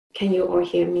Can you all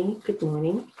hear me? Good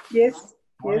morning. Yes.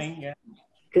 Morning, Yes. yeah.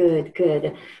 Good,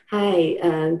 good.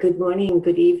 Hi, good morning,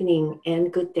 good evening,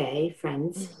 and good day,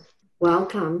 friends.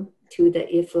 Welcome to the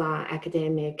IFLA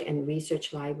Academic and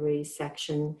Research Library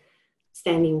Section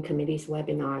Standing Committee's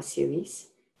webinar series.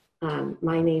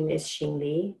 My name is Xin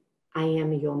Li. I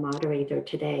am your moderator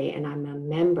today, and I'm a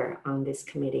member on this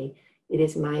committee. It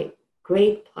is my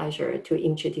great pleasure to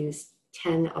introduce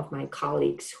 10 of my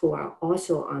colleagues who are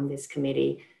also on this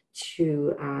committee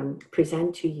to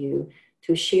present to you,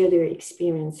 to share their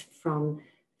experience from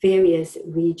various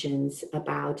regions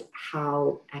about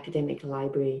how academic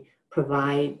library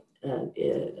provide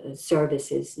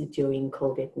services during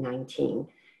COVID-19.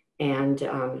 And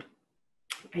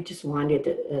I just wanted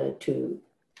I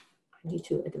need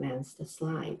to advance the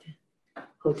slide.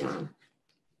 Hold on.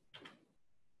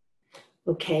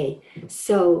 Okay,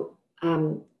 so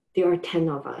there are 10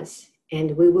 of us,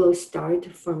 and we will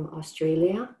start from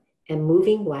Australia and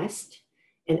moving west.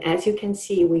 And as you can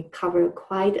see, we cover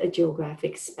quite a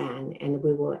geographic span, and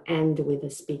we will end with a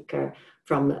speaker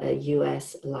from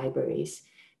US libraries.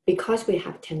 Because we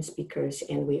have 10 speakers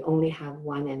and we only have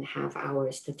 1.5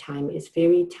 hours, the time is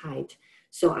very tight.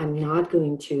 So I'm not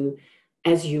going to,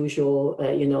 as usual,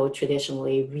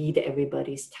 traditionally read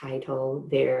everybody's title,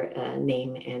 their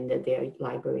name and their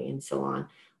library and so on.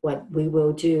 What we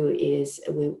will do is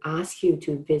we'll ask you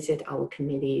to visit our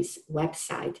committee's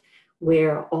website,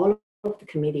 where all of the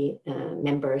committee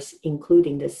members,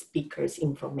 including the speakers'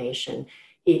 information,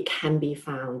 it can be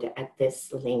found at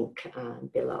this link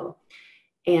below.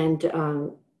 And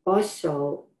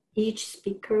also, each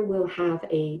speaker will have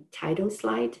a title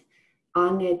slide.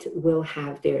 On it will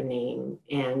have their name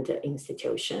and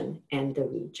institution and the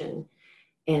region.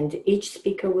 And each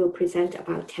speaker will present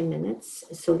about 10 minutes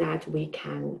so that we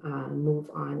can move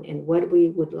on. And what we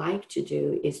would like to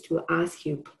do is to ask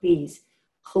you, please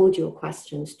hold your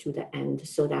questions to the end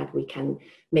so that we can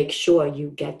make sure you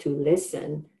get to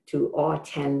listen to all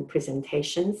 10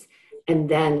 presentations. And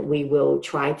then we will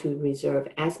try to reserve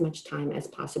as much time as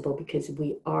possible because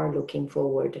we are looking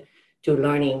forward to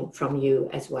learning from you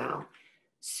as well.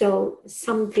 So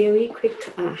some very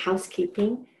quick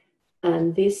housekeeping.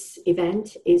 This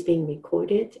event is being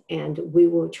recorded, and we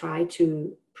will try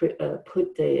to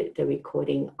put the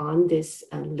recording on this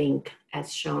link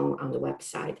as shown on the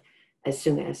website as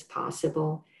soon as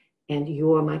possible. And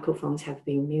your microphones have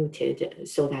been muted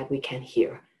so that we can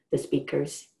hear the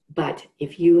speakers. But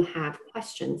if you have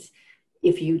questions,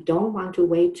 if you don't want to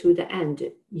wait to the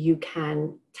end, you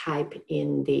can type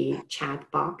in the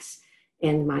chat box,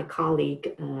 and my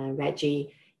colleague,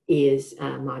 Reggie, is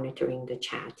monitoring the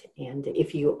chat. And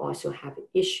if you also have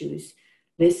issues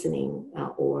listening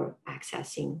or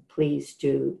accessing, please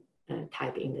do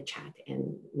type in the chat,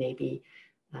 and maybe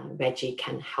Reggie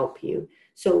can help you.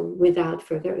 So without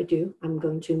further ado, I'm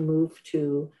going to move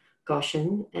to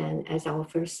Goshen. And as our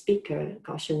first speaker,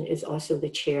 Goshen is also the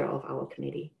chair of our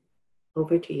committee.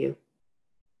 Over to you.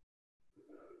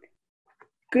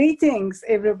 Greetings,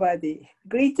 everybody.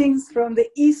 Greetings from the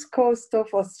East Coast of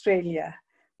Australia.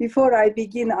 Before I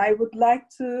begin, I would like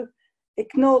to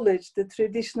acknowledge the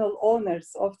traditional owners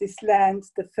of this land,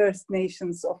 the First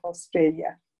Nations of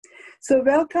Australia. So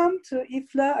welcome to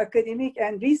IFLA Academic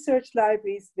and Research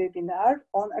Libraries webinar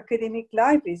on academic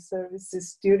library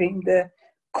services during the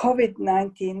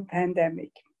COVID-19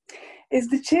 pandemic. As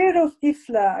the chair of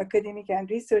IFLA Academic and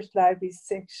Research Libraries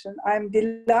section, I'm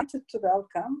delighted to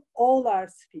welcome all our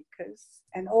speakers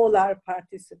and all our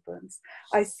participants.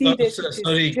 I see that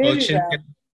sorry, Gulshan,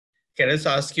 can I just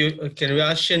ask you, can we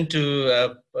ask Shin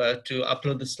to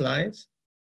upload the slides?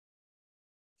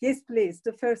 Yes, please,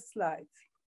 the first slide.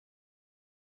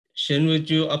 Shin, would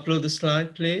you upload the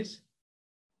slide, please?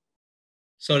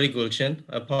 Sorry, Gulshan,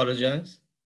 I apologize.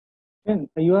 Shin,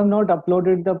 you have not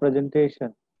uploaded the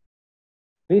presentation.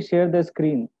 Please share the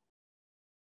screen.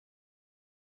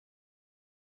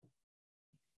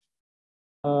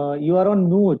 You are on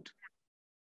mute.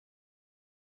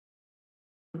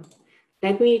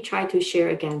 Let me try to share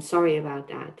again. Sorry about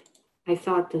that. I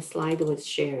thought the slide was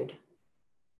shared.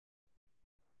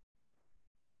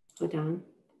 Hold on.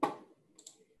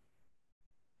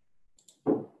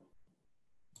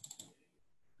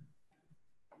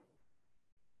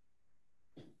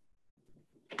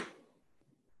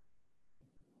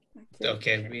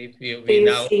 Okay, we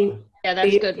now. Yeah,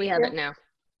 that's good. We have it now.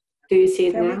 Do you see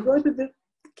it now?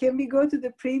 Can we go to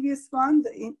the previous one,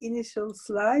 the initial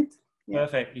slide? Yeah.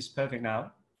 Perfect. It's perfect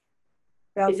now.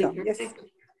 Welcome. Yes.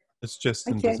 It's just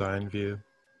in design view.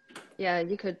 Yeah,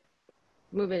 you could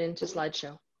move it into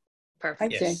slideshow.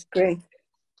 Perfect. Okay, Yes. great.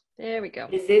 There we go.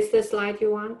 Is this the slide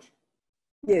you want?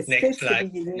 Yes, Next that's the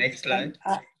slide. beginning. Next slide.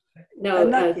 No,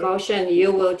 not yet. Gaussian,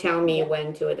 you will tell me Yeah.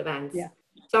 when to advance. Yeah.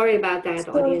 Sorry about that,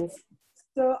 audience.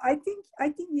 So I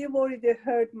think you've already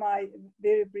heard my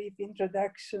very brief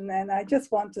introduction, and I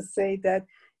just want to say that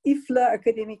IFLA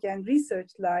Academic and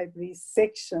Research Library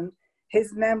section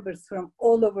has members from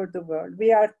all over the world.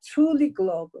 We are truly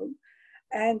global,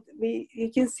 and you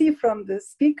can see from the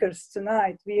speakers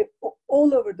tonight, we are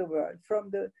all over the world, from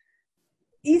the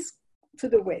east to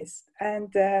the west,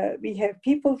 and we have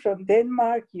people from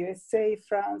Denmark, USA,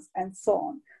 France, and so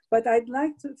on. But I'd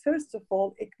like to first of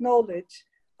all acknowledge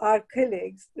our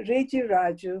colleagues, Reggie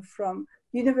Raju from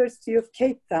University of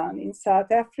Cape Town in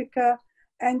South Africa,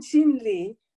 and Jin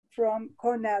Lee from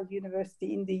Cornell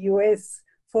University in the US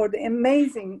for the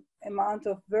amazing amount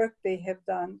of work they have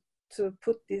done to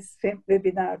put this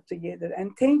webinar together.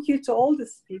 And thank you to all the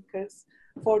speakers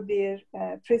for their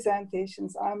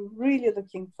presentations. I'm really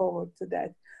looking forward to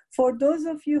that. For those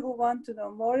of you who want to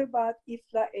know more about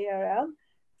IFLA ARL,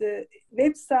 the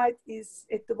website is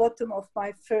at the bottom of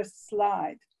my first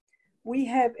slide. We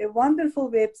have a wonderful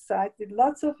website with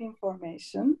lots of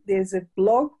information. There's a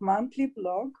blog, monthly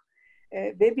blog,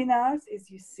 webinars, as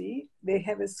you see. They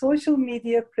have a social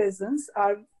media presence.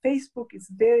 Our Facebook is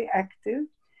very active.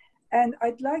 And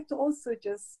I'd like to also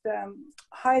just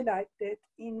highlight that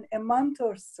in a month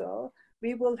or so,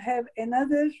 we will have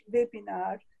another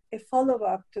webinar, a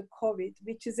follow-up to COVID,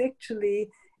 which is actually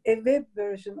a web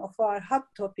version of our hot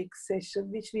topic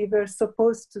session, which we were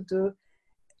supposed to do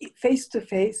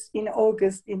face-to-face in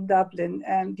August in Dublin.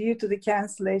 And due to the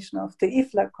cancellation of the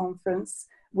IFLA conference,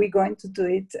 we're going to do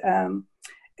it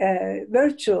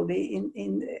virtually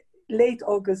in late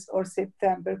August or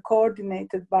September,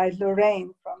 coordinated by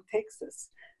Lorraine from Texas.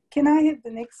 Can I have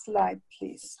the next slide,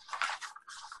 please?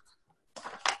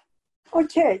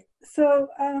 Okay, so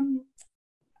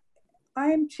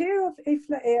I am chair of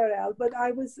IFLA ARL, but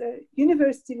I was a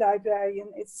university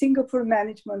librarian at Singapore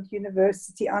Management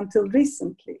University until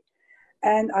recently.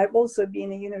 And I've also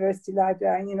been a university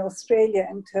librarian in Australia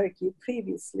and Turkey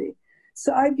previously.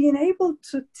 So I've been able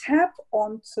to tap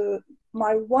onto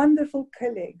my wonderful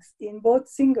colleagues in both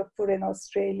Singapore and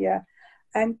Australia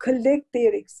and collect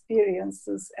their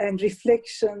experiences and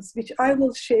reflections, which I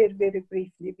will share very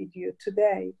briefly with you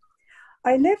today.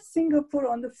 I left Singapore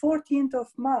on the 14th of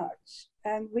March,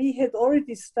 and we had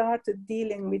already started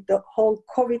dealing with the whole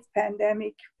COVID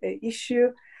pandemic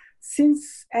issue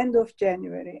since end of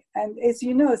January. And as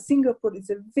you know, Singapore is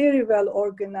a very well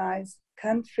organized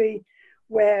country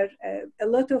where a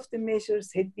lot of the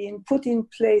measures had been put in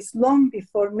place long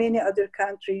before many other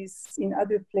countries in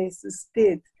other places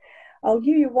did. I'll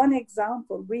give you one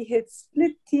example. We had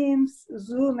split teams,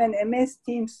 Zoom and MS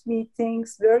Teams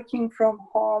meetings, working from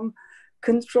home,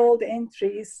 controlled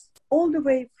entries, all the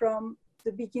way from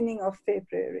the beginning of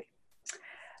February.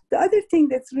 The other thing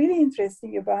that's really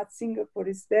interesting about Singapore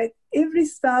is that every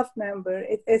staff member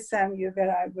at SMU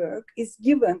where I work is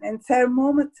given a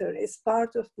thermometer as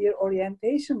part of their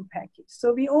orientation package.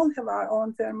 So we all have our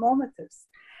own thermometers.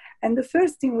 And the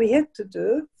first thing we had to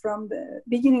do from the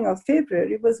beginning of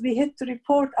February was we had to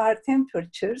report our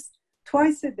temperatures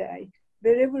twice a day,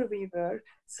 wherever we were,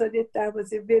 so that there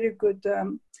was a very good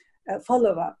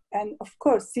follow-up. And of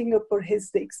course, Singapore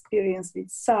has the experience with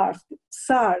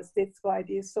SARS, that's why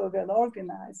they're so well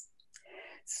organized.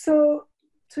 So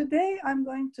today I'm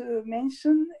going to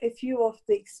mention a few of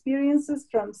the experiences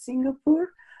from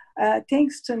Singapore,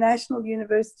 thanks to National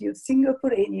University of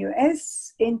Singapore,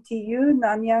 NUS, NTU,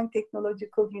 Nanyang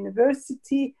Technological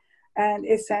University, and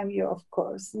SMU, of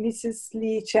course. Mrs.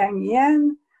 Lee Chang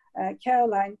Yan,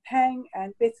 Caroline Pang,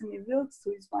 and Bethany Wilkes,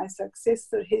 who is my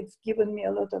successor, have given me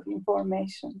a lot of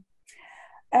information.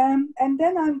 And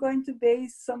then I'm going to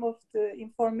base some of the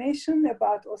information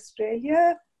about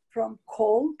Australia from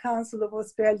CAUL, Council of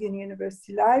Australian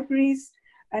University Libraries,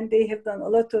 and they have done a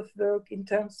lot of work in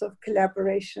terms of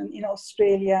collaboration in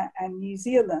Australia and New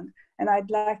Zealand. And I'd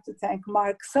like to thank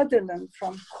Mark Sutherland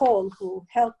from CAUL, who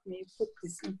helped me put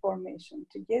this information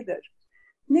together.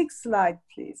 Next slide,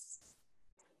 please.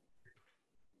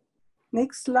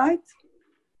 Next slide.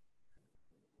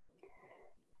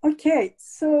 Okay,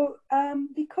 so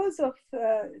because of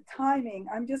timing,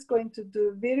 I'm just going to do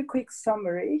a very quick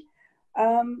summary.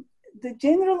 The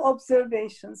general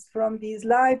observations from these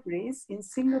libraries in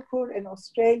Singapore and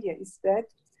Australia is that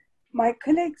my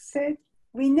colleagues said,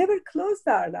 we never closed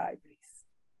our libraries.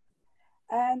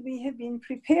 And we have been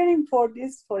preparing for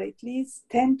this for at least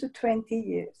 10 to 20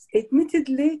 years.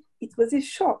 Admittedly, it was a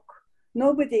shock.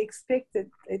 Nobody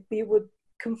expected that we would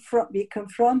be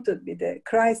confronted with a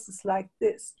crisis like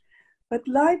this. But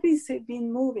libraries have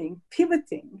been moving,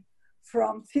 pivoting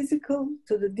from physical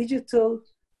to the digital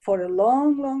for a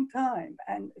long, long time.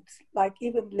 And it's like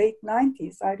even late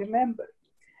 90s, I remember.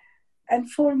 And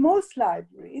for most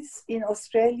libraries in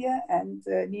Australia and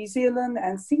New Zealand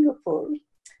and Singapore,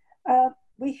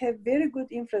 we have very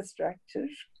good infrastructure,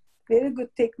 very good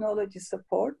technology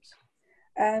support.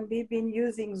 And we've been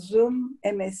using Zoom,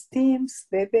 MS Teams,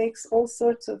 WebEx, all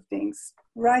sorts of things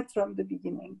right from the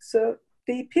beginning. So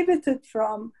they pivoted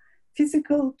from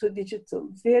physical to digital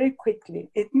very quickly.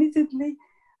 Admittedly,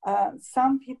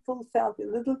 some people felt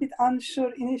a little bit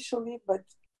unsure initially, but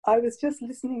I was just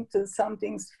listening to some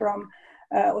things from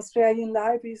Australian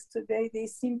libraries today. They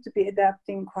seem to be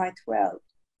adapting quite well.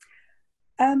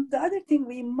 The other thing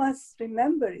we must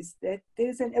remember is that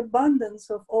there's an abundance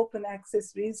of open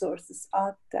access resources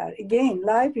out there. Again,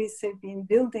 libraries have been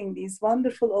building these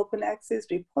wonderful open access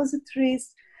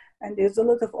repositories, and there's a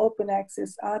lot of open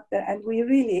access out there, and we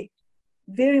really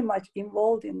very much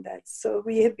involved in that. So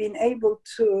we have been able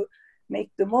to make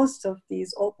the most of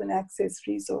these open access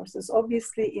resources.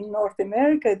 Obviously in North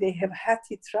America, they have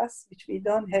HathiTrust, which we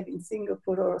don't have in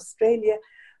Singapore or Australia.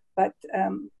 But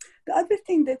the other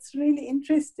thing that's really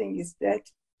interesting is that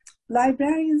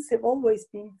librarians have always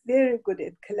been very good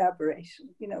at collaboration.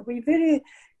 You know, we're very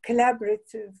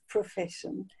collaborative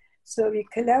profession. So we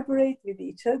collaborate with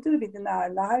each other within our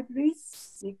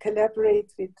libraries. We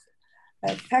collaborate with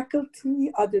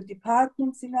faculty, other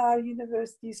departments in our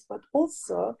universities, but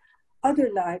also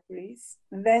other libraries,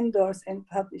 vendors, and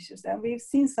publishers. And we've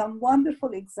seen some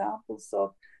wonderful examples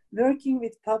of working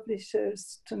with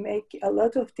publishers to make a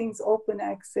lot of things open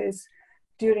access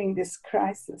during this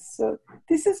crisis. So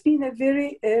this has been a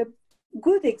very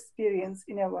good experience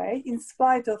in a way, in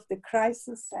spite of the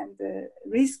crisis and the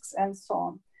risks and so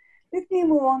on. Let me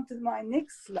move on to my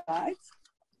next slide.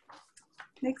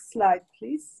 Next slide,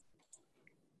 please.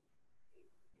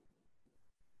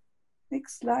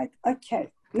 Next slide,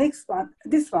 okay. Next one,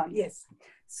 this one, yes.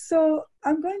 So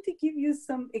I'm going to give you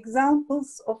some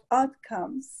examples of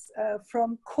outcomes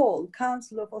from CAUL,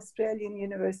 Council of Australian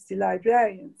University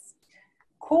Librarians.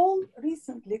 CAUL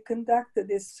recently conducted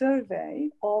a survey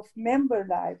of member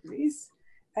libraries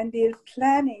and their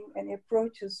planning and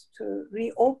approaches to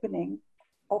reopening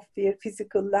of their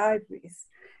physical libraries.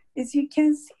 As you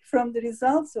can see from the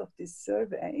results of this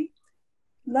survey,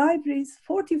 libraries,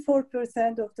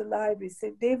 44% of the libraries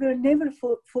said they were never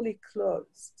fully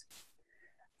closed.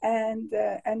 And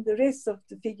the rest of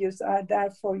the figures are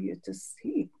there for you to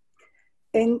see.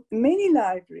 In many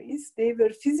libraries, they were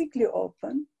physically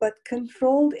open, but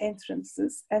controlled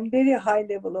entrances and very high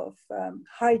level of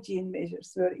hygiene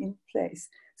measures were in place.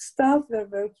 Staff were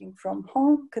working from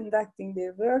home, conducting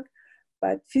their work,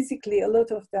 but physically a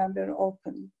lot of them were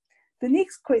open. The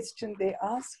next question they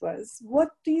asked was, what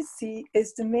do you see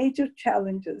as the major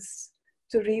challenges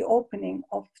to reopening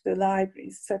of the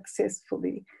libraries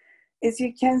successfully? As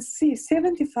you can see,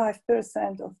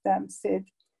 75% of them said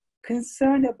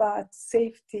concern about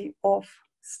safety of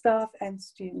staff and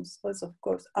students was, of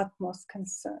course, utmost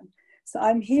concern. So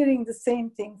I'm hearing the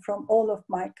same thing from all of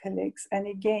my colleagues. And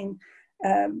again,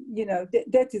 you know,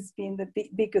 that has been the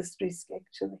biggest risk,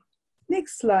 actually.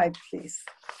 Next slide, please.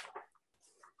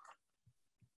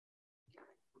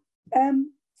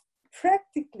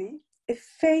 Practically, a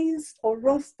phased or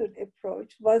rostered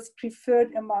approach was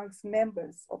preferred amongst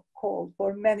members of CAUL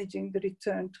for managing the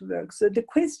return to work. So the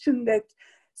question that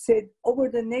said, over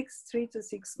the next 3 to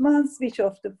 6 months, which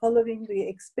of the following do you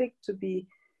expect to be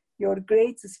your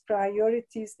greatest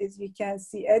priorities? As you can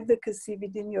see, advocacy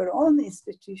within your own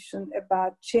institution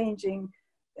about changing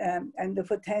and the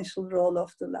potential role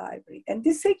of the library. And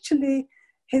this actually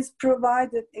has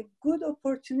provided a good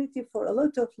opportunity for a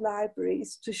lot of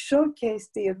libraries to showcase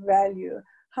their value,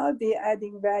 how they're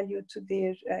adding value to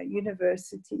their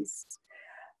universities.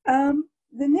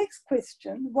 The next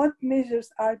question, what measures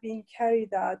are being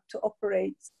carried out to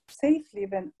operate safely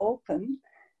when open?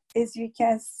 As you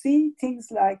can see, things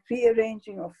like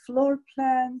rearranging of floor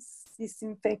plans,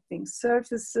 disinfecting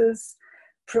surfaces,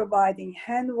 providing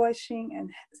hand washing and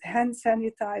hand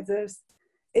sanitizers,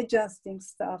 adjusting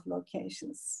staff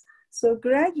locations. So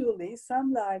gradually,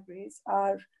 some libraries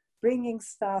are bringing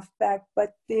staff back,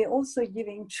 but they're also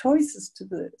giving choices to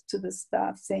the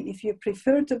staff, saying if you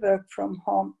prefer to work from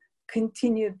home,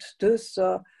 continue to do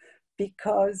so,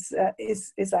 because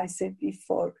as I said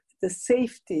before, the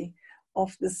safety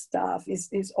of the staff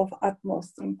is of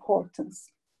utmost importance.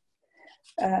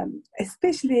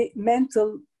 Especially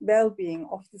mental well-being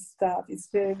of the staff is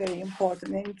very, very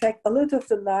important. And in fact, a lot of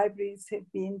the libraries have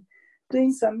been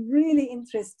doing some really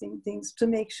interesting things to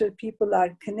make sure people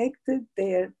are connected,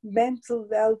 their mental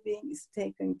well-being is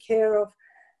taken care of,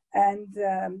 and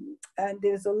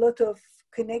there's a lot of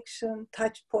connection,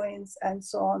 touch points, and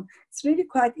so on. It's really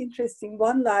quite interesting.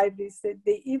 One library said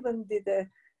they even did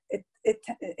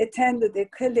attended a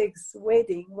colleague's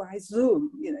wedding via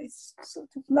Zoom. You know, it's sort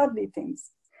of lovely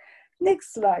things.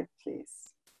 Next slide,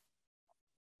 please.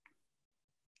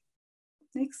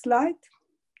 Next slide.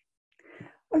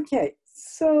 Okay,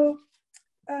 so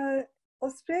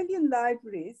Australian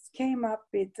libraries came up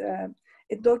with a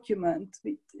document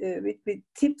with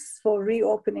tips for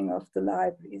reopening of the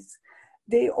libraries.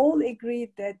 They all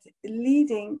agreed that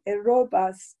leading a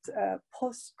robust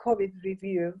post-COVID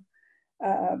review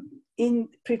in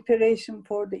preparation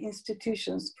for the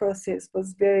institution's process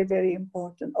was very, very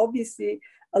important. Obviously,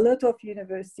 a lot of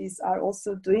universities are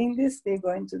also doing this. They're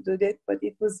going to do that, but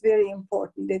it was very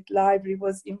important that library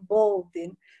was involved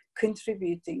in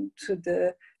contributing to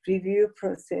the review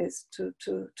process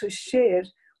to share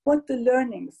what the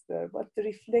learnings were, what the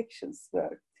reflections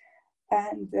were.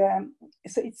 And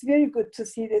so it's very good to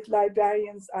see that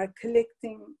librarians are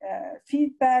collecting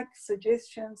feedback,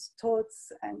 suggestions,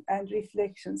 thoughts, and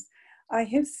reflections. I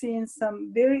have seen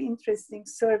some very interesting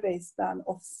surveys done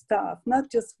of staff, not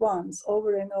just once,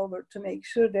 over and over, to make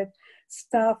sure that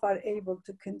staff are able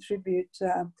to contribute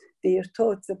their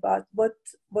thoughts about what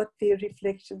their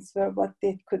reflections were, what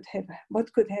could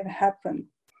have happened.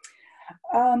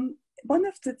 One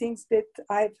of the things that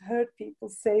I've heard people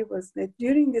say was that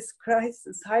during this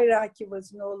crisis, hierarchy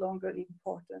was no longer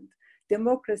important.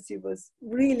 Democracy was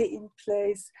really in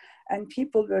place, and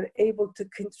people were able to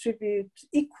contribute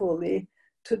equally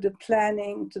to the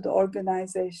planning, to the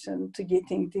organization, to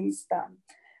getting things done.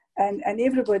 And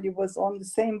everybody was on the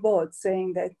same boat,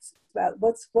 saying that,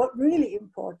 well, what really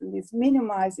important is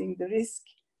minimizing the risk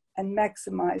and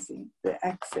maximizing the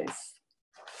access.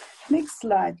 Next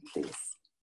slide, please.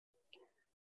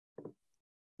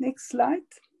 Next slide.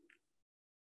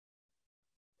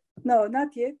 No,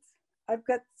 not yet. I've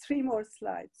got 3 more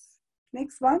slides.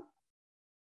 Next one.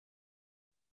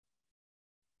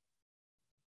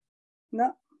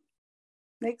 No.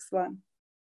 Next one.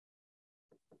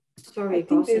 Sorry, I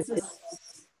think Gulshan, there's a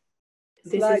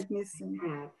slide missing.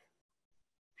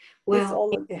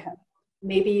 Well, have.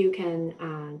 maybe you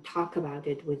can talk about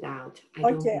it without.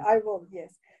 I will,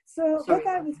 yes. So Sorry, what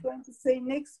I was going to say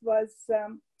next was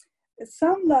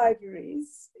some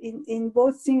libraries in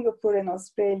both Singapore and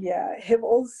Australia have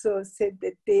also said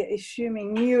that they're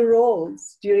assuming new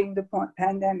roles during the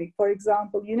pandemic. For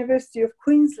example, University of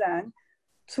Queensland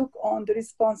took on the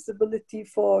responsibility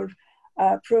for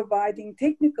providing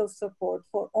technical support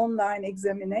for online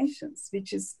examinations,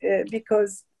 which is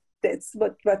because that's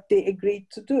what they agreed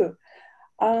to do.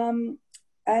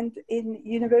 And in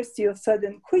University of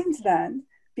Southern Queensland,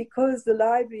 because the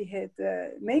library had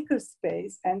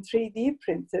makerspace and 3D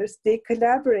printers, they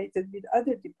collaborated with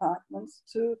other departments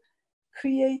to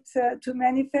create, to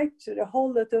manufacture a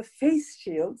whole lot of face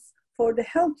shields for the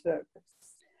health workers.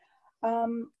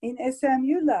 In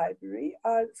SMU library,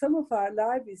 some of our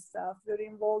library staff were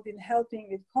involved in helping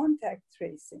with contact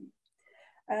tracing.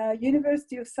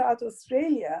 University of South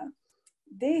Australia,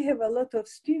 they have a lot of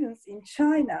students in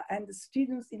China, and the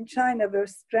students in China were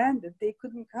stranded. They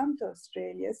couldn't come to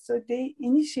Australia, so they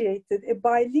initiated a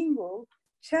bilingual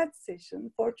chat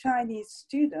session for Chinese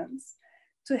students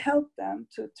to help them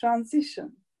to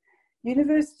transition.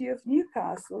 University of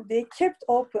Newcastle, they kept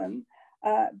open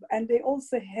and they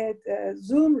also had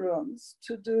Zoom rooms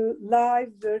to do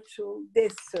live virtual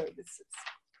desk services.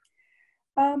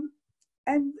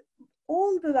 And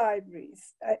all the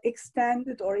libraries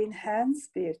extended or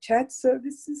enhanced their chat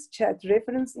services, chat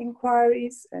reference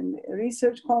inquiries, and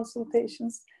research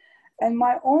consultations. And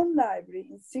my own library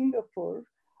in Singapore,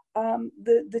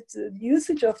 the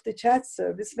usage of the chat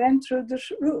service went through the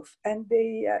roof, and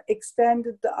they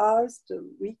extended the hours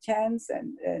to weekends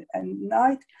and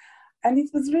night. And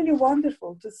it was really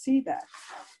wonderful to see that.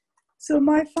 So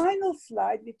my final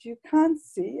slide, which you can't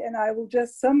see, and I will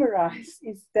just summarize,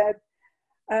 is that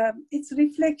it's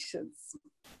reflections.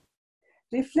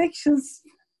 Reflections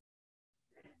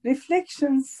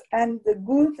and the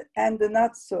good and the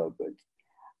not so good.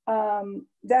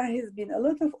 There has been a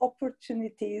lot of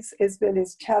opportunities as well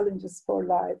as challenges for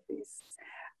libraries.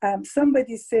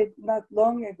 Somebody said not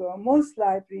long ago, most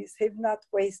libraries have not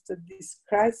wasted this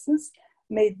crisis,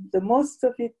 made the most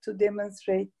of it to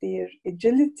demonstrate their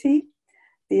agility,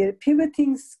 their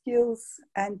pivoting skills,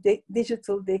 and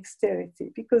digital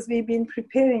dexterity, because we've been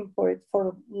preparing for it for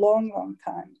a long, long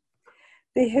time.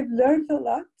 They have learned a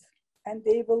lot, and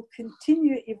they will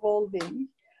continue evolving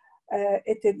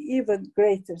at an even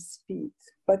greater speed,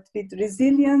 but with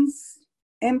resilience,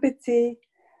 empathy,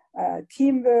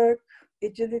 teamwork,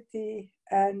 agility,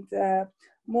 and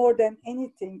more than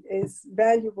anything is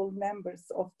valuable members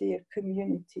of their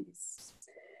communities.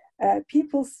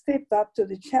 People stepped up to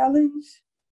the challenge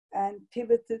and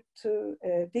pivoted to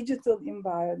a digital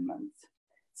environment.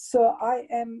 So I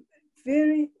am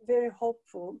very, very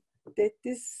hopeful that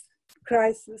this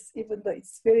crisis, even though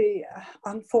it's very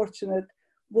unfortunate,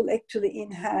 will actually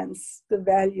enhance the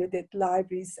value that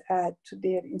libraries add to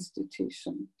their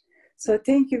institution. So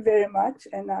thank you very much,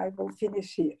 and I will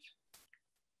finish here.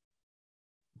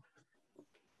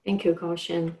 Thank you,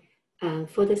 Gulshan.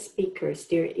 For the speakers,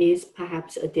 there is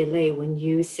perhaps a delay when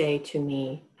you say to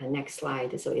me, next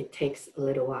slide, so it takes a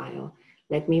little while.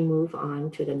 Let me move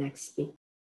on to the next speaker.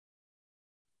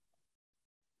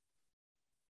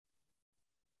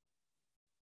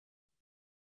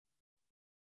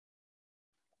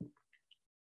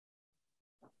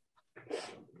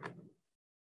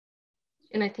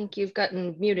 And I think you've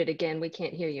gotten muted again. We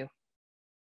can't hear you.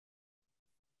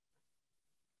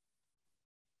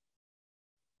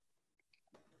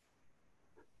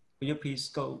 Will you please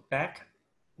go back?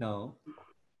 No.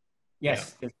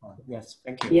 Yes, this one. Yes,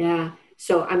 thank you. Yeah,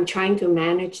 so I'm trying to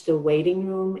manage the waiting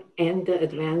room and the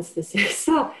advanced.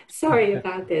 So sorry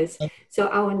about this. So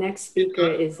our next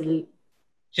speaker is.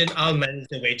 I'll manage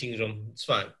the waiting room. It's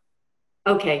fine.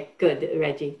 Okay, good,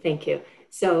 Reggie. Thank you.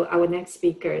 So our next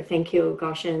speaker, thank you,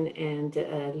 Gulshan, and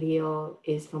Leo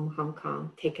is from Hong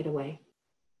Kong. Take it away.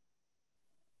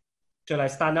 Shall I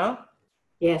start now?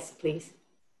 Yes, please.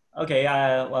 Okay,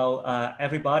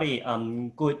 everybody,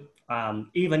 good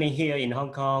evening here in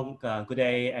Hong Kong, good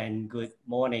day and good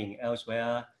morning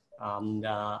elsewhere. I'm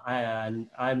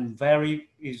very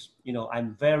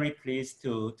pleased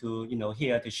to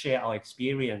here to share our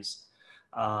experience,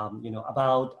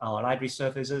 about our library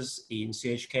services in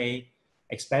CHK,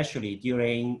 especially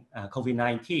during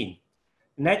COVID-19.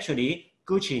 Naturally,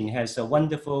 Guchin has a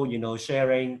wonderful,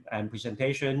 sharing and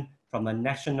presentation from a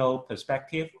national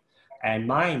perspective, and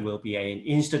mine will be an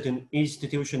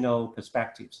institutional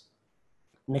perspective.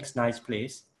 Next slide,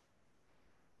 please.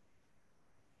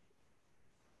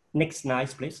 Next slide,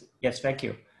 please. Yes, thank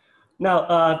you.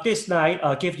 Now, this slide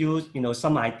gives you,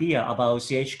 some idea about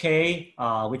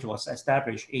CHK, which was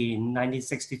established in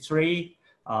 1963,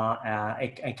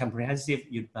 a comprehensive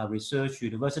research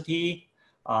university.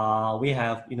 We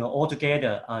have,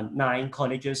 altogether 9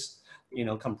 colleges,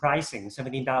 comprising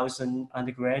 17,000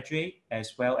 undergraduate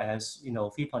as well as,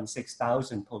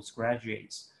 3,600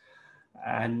 postgraduates.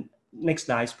 And next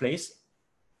slide, please.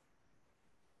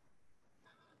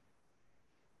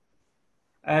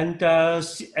 And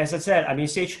as I said,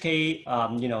 CHK,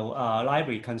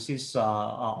 library consists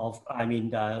of,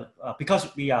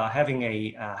 because we are having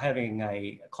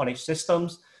a college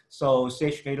systems, so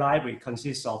CHK library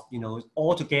consists of,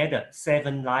 altogether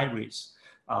 7 libraries,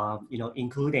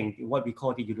 including what we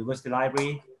call the university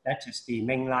library, that is the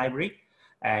main library,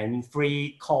 and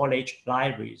 3 college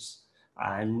libraries,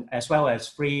 and as well as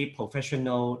 3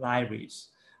 professional libraries.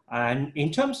 And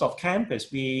in terms of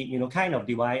campus, we kind of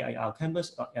divide our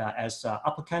campus as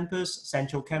upper campus,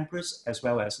 central campus, as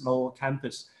well as lower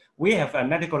campus. We have a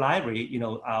medical library,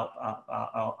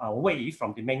 away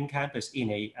from the main campus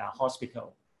in a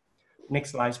hospital.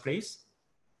 Next slide, please.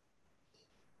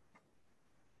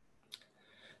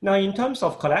 Now, in terms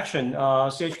of collection,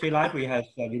 CHK Library has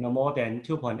more than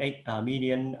 2.8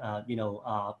 million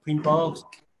print books,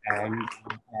 and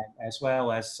as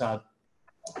well as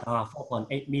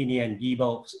 4.8 million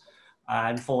ebooks.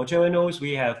 And for journals,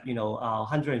 we have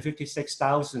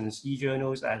 156,000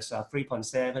 e-journals as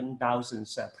 3.7 thousand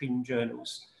print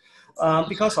journals.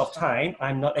 Because of time,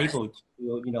 I'm not able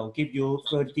to give you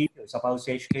further details about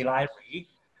CHK Library.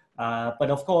 But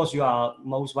of course, you are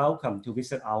most welcome to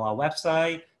visit our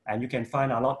website, and you can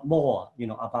find a lot more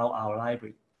about our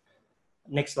library.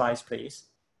 Next slide, please.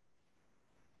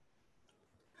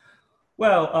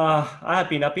 Well, I have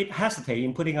been a bit hesitant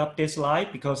in putting up this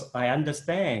slide because I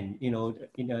understand,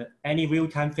 any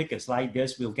real-time figures like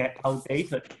this will get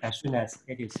outdated as soon as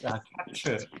it is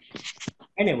captured.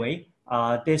 Anyway,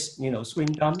 this,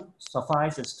 screen dump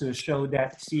suffices to show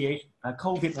that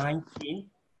COVID-19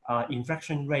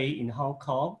 infection rate in Hong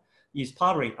Kong is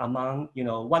probably among,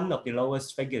 one of the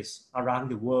lowest figures around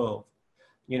the world.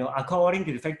 According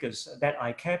to the figures that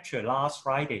I captured last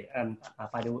Friday, and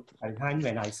by the time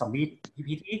when I submit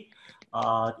PPT,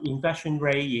 infection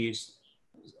rate is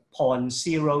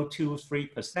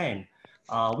 0.023%,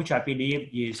 which I believe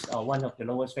is one of the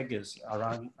lowest figures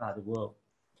around the world.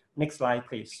 Next slide,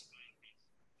 please.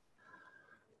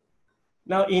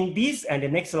 Now, in this and the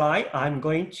next slide, I'm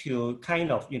going to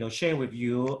kind of share with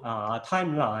you a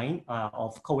timeline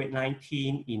of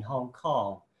COVID-19 in Hong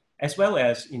Kong. as well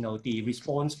as the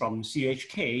response from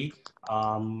CHK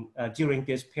during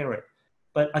this period.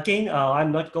 But again,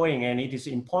 I'm not going, and it is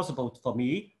impossible for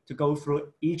me to go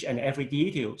through each and every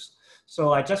details.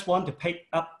 So I just want to pick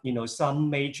up some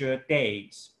major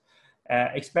days,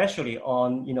 especially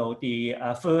on the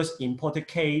first imported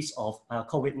case of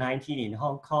COVID-19 in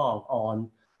Hong Kong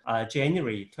on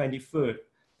January 23rd.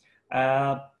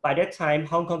 By that time,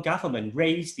 Hong Kong government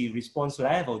raised the response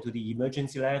level to the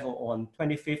emergency level on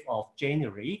 25th of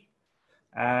January.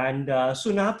 And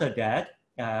soon after that,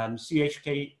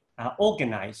 CHK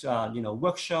organized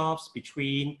workshops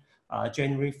between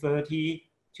January 30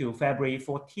 to February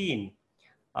 14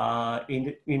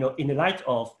 in the light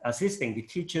of assisting the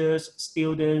teachers,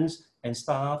 students, and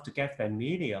staff to get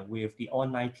familiar with the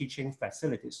online teaching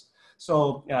facilities.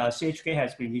 So CHK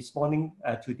has been responding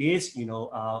to this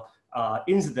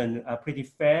incident pretty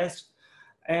fast.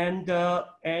 And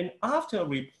after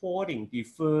reporting the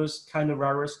first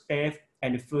coronavirus death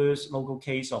and the first local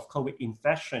case of COVID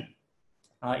infection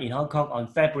in Hong Kong on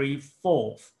February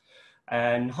 4th,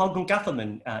 and Hong Kong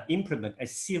government implement a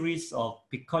series of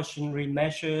precautionary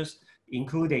measures,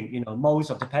 including most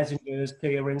of the passengers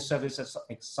clearance services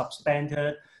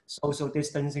suspended, social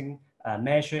distancing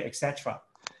measure, etc.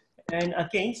 And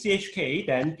again, CHK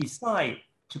then decide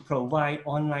to provide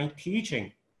online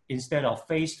teaching instead of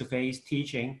face-to-face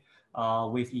teaching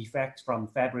with effect from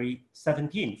February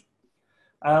 17th.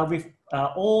 With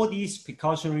all these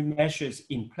precautionary measures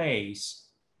in place,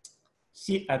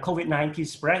 COVID-19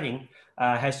 spreading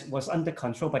was under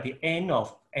control by the end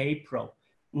of April.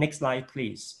 Next slide,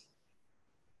 please.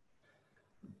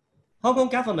 Hong Kong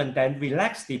government then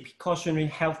relaxed the precautionary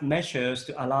health measures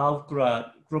to allow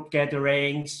group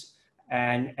gatherings,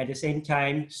 and at the same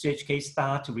time, CHK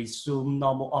started to resume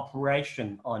normal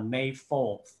operation on May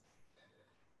 4th.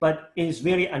 But it's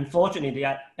really unfortunate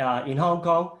that in Hong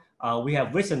Kong, we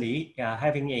have recently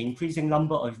having an increasing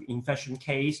number of infection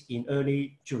cases in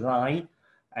early July,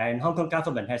 and Hong Kong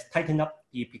government has tightened up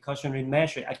the precautionary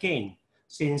measure again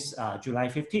since July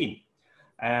 15.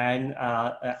 And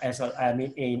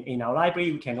in our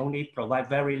library, we can only provide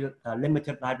very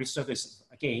limited library services,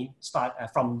 again, start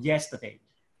from yesterday.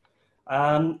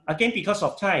 Again, because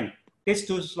of time, these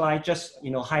two slides just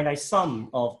highlight some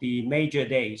of the major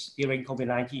days during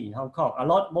COVID-19 in Hong Kong. A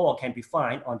lot more can be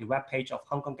found on the webpage of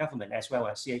Hong Kong government as well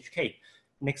as CHK.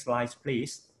 Next slide,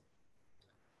 please.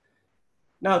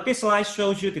 Now, this slide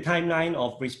shows you the timeline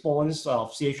of response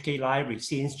of CHK Library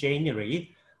since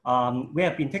January. We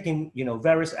have been taking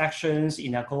various actions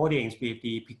in accordance with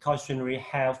the precautionary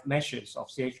health measures of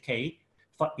CHK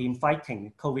in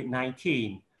fighting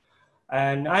COVID-19.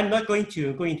 And I'm not going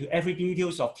to go into every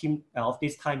details of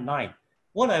this timeline.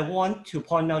 What I want to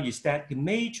point out is that the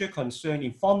major concern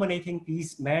in formulating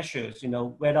these measures,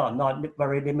 whether or not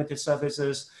very limited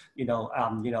services,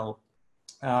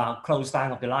 close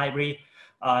down of the library,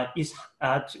 is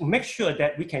to make sure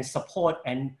that we can support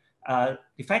and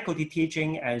the faculty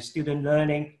teaching and student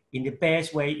learning in the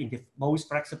best way, in the most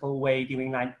flexible way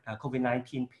during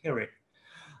COVID-19 period.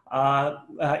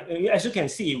 As you can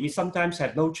see, we sometimes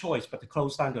have no choice but to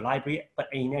close down the library, but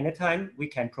in any time, we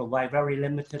can provide very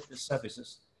limited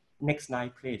services. Next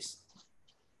slide, please.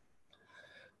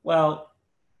 Well,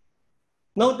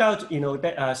 no doubt,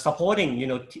 that supporting,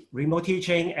 remote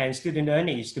teaching and student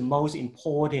learning is the most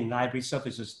important library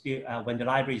services when the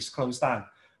library is closed down.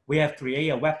 We have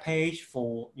created a web page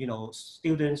for,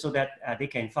 students so that they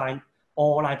can find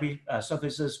all library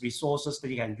services, resources that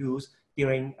they can use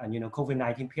during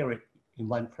COVID-19 period in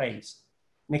one place.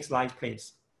 Next slide,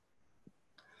 please.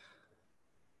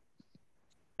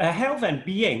 Health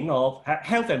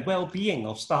and well-being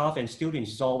of staff and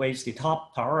students is always the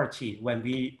top priority. When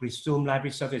we resume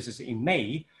library services in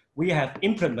May, we have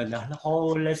implemented a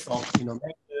whole list of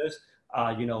measures.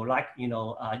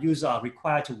 Users are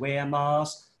required to wear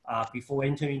masks before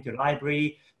entering the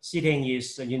library. Seating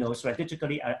is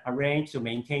strategically arranged to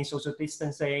maintain social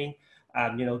distancing.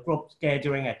 Group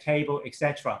gathering at table,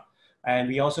 etc. And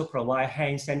we also provide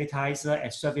hand sanitizer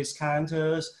at service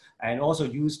counters and also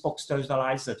use book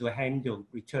sterilizer to handle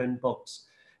return books.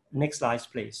 Next slide,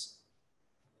 please.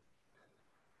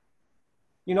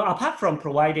 Apart from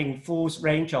providing full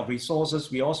range of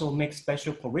resources, we also make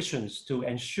special provisions to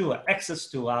ensure access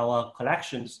to our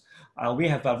collections. We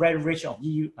have a very rich of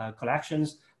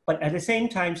collections, but at the same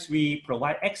time, we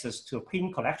provide access to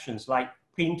print collections like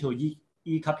print to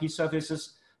e-copy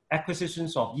services,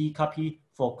 acquisitions of e-copy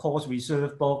for course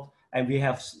reserve book, and we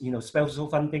have special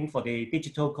funding for the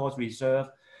digital course reserve.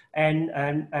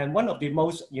 And one of the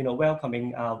most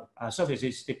welcoming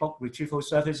services, the book retrieval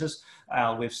services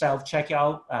with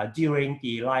self-checkout during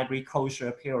the library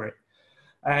closure period.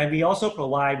 And we also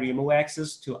provide remote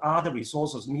access to other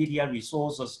resources, media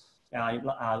resources,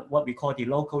 what we call the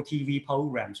local TV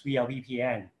programs via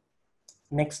VPN.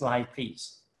 Next slide,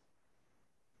 please.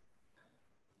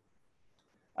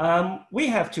 We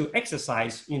have to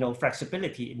exercise,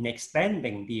 flexibility in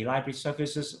extending the library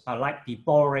services, like the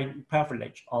borrowing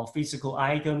privilege of physical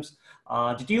items.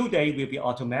 The due date will be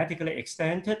automatically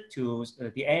extended to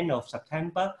the end of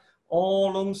September.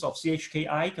 All loans of CHK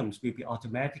items will be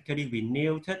automatically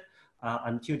renewed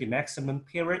until the maximum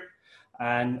period,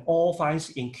 and all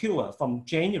fines incurred from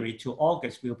January to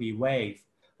August will be waived.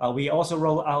 We also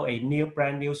roll out a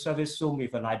brand new service, Zoom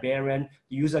with a librarian.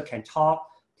 The user can talk,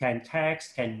 can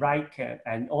text, can write,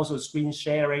 and also screen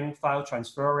sharing, file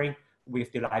transferring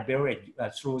with the librarian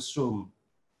through Zoom.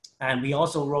 And we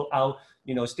also roll out,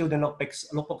 student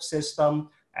notebook system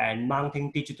and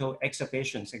mounting digital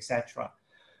exhibitions, etc.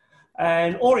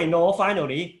 And all in all,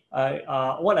 finally,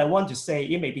 what I want to say,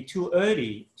 it may be too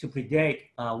early to predict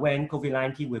when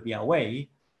COVID-19 will be away.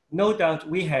 No doubt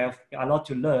we have a lot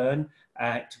to learn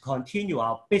to continue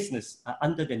our business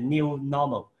under the new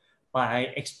normal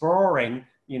by exploring,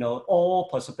 all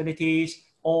possibilities,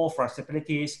 all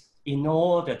flexibilities in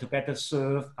order to better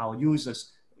serve our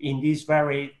users in this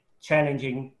very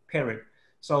challenging period.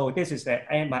 So this is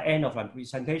my end of my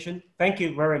presentation. Thank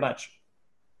you very much.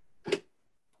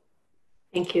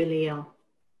 Thank you, Leo.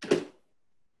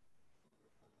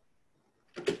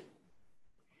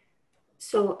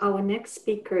 So our next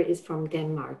speaker is from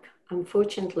Denmark.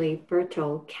 Unfortunately,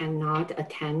 Bertel cannot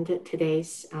attend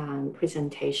today's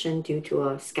presentation due to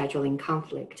a scheduling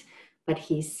conflict, but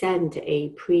he sent a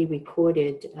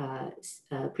pre-recorded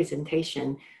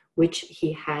presentation, which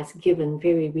he has given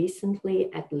very recently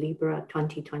at Libra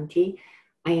 2020.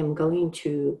 I am going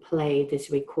to play this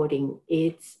recording.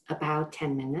 It's about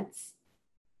 10 minutes.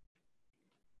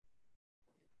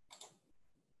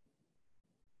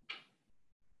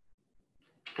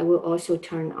 I will also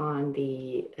turn on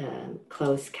the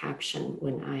closed caption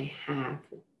when I have.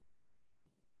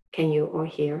 Can you all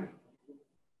hear?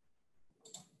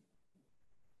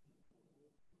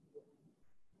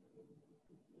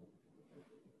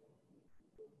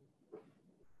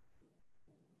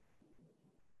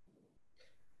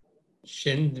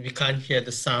 Shin, we can't hear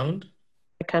the sound.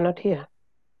 I cannot hear.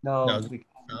 No, No, we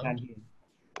can't hear.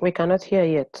 We cannot hear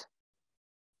yet.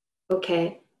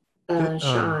 Okay,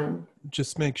 Sean.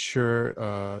 Just make sure,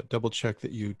 double check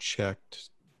that you checked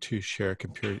to share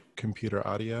computer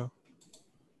audio.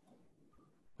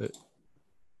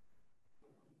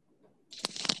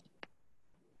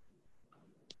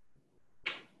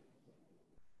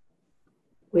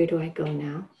 Where do I go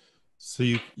now? So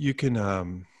you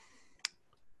can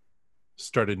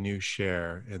start a new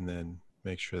share and then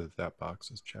make sure that that box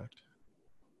is checked.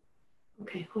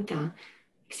 Okay, hold on.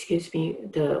 Excuse me,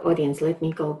 the audience, let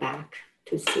me go back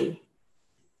to see.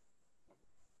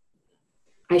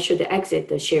 I should exit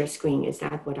the share screen. Is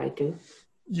that what I do?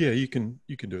 Yeah, you can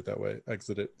do it that way.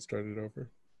 Exit it, start it over.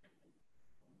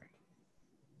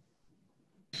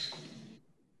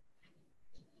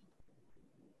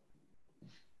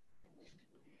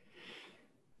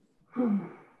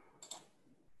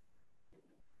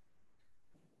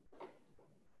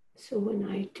 So when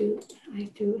I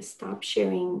do stop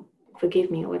sharing, forgive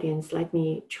me, audience, let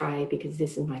me try, because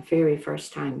this is my very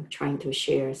first time trying to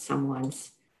share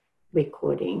someone's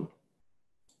recording.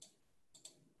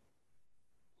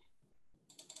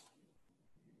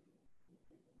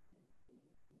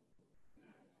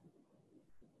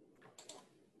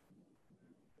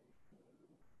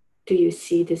 Do you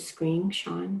see the screen,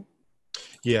 Sean?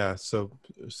 Yeah, so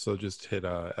just hit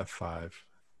F5,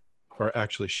 or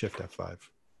actually Shift F5.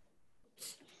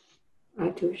 I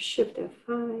do Shift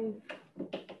F5.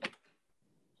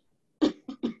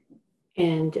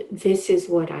 And this is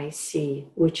what I see,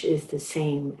 which is the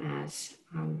same as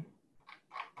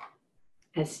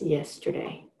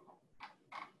yesterday.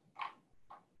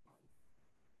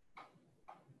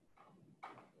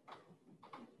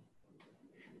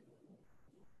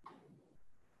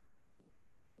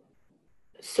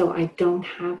 So I don't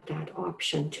have that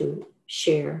option to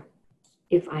share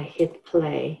if I hit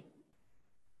play.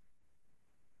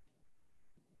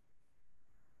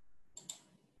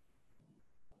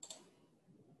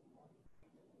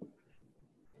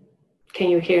 Can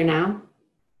you hear now?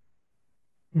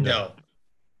 No.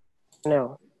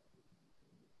 No.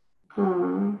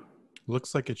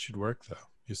 Looks like it should work though.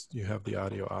 You have the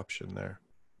audio option there.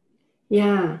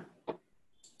 Yeah.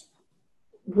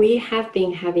 We have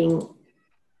been having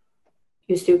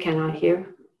You still cannot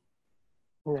hear?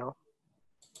 No.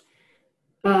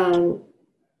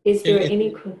 Is there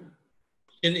any?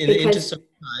 In the interest of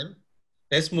time,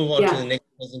 let's move on to the next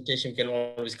presentation. We can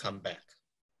always come back.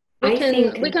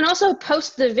 We can also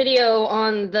post the video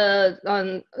on the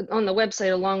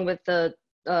website along with the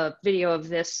video of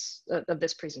this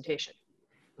presentation.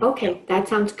 Okay, that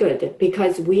sounds good,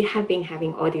 because we have been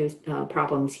having audio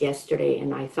problems yesterday,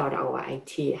 and I thought our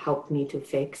IT helped me to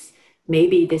fix.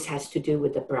 Maybe this has to do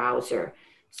with the browser.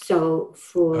 So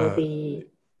for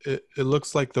it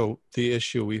looks like the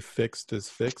issue we fixed is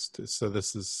fixed. So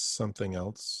this is something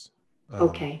else.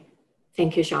 Okay.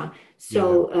 Thank you, Sean. So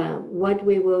what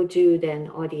we will do then,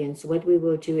 audience, what we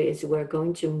will do is we're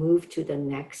going to move to the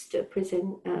next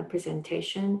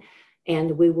presentation, and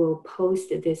we will post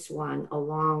this one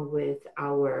along with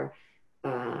our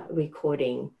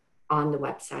recording on the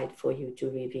website for you to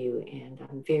review. And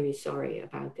I'm very sorry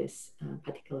about this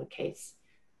particular case.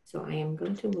 So I am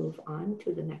going to move on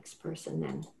to the next person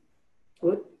then.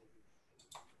 Whoop.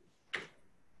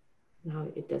 Now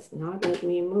it does not let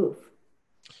me move.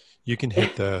 You can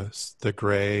hit the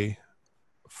gray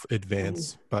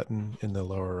advance button in the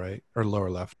lower right or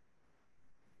lower left.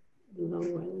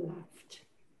 Lower left.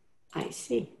 I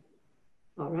see.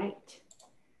 All right.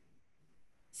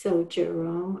 So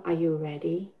Jerome, are you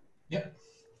ready? Yeah.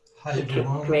 Hi,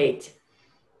 everyone. Great.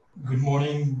 Good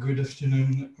morning, good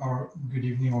afternoon, or good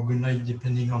evening, or good night,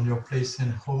 depending on your place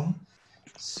and home.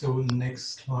 So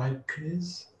next slide,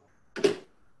 please.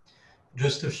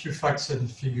 Just a few facts and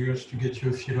figures to get you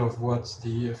a feel of what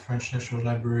the French National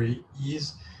Library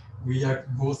is. We act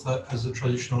both as a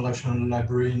traditional national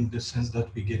library in the sense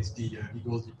that we get the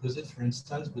legal deposit, for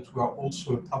instance, but we are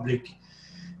also a public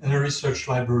and a research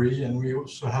library, and we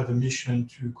also have a mission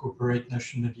to cooperate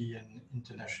nationally and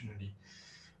internationally.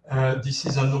 This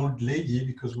is an old lady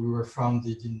because we were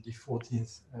founded in the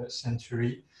 14th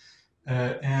century,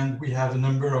 and we have a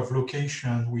number of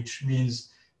locations, which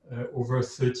means over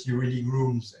 30 reading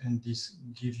rooms, and this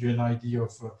gives you an idea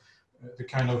of the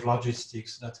kind of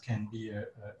logistics that can be at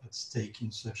stake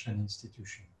in such an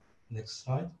institution. Next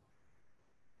slide.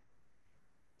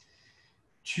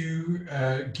 To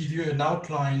give you an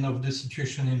outline of the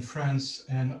situation in France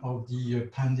and of the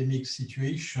pandemic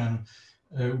situation,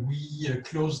 we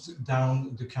closed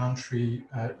down the country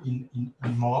in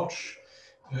March.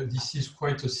 This is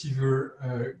quite a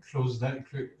severe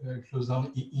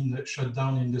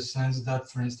shutdown in the sense that,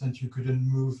 for instance, you couldn't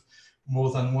move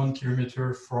more than 1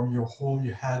 kilometer from your home.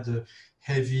 You had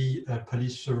heavy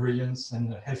police surveillance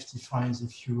and hefty fines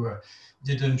if you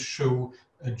didn't show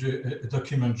a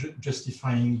document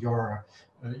justifying your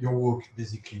work,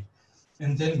 basically.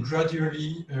 And then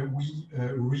gradually we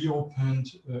reopened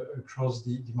across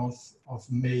the month of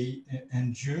May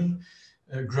and June.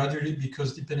 Gradually,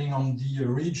 because depending on the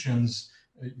regions,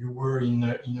 you were in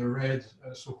a red,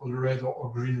 so-called red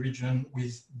or green region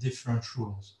with different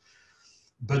rules.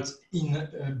 But in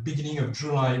beginning of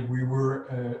July, we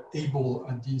were able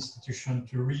at the institution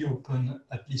to reopen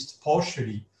at least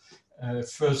partially.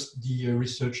 First, the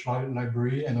research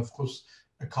library, and of course,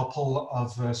 a couple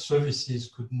of services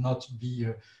could not be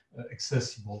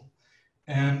accessible.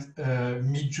 And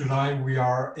mid-July, we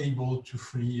are able to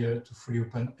fully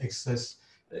open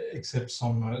except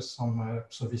some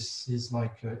services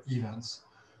like events.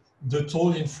 The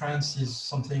toll in France is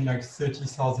something like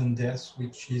 30,000 deaths,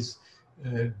 which is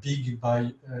big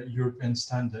by European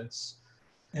standards.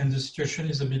 And the situation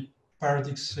is a bit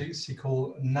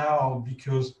paradoxical now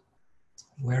because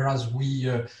whereas we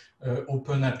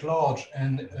open at large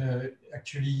and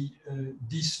actually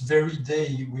this very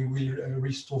day we will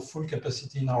restore full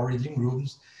capacity in our reading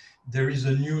rooms, there is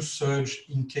a new surge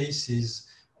in cases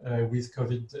with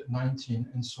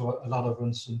COVID-19, and so a lot of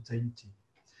uncertainty.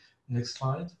 Next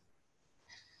slide.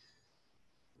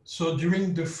 So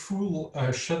during the full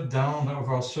shutdown of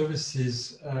our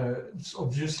services,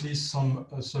 obviously some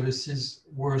services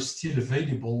were still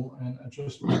available, and I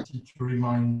just wanted to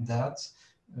remind that.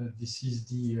 This is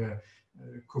the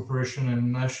cooperation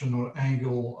and national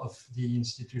angle of the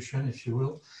institution, if you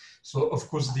will. So of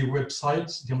course the website,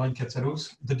 the online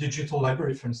catalogs, the digital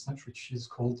library, for instance, which is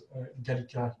called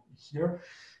Gallica here,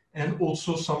 and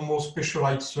also some more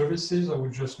specialized services. I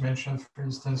would just mention, for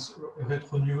instance,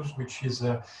 Retro News, which is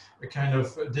a kind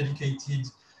of dedicated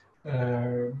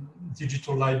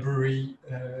digital library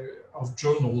of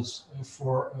journals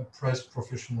for press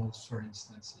professionals, for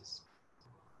instances.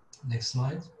 Next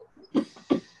slide.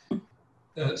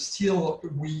 Still,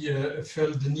 we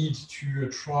felt the need to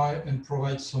try and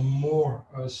provide some more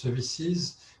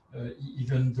services.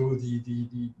 even though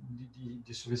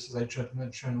the services I just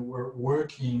mentioned were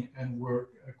working and were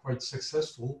quite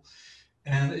successful.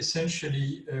 And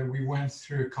essentially, we went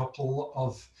through a couple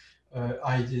of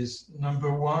ideas.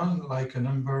 Number one, like a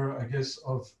number, I guess,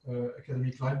 of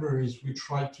academic libraries, we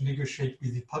tried to negotiate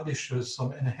with the publishers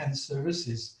some enhanced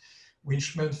services,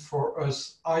 which meant for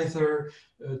us either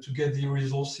to get the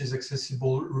resources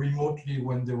accessible remotely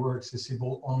when they were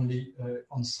accessible only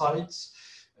on sites,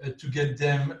 to get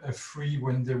them free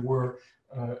when they were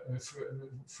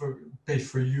paid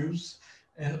for use.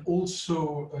 And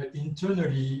also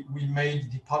internally, we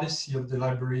made the policy of the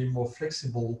library more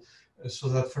flexible so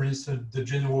that, for instance, the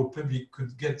general public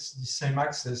could get the same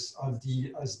access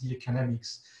as the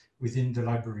academics within the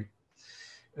library.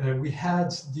 We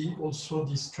had also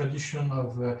this tradition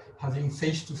of having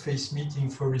face-to-face meeting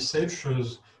for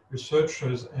researchers,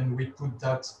 and we put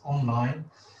that online.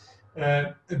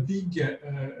 A big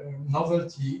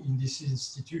novelty in this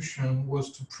institution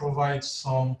was to provide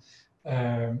some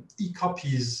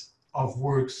e-copies of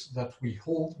works that we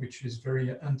hold, which is very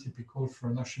untypical for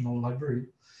a national library.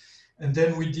 And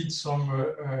then we did some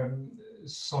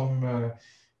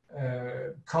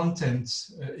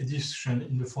content edition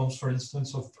in the forms, for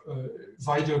instance, of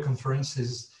video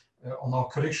conferences on our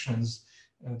collections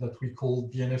that we call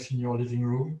BNF in Your Living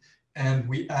Room. And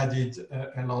we added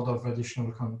a lot of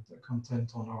additional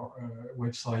content on our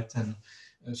website and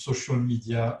social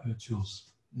media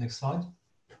tools. Next slide.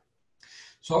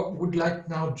 So I would like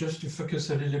now just to focus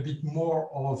a little bit more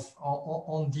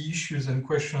on the issues and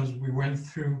questions we went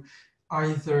through,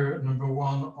 either number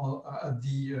one at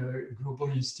the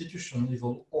global institution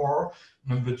level, or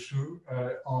number two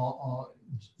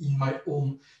in my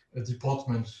own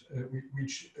department,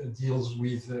 which deals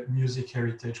with music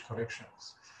heritage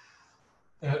collections.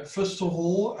 First of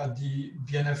all, at the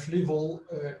BNF level,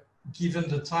 given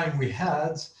the time we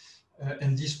had,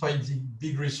 and despite the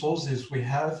big resources we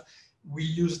have, we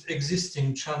used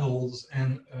existing channels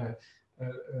and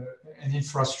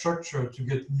infrastructure to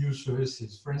get new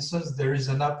services. For instance, there is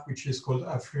an app which is called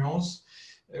Affluence,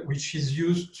 which is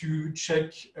used to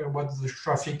check what the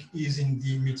traffic is in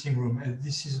the meeting room. And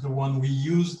this is the one we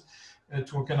used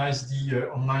to organize the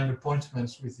online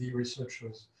appointments with the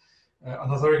researchers.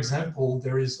 Another example,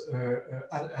 there is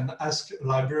an Ask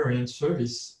Librarian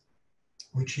service,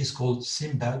 which is called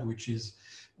Simbad, which is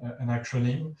an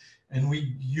acronym. And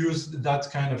we used that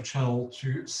kind of channel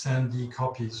to send the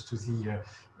copies to the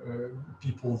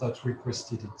people that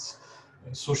requested it.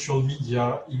 Social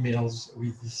media, emails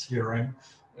with the CRM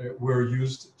were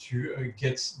used to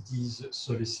get these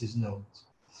services known.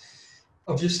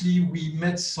 Obviously, we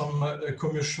met some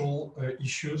commercial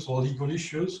issues or legal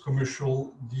issues.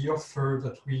 Commercial, the offer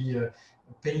that we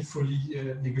painfully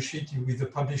negotiated with the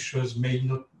publishers may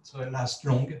not last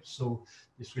long. So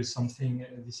this is something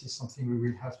we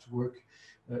will have to work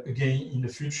again in the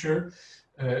future.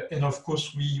 And of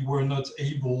course, we were not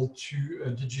able to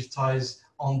digitize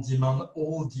on demand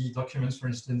all the documents. For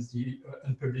instance, the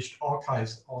unpublished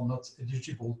archives are not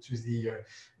eligible to the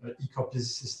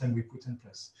e-copies system we put in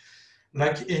place.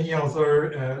 Like any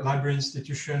other library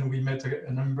institution, we met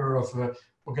a number of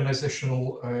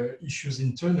organizational issues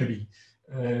internally.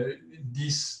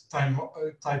 This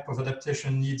type of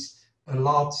adaptation needs a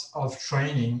lot of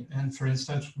training. And for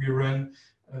instance, we ran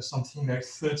something like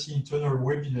 30 internal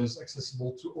webinars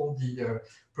accessible to all the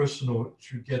personnel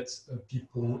to get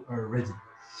people ready.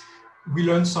 We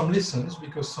learned some lessons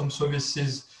because some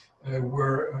services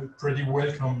were pretty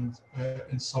welcomed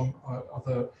and some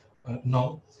other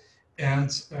not.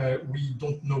 And we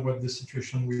don't know what the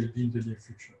situation will be in the near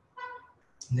future.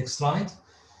 Next slide.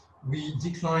 We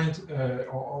declined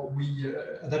or we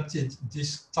adapted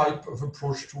this type of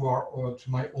approach to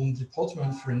my own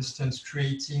department, for instance,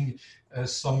 creating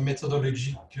some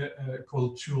methodological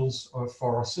tools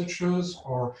for researchers,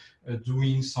 or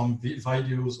doing some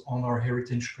videos on our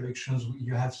heritage collections.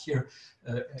 You have here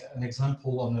an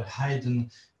example on a Haydn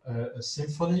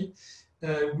symphony.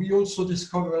 We also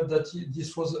discovered that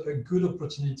this was a good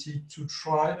opportunity to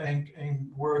try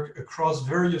and work across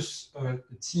various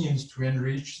teams to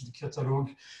enrich the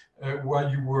catalog while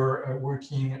you were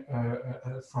working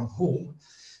from home.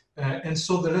 And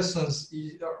so the lessons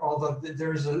are that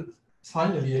there is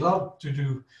finally a lot to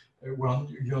do when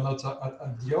you're not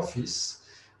at the office,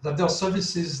 that there are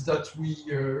services that we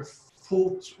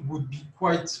thought would be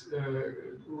quite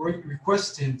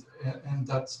requested, and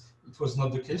that it was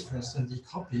not the case, for instance, the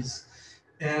copies.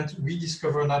 And we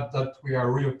discovered that we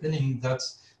are reopening, that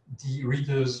the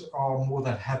readers are more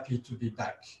than happy to be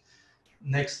back.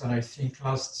 Next, and I think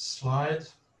last slide,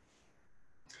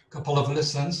 a couple of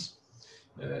lessons.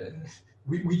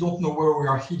 we don't know where we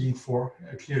are heading for,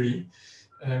 clearly.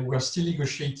 We are still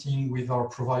negotiating with our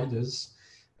providers.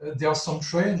 There are some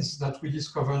trends that we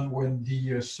discovered when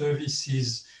the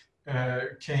services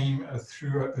came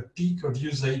through a peak of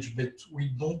usage, but we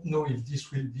don't know if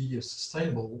this will be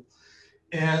sustainable.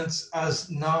 And as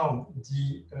now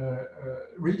the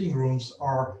reading rooms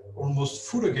are almost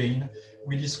full again,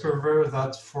 we discover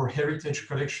that for heritage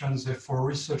collections and for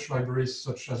research libraries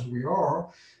such as we are,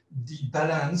 the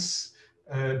balance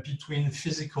between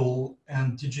physical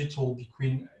and digital,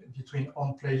 between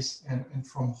on place and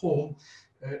from home,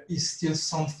 is still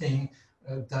something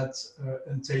that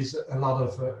entails a lot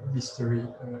of mystery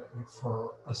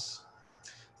for us.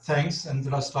 Thanks, and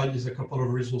the last slide is a couple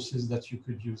of resources that you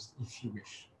could use if you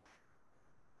wish.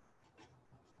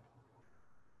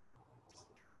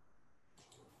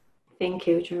 Thank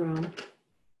you, Jerome.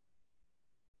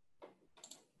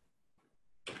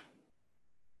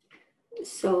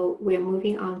 So we're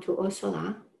moving on to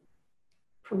Ursula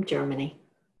from Germany.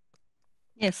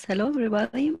 Yes, hello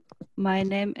everybody. My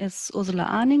name is Ursula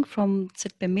Arning from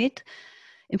ZBMed,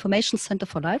 Information Center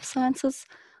for Life Sciences,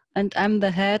 and I'm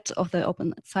the head of the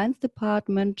Open Science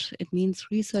Department. It means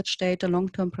research data,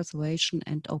 long-term preservation,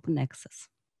 and open access.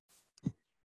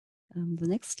 The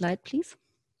next slide, please.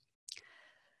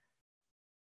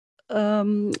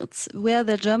 We're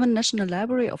the German National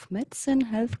Library of Medicine,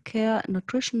 Healthcare,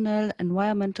 Nutritional,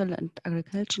 Environmental, and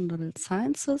Agricultural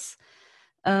Sciences.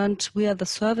 And we are the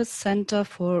service center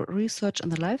for research in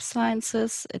the life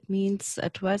sciences. It means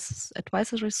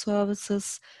advisory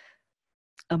services,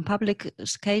 public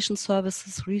education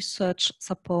services, research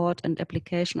support, and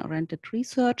application-oriented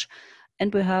research.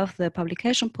 And we have the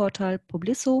publication portal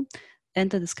Publiso and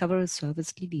the discovery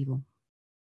service Livivo.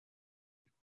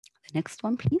 The next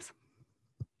one, please.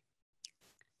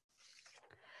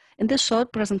 In this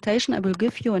short presentation, I will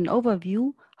give you an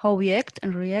overview how we act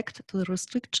and react to the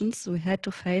restrictions we had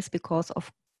to face because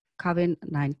of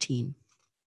COVID-19.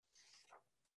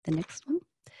 The next one.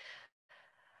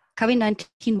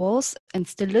 COVID-19 was and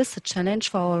still is a challenge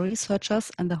for our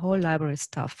researchers and the whole library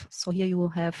staff. So here you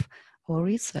have our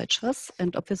researchers,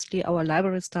 and obviously our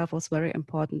library staff was very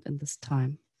important in this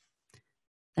time.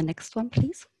 The next one,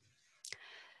 please.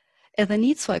 As the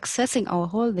needs for accessing our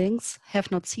holdings have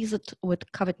not ceased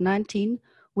with COVID-19,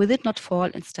 we did not fall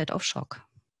in state of shock.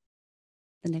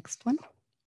 The next one.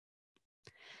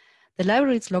 The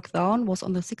library's lockdown was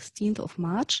on the 16th of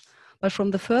March, but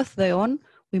from the first day on,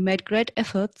 we made great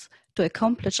efforts to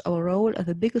accomplish our role as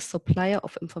the biggest supplier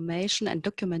of information and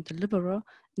document deliverer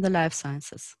in the life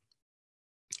sciences.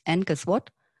 And guess what?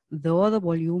 The order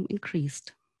volume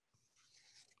increased.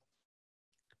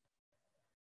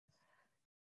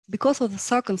 Because of the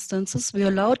circumstances, we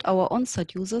allowed our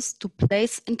on-site users to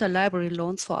place interlibrary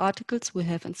loans for articles we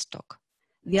have in stock.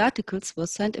 The articles were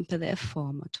sent in PDF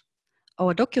format.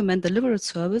 Our document delivery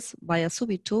service via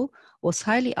Subito was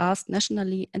highly asked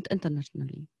nationally and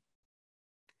internationally.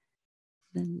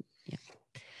 Then, yeah.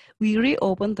 We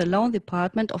reopened the loan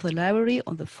department of the library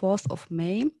on the 4th of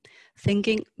May,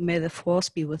 thinking, may the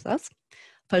 4th be with us,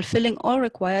 fulfilling all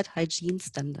required hygiene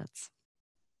standards.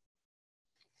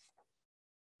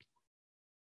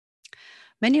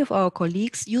 Many of our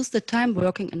colleagues used the time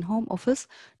working in home office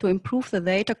to improve the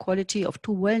data quality of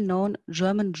two well-known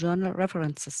German journal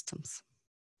reference systems.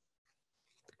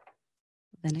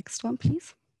 The next one,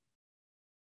 please.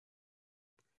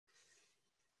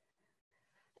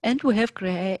 And we have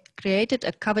created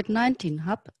a COVID-19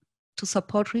 hub to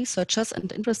support researchers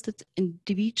and interested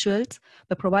individuals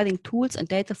by providing tools and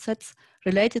data sets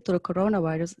related to the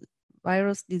coronavirus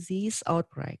disease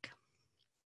outbreak.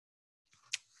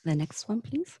 The next one,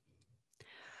 please.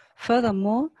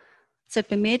 Furthermore,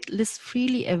 ZBMed lists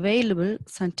freely available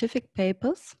scientific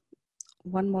papers.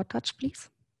 One more touch, please.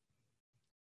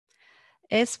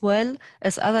 As well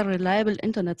as other reliable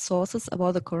internet sources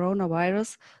about the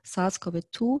coronavirus,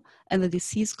 SARS-CoV-2, and the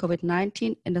disease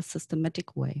COVID-19 in a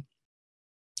systematic way.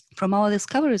 From our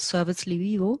discovery service,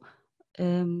 Livivo,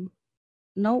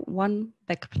 no, one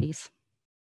back, please.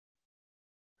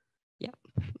 Yeah,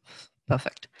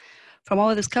 perfect. From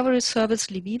our discovery service,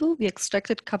 Livivo, we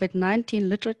extracted COVID-19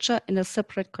 literature in a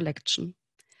separate collection.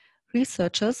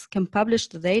 Researchers can publish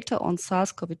the data on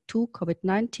SARS-CoV-2,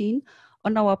 COVID-19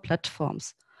 on our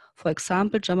platforms, for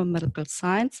example, German Medical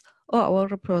Science or our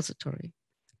repository,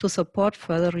 to support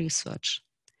further research.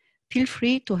 Feel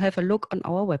free to have a look on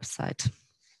our website.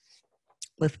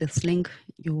 With this link,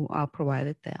 you are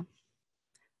provided there.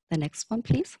 The next one,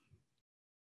 please.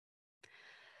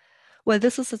 Well,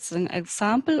 this is an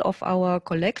example of our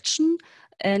collection,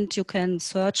 and you can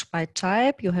search by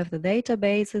type. You have the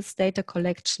databases, data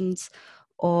collections,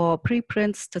 or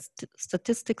preprints,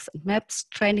 statistics and maps,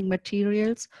 training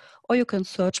materials, or you can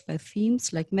search by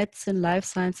themes like medicine, life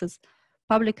sciences,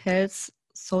 public health,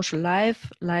 social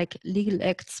life, like legal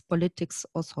acts, politics,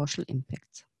 or social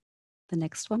impact. The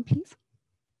next one, please.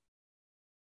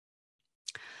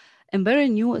 And very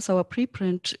new is our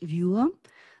preprint viewer.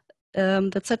 The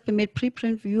ZBMed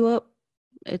preprint viewer,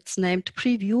 it's named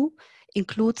Preview,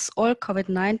 includes all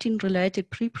COVID-19 related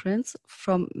preprints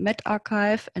from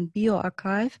medRxiv and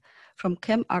bioRxiv, from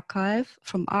chemarxiv,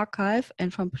 from arXiv,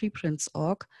 and from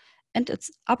preprints.org, and it's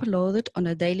uploaded on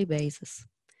a daily basis.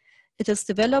 It is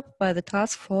developed by the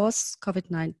Task Force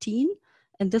COVID-19,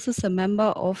 and this is a member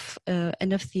of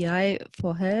NFCI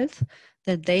for Health,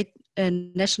 the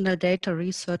National Data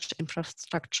Research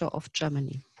Infrastructure of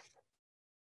Germany.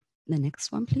 The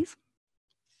next one, please.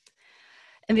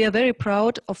 And we are very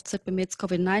proud of ZBMed's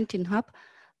COVID-19 hub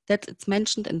that it's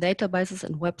mentioned in databases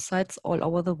and websites all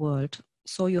over the world.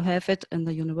 So you have it in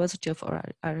the University of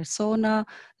Arizona,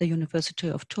 the University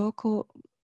of Turku,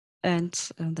 and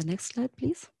the next slide,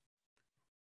 please.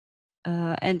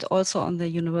 And also on the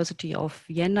University of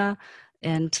Vienna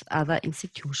and other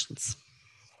institutions.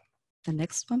 The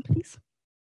next one, please.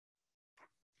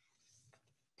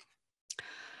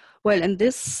 Well, and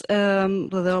this,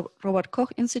 the Robert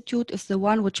Koch Institute is the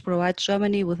one which provides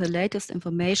Germany with the latest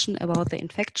information about the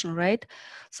infection rate.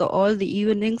 So all the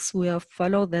evenings we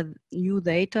follow the new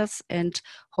data and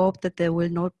hope that there will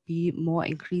not be more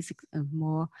increasing and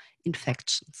more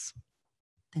infections.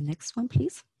 The next one,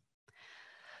 please.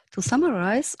 To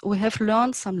summarize, we have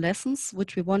learned some lessons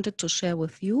which we wanted to share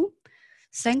with you.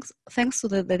 Thanks to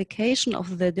the dedication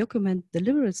of the document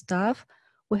delivery staff,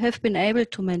 we have been able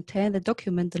to maintain the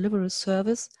document delivery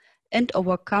service and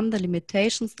overcome the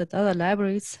limitations that other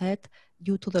libraries had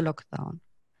due to the lockdown.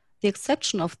 The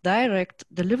exception of direct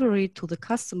delivery to the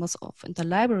customers of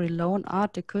interlibrary loan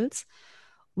articles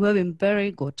were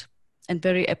very good and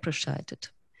very appreciated.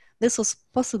 This was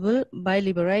possible by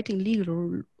liberating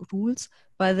legal rules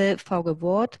by the VG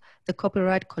Wort, the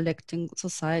Copyright Collecting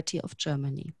Society of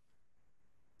Germany.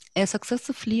 A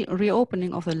successfully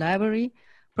reopening of the library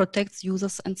protects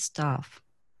users and staff.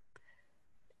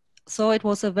 So it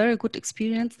was a very good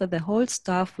experience that the whole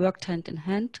staff worked hand in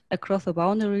hand across the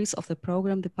boundaries of the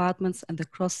program departments and the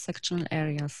cross-sectional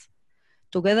areas.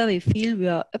 Together we feel we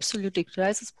are absolutely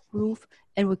crisis-proof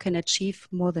and we can achieve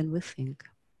more than we think.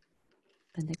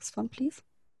 The next one, please.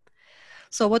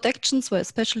 So what actions were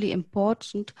especially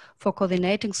important for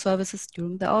coordinating services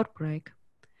during the outbreak?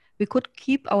 We could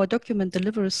keep our document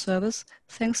delivery service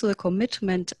thanks to the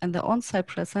commitment and the on-site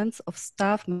presence of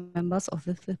staff members of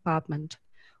this department.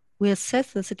 We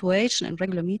assess the situation in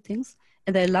regular meetings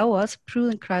and they allow us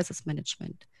prudent crisis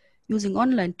management. Using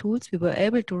online tools, we were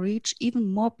able to reach even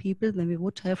more people than we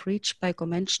would have reached by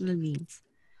conventional means.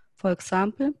 For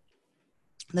example,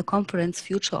 the conference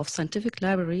Future of Scientific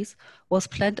Libraries was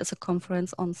planned as a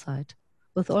conference on-site.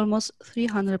 With almost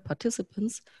 300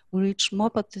 participants, we reached more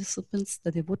participants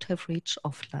than we would have reached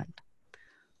offline.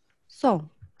 So,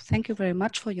 thank you very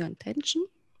much for your attention,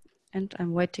 and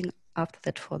I'm waiting after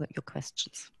that for your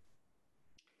questions.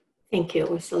 Thank you,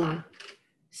 Ursula.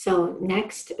 So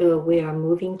next, we are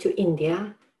moving to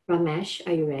India. Ramesh,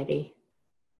 are you ready?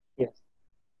 Yes.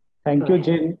 Thank you,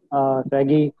 Jin,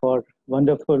 Raggy, for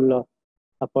wonderful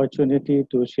opportunity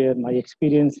to share my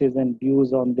experiences and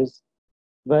views on this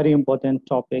very important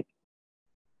topic.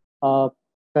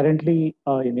 Currently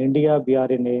in India, we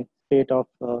are in a state of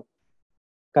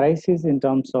crisis in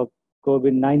terms of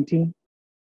COVID-19.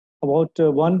 About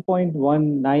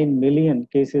 1.19 million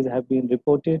cases have been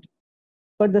reported,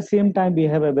 but at the same time, we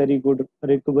have a very good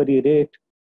recovery rate.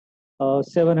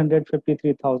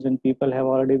 753,000 people have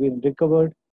already been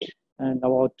recovered, and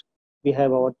we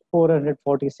have about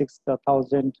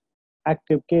 446,000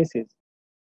 active cases.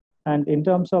 And in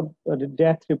terms of the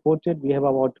death reported, we have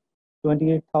about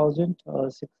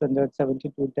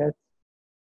 28,672 deaths,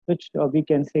 which we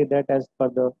can say that as per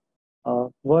the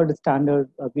world standard,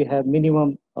 we have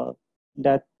minimum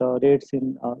death rates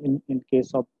in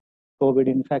case of COVID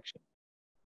infection.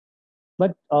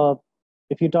 But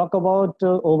if you talk about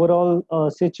overall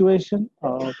situation,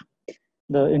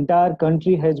 the entire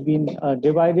country has been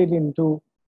divided into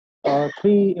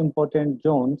 3 important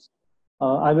zones.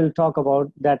 I will talk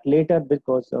about that later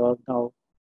because now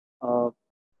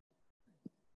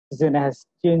Zen has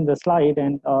changed the slide,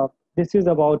 and this is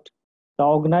about the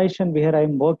organization where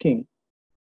I'm working,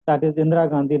 that is Indira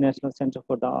Gandhi National Center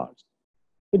for the Arts.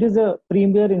 It is a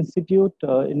premier institute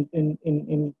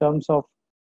in terms of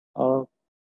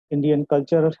Indian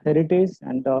cultural heritage,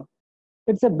 and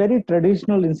it's a very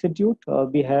traditional institute.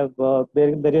 We have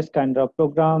various kind of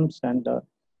programs, and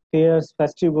fairs,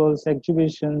 festivals,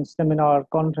 exhibitions, seminar,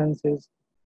 conferences,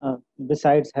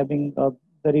 besides having a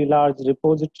very large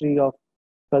repository of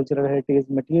cultural heritage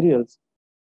materials.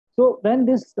 So when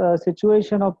this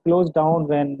situation of closed down,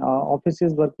 when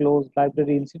offices were closed,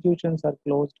 library institutions are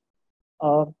closed,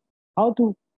 how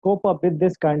to cope up with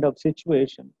this kind of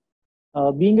situation?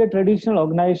 Being a traditional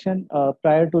organization,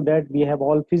 prior to that, we have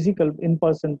all physical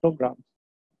in-person programs.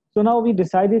 So now we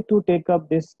decided to take up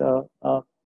this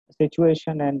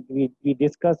situation, and we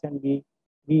discuss and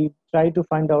we try to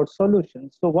find out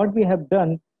solutions. So what we have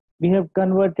done, we have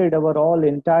converted our all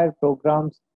entire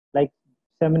programs like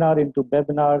seminar into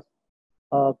webinars,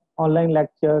 online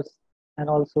lectures, and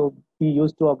also we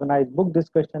used to organize book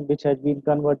discussion, which has been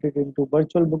converted into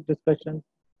virtual book discussions.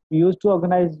 We used to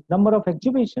organize number of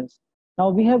exhibitions. Now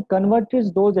we have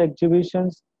converted those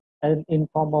exhibitions in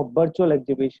form of virtual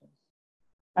exhibitions.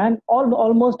 And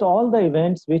almost all the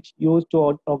events which used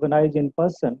to organize in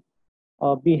person,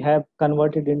 we have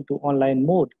converted into online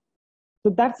mode. So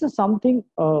that's something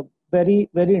very,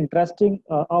 very interesting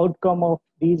outcome of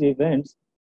these events.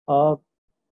 The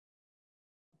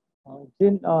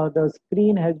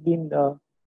screen has been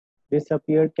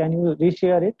disappeared. Can you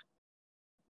reshare it?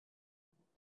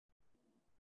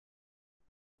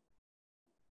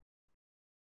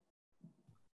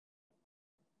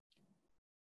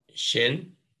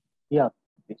 Shin? Yeah,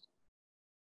 please.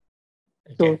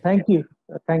 Okay. So thank you.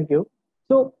 Thank you.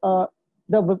 So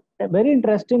the very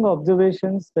interesting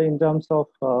observations in terms of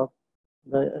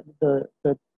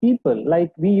the people,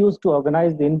 like we used to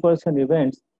organize the in-person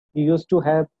events, we used to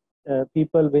have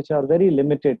people which are very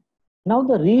limited. Now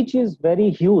the reach is very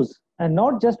huge, and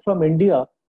not just from India,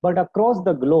 but across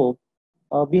the globe.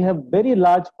 We have very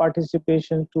large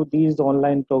participation to these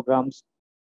online programs,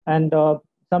 and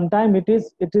sometimes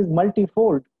it is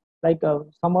multifold. Like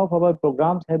some of our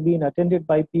programs have been attended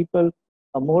by people,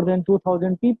 more than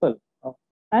 2,000 people,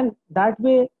 and that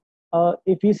way,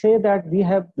 if we say that we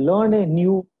have learned a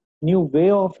new way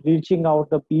of reaching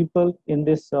out the people in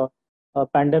this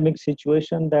pandemic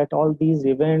situation, that all these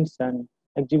events and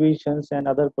exhibitions and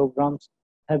other programs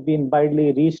have been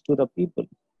widely reached to the people.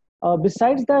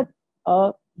 Besides that,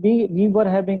 we were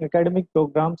having academic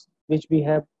programs which we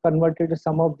have converted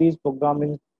some of these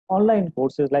programming online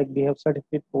courses, like we have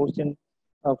certificate course in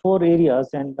 4 areas,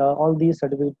 and all these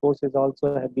certificate courses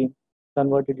also have been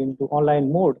converted into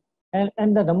online mode, and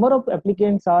the number of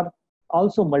applicants are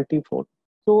also multifold.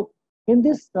 So in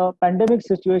this pandemic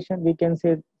situation, we can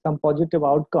say some positive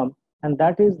outcome, and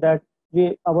that is that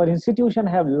our institution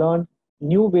have learned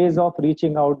new ways of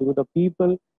reaching out to the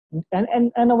people,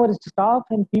 and our staff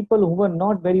and people who were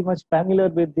not very much familiar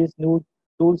with these new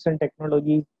tools and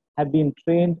technologies have been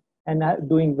trained and are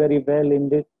doing very well in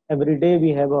this. Every day we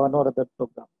have one or other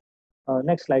program.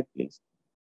 Next slide, please.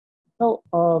 Now,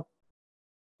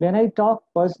 when I talk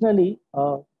personally,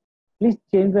 please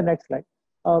change the next slide.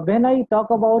 When I talk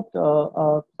about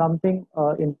something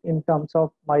in terms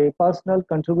of my personal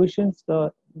contributions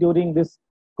during this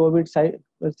COVID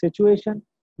situation,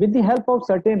 with the help of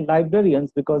certain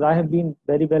librarians, because I have been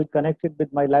very well connected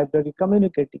with my library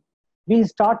community, we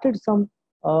started some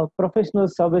professional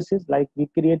services, like we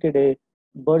created a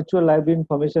virtual library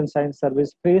information science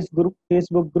service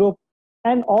Facebook group,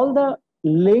 and all the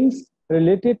links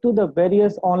related to the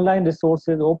various online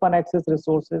resources, open access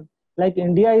resources. Like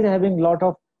India is having a lot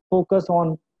of focus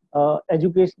on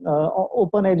education,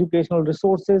 open educational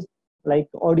resources like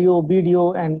audio,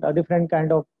 video, and different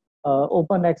kind of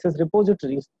open access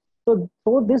repositories. So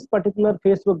for this particular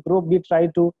Facebook group, we try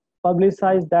to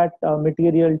publicize that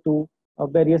material to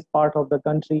various parts of the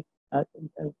country.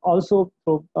 Also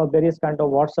through various kind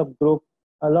of WhatsApp group,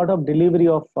 a lot of delivery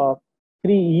of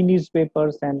free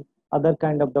e-newspapers and other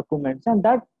kind of documents, and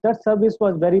that service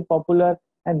was very popular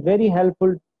and very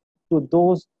helpful to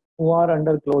those who are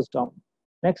under closed down.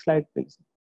 Next slide, please.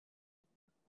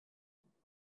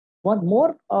 One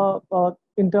more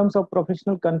in terms of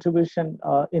professional contribution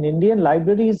in Indian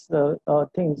libraries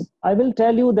things, I will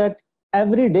tell you that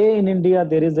every day in India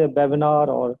there is a webinar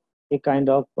or a kind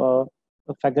of a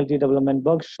faculty development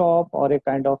workshop or a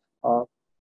kind of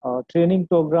training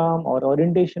program or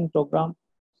orientation program.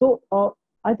 So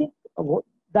I think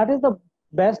that is the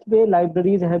best way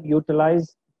libraries have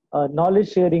utilized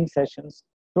knowledge sharing sessions.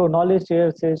 Through knowledge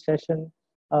share session,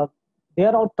 they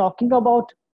are all talking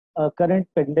about current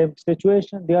pandemic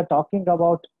situation. They are talking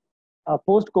about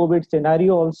post-COVID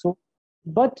scenario also,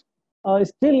 but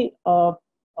still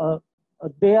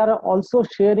they are also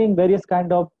sharing various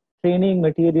kind of training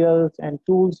materials and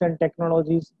tools and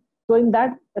technologies. So in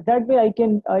that way, I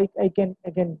can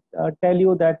tell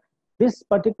you that this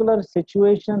particular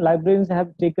situation, librarians have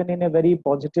taken in a very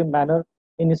positive manner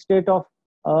in a state of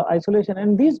isolation.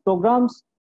 And these programs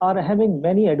are having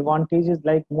many advantages,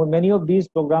 like many of these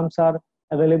programs are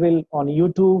available on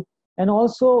YouTube, and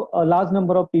also a large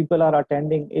number of people are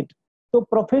attending it. So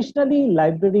professionally,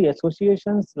 library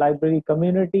associations, library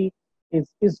community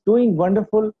is doing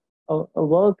wonderful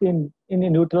work in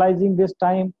utilizing this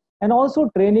time, and also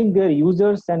training their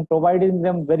users and providing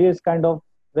them various kind of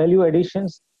value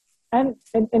additions. And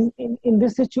in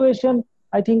this situation,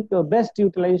 I think the best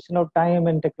utilization of time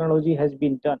and technology has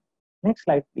been done. Next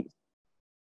slide, please.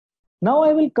 Now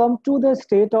I will come to the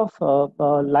state of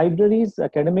libraries,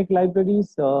 academic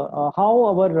libraries, how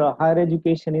our higher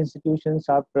education institutions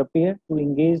are prepared to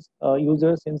engage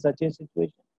users in such a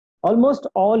situation. Almost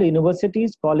all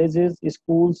universities, colleges,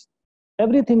 schools,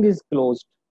 everything is closed.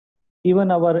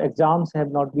 Even our exams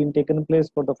have not been taken place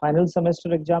for the final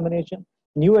semester examination.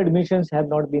 New admissions have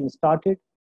not been started.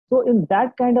 So in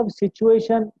that kind of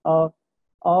situation,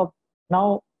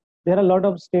 now there are a lot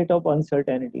of state of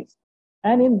uncertainties.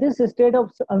 And in this state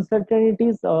of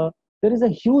uncertainties, there is a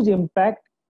huge impact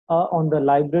on the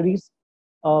libraries,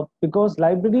 because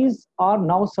libraries are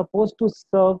now supposed to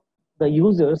serve the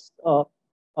users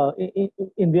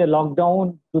in their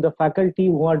lockdown, to the faculty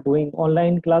who are doing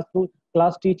online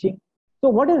class teaching. So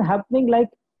what is happening, like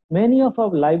many of our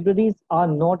libraries are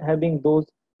not having those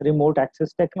remote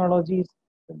access technologies,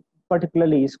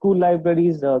 particularly school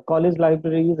libraries, college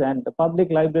libraries, and the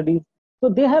public libraries. So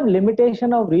they have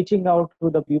limitation of reaching out to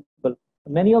the people.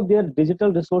 Many of their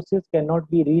digital resources cannot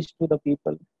be reached to the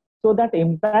people. So that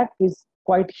impact is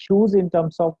quite huge in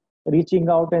terms of reaching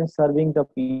out and serving the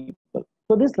people.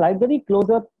 So this library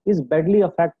closure is badly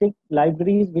affecting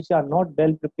libraries which are not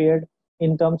well prepared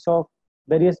in terms of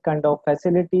various kind of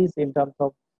facilities, in terms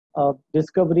of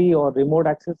discovery or remote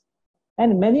access.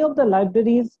 And many of the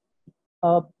libraries,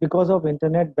 because of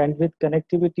internet bandwidth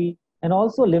connectivity and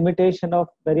also limitation of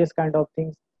various kind of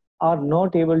things, are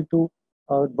not able to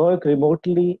work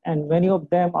remotely, and many of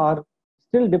them are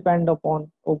still depend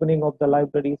upon opening of the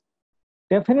libraries.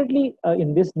 Definitely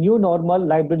in this new normal,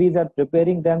 libraries are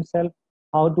preparing themselves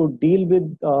how to deal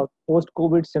with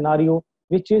post-COVID scenario,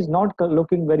 which is not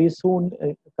looking very soon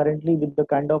currently with the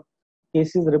kind of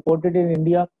cases reported in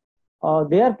India.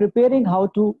 They are preparing how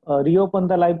to reopen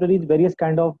the libraries. Various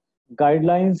kind of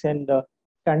guidelines and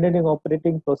standard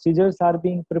operating procedures are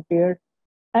being prepared.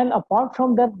 And apart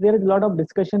from that, there is a lot of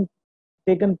discussion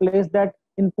taken place that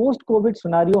in post-COVID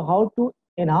scenario, how to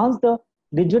enhance the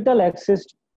digital access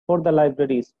for the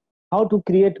libraries, how to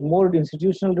create more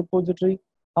institutional repository,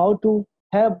 how to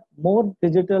have more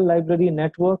digital library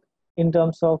network in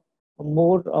terms of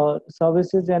more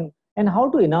services, and how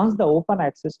to enhance the open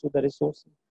access to the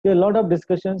resources. There are a lot of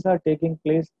discussions are taking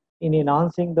place in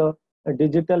enhancing the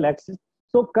digital access.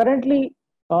 So currently,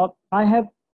 I have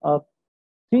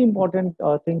three important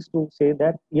things to say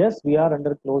that yes, we are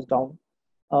under closed down.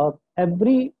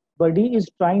 Everybody is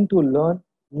trying to learn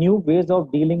new ways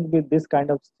of dealing with this kind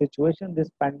of situation, this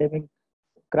pandemic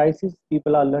crisis.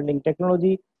 People are learning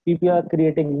technology. People are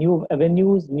creating new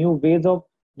avenues, new ways of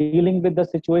dealing with the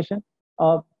situation.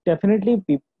 Definitely,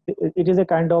 it is a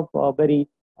kind of very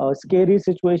scary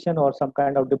situation or some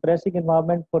kind of depressing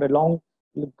environment for a long,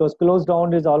 because closed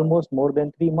down is almost more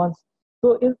than 3 months.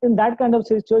 So in that kind of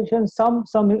situation, some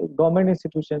government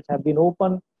institutions have been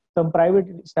open, some private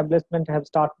establishments have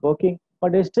started working,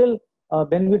 but still,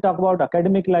 when we talk about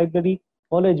academic library,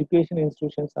 all education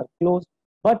institutions are closed.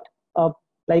 But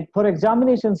like for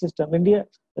examination system, India,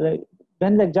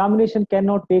 when the examination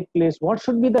cannot take place, what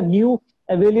should be the new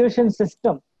evaluation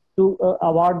system to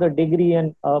award the degree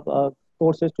and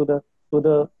courses to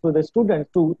the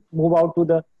students to move out to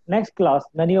the next class?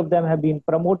 Many of them have been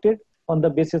promoted on the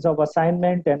basis of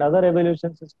assignment and other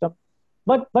evaluation system,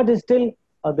 but still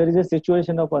there is a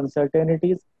situation of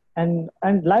uncertainties, and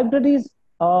libraries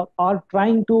are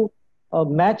trying to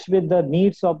match with the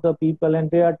needs of the people, and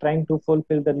they are trying to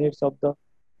fulfill the needs of the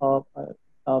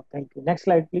thank you. Next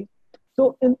slide, please.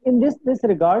 So in this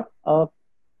regard,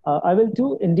 I will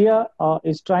too, India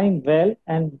is trying well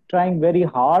and trying very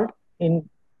hard in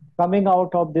coming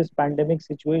out of this pandemic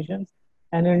situations,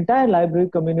 and entire library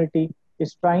community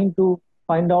is trying to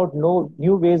find out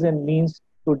new ways and means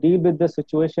to deal with the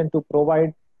situation, to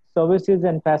provide services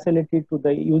and facility to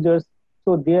the users,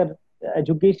 so their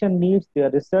education needs, their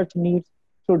research needs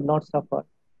should not suffer.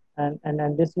 And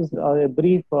this is a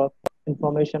brief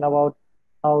information about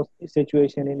how the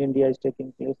situation in India is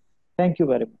taking place. Thank you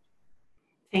very much.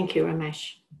 Thank you,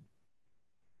 Ramesh.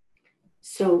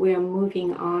 So we're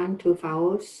moving on to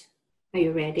Faouz. Are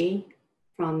you ready?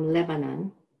 From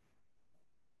Lebanon.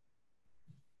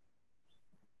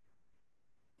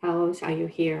 Carlos, are you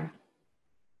here?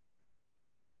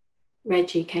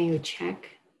 Reggie, can you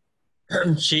check?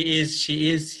 She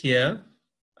is here.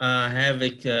 I have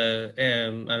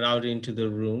allowed into the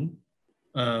room.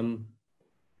 Do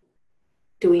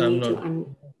we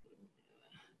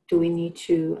need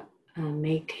to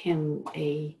make him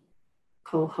a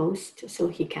co-host so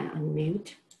he can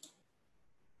unmute?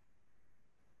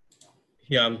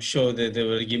 Yeah, I'm sure that they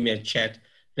will give me a chat.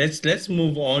 Let's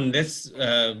move on. Let's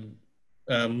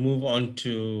move on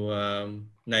to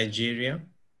Nigeria.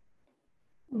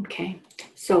 Okay,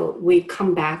 so we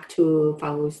come back to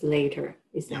Farouz later.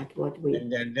 Is that what we?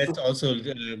 And then let's also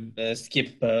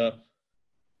skip.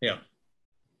 Yeah.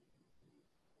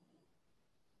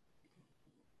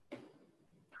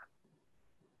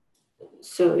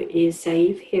 So is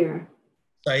Saif here?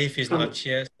 Saif is not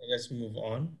here, so let's move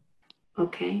on.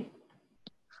 Okay.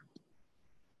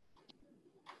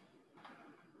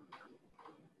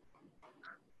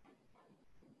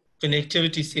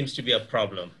 Connectivity seems to be a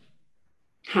problem.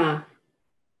 Huh.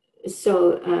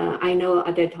 So I know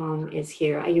Adeton is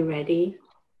here. Are you ready?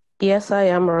 Yes, I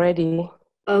am ready.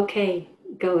 Okay,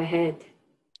 go ahead.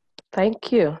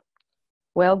 Thank you.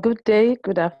 Well, good day,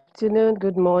 good afternoon,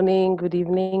 good morning, good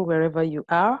evening, wherever you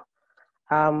are.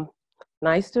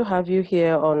 Nice to have you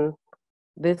here on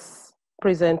this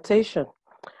presentation.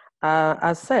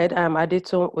 As said, I'm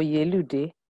Adeton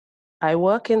Oyelude. I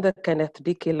work in the Kenneth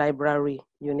Dike Library,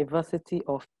 University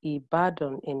of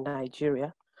Ibadan in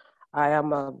Nigeria. I am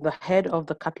the head of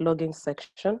the cataloging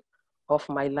section of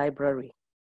my library.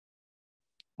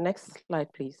 Next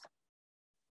slide, please.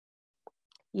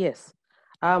 Yes,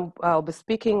 I'll be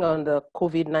speaking on the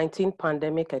COVID-19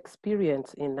 pandemic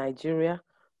experience in Nigeria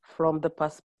from the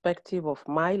perspective of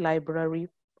my library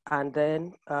and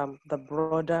then the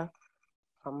broader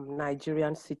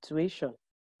Nigerian situation.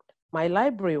 My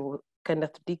library,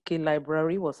 Kenneth Dike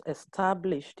Library, was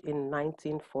established in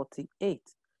 1948.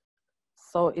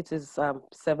 So it is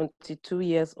 72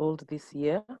 years old this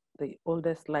year, the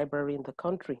oldest library in the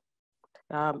country.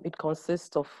 It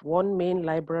consists of one main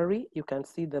library. You can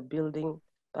see the building,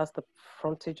 that's the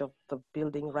frontage of the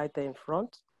building right there in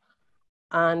front.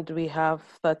 And we have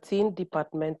 13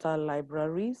 departmental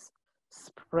libraries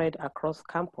spread across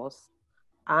campus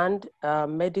and a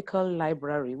medical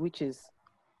library, which is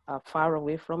far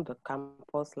away from the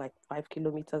campus, like 5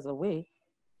 kilometers away,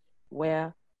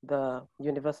 where the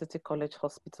University College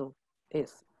Hospital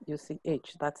is,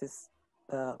 UCH. That is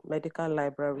the medical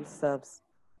library serves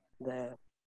the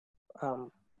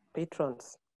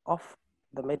patrons of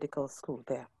the medical school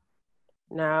there.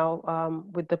 Now,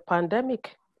 with the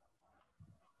pandemic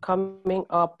coming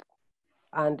up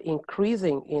and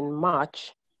increasing in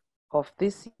March of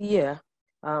this year,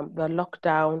 the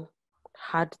lockdown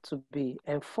had to be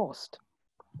enforced.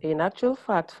 In actual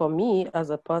fact, for me as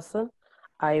a person,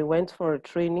 I went for a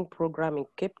training program in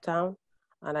Cape Town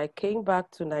and I came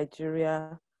back to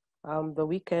Nigeria the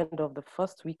weekend of the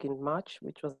first week in March,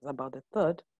 which was about the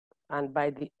 3rd. And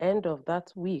by the end of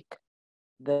that week,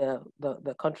 the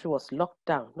country was locked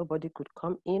down. Nobody could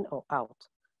come in or out.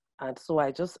 And so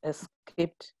I just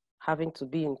escaped having to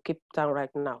be in Cape Town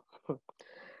right now.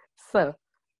 So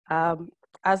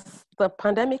as the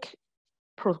pandemic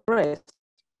progressed,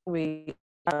 we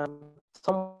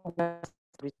somewhere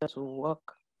returned to work,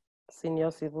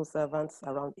 senior civil servants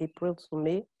around April to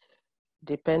May,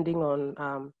 depending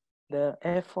on the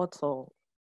efforts or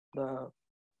the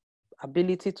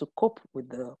ability to cope with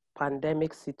the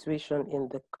pandemic situation in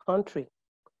the country.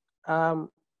 The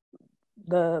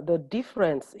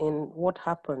difference in what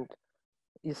happened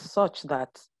is such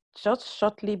that just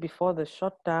shortly before the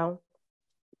shutdown,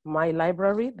 my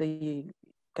library, the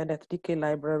Kenneth Dike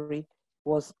Library,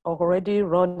 was already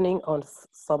running on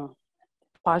some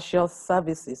partial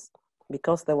services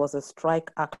because there was a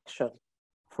strike action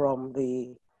from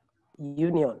the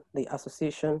union, the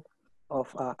Association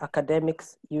of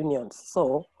Academics Unions.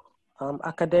 So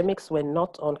academics were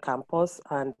not on campus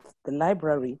and the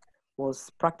library was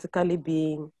practically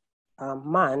being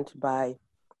manned by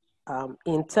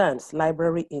interns,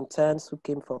 library interns who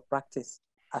came for practice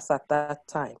as at that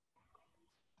time.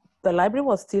 The library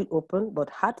was still open, but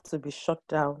had to be shut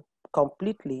down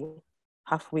completely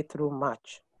halfway through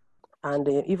March. And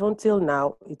even till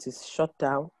now, it is shut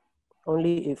down.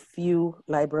 Only a few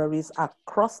libraries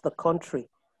across the country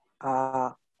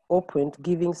are opened,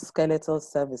 giving skeletal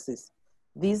services.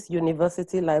 These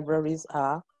university libraries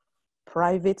are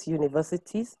private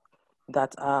universities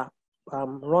that are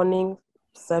running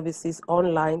services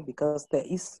online because there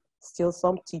is still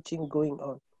some teaching going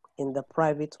on in the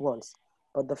private ones.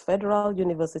 But the federal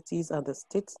universities and the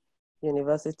state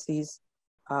universities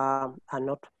are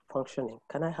not functioning.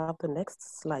 Can I have the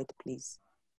next slide, please?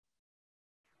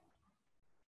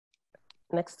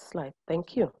 Next slide,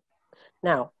 thank you.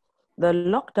 Now, the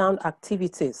lockdown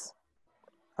activities.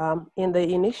 In the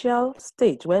initial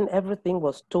stage, when everything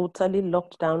was totally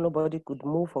locked down, nobody could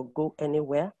move or go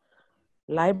anywhere,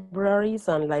 libraries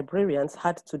and librarians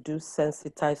had to do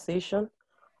sensitization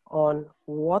on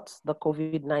what the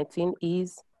COVID-19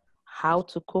 is, how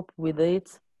to cope with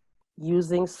it,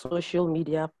 using social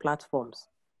media platforms.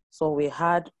 So we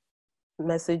had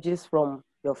messages from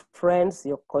your friends,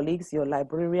 your colleagues, your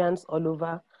librarians all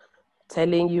over,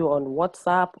 telling you on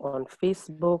WhatsApp, on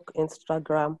Facebook,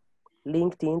 Instagram,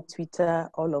 LinkedIn, Twitter,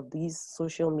 all of these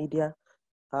social media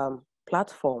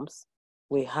platforms.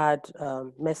 We had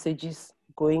messages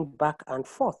going back and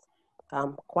forth.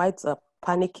 Quite a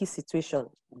panicky situation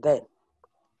then.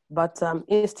 But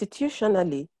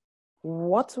institutionally,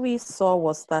 what we saw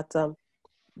was that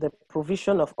the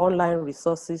provision of online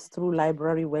resources through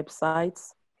library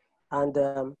websites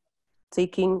and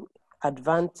taking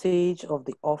advantage of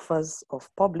the offers of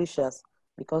publishers,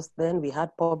 because then we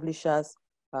had publishers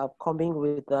coming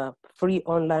with free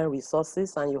online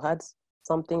resources, and you had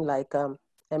something like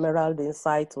Emerald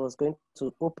Insight was going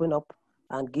to open up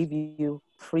and give you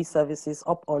free services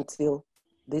up until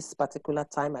this particular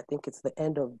time. I think it's the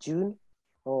end of June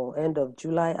or end of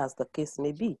July, as the case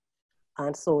may be.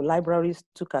 And so libraries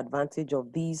took advantage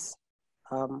of these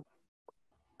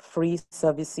free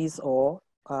services or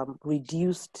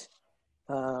reduced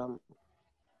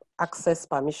access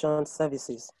permission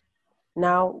services.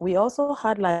 Now, we also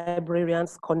had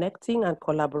librarians connecting and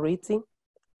collaborating.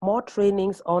 More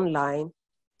trainings online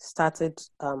started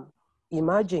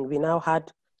emerging. We now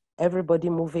had everybody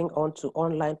moving on to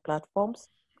online platforms.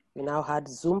 We now had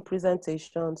Zoom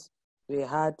presentations. We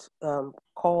had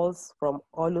calls from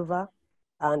all over.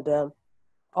 And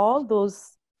all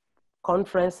those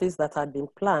conferences that had been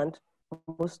planned,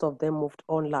 most of them moved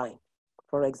online.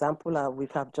 For example, we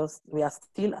are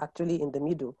still actually in the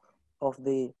middle of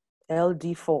the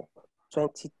LD4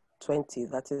 2020.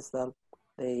 That is the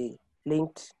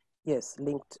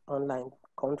linked online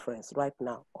conference right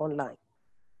now, online.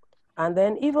 And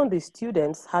then even the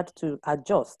students had to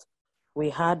adjust. We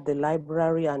had the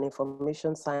library and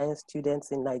information science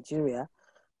students in Nigeria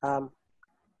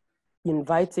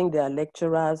inviting their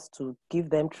lecturers to give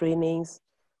them trainings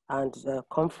and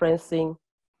conferencing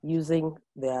using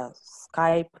their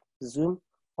Skype, Zoom,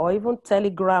 or even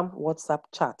Telegram, WhatsApp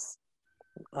chats.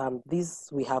 These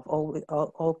we have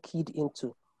all keyed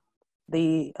into.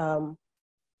 The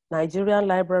Nigerian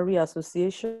Library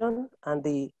Association and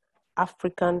the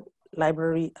African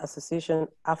Library Association,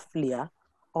 IFLA,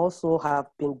 also have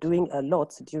been doing a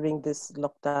lot during this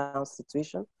lockdown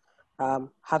situation,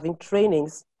 having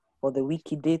trainings for the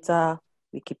Wikidata,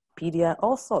 Wikipedia,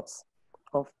 all sorts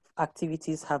of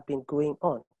activities have been going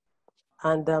on.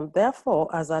 And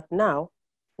therefore, as at now,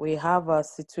 we have a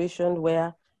situation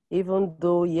where even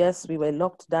though, yes, we were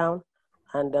locked down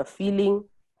and feeling,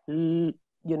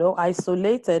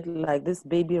 isolated like this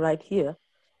baby right here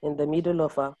in the middle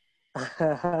of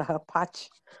a patch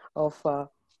of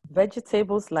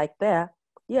vegetables like there,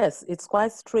 yes, it's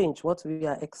quite strange what we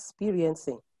are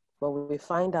experiencing. But we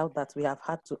find out that we have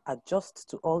had to adjust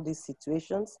to all these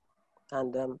situations.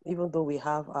 And even though we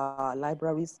have our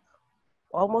libraries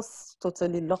almost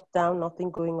totally locked down,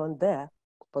 nothing going on there,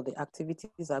 but the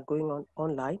activities are going on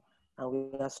online, and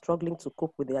we are struggling to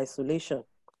cope with the isolation.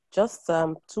 Just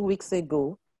 2 weeks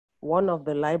ago, one of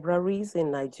the libraries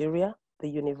in Nigeria, the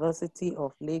University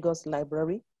of Lagos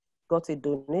Library, got a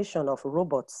donation of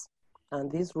robots.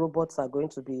 And these robots are going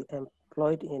to be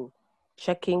employed in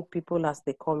checking people as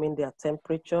they come in, their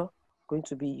temperature, going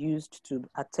to be used to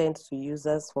attend to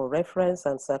users for reference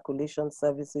and circulation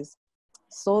services,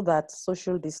 so that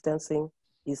social distancing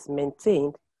is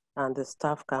maintained and the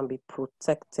staff can be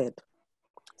protected.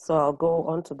 So I'll go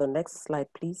on to the next slide,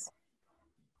 please.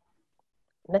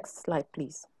 Next slide,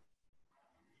 please.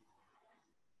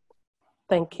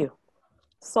 Thank you.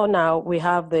 So now we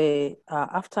have the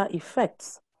after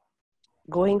effects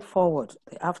going forward,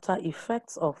 the after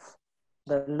effects of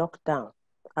the lockdown.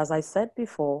 As I said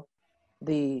before,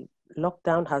 the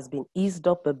lockdown has been eased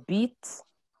up a bit.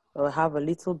 We have a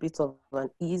little bit of an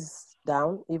ease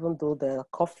down, even though the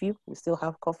curfew, we still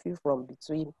have curfew from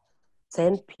between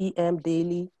 10 p.m.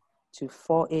 daily to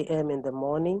 4 a.m. in the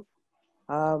morning.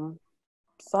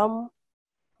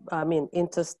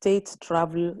 Interstate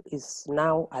travel is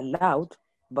now allowed,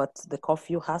 but the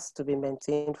curfew has to be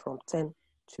maintained from 10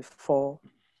 to 4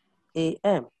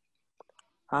 a.m.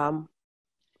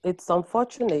 It's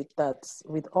unfortunate that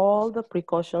with all the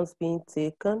precautions being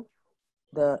taken,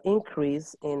 the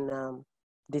increase in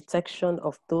detection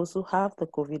of those who have the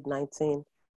COVID-19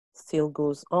 still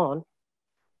goes on.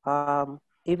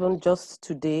 Even just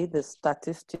today, the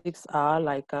statistics are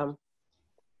like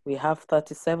we have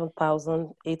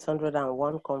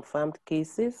 37,801 confirmed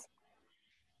cases.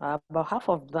 About half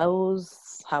of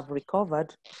those have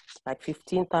recovered, like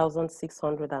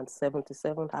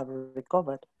 15,677 have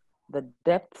recovered. The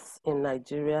deaths in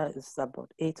Nigeria is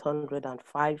about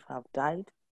 805 have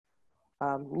died.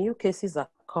 New cases are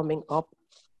coming up,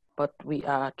 but we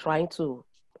are trying to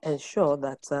ensure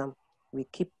that we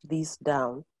keep these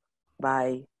down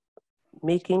by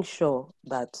making sure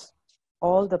that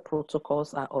all the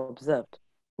protocols are observed.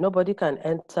 Nobody can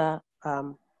enter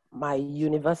my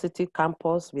university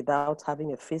campus without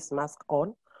having a face mask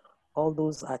on. All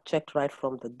those are checked right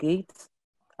from the gate.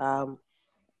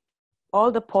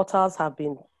 All the portals have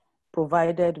been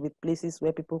provided with places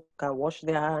where people can wash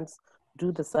their hands,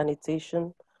 do the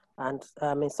sanitation, and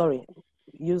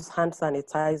use hand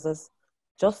sanitizers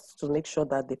just to make sure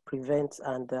that they prevent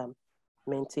and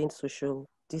maintain social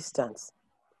distance.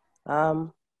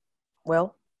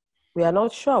 Well, we are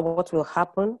not sure what will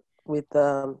happen with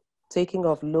taking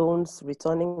of loans,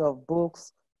 returning of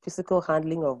books, physical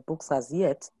handling of books as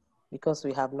yet, because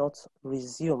we have not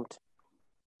resumed.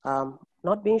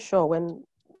 Not being sure when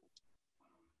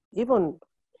even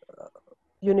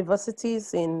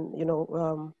universities in,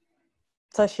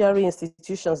 tertiary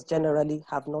institutions generally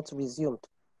have not resumed.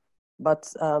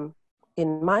 But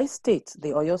in my state, the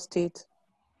Oyo State,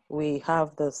 we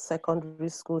have the secondary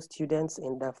school students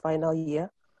in their final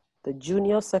year. The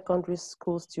junior secondary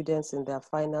school students in their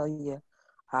final year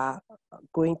are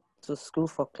going to school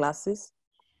for classes.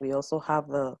 We also have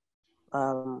the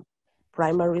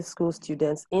primary school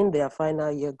students in their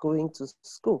final year going to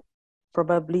school.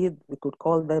 Probably we could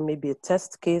call them maybe a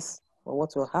test case for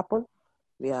what will happen.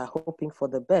 We are hoping for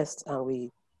the best, and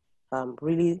we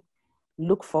really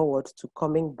look forward to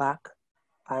coming back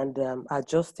and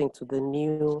adjusting to the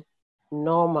new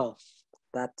normal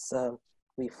that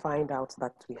we find out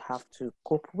that we have to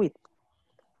cope with.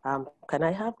 Can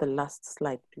I have the last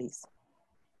slide, please?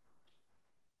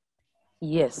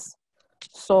 Yes.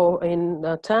 So in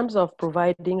terms of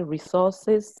providing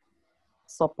resources,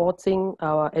 supporting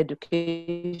our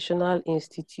educational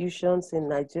institutions in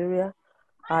Nigeria,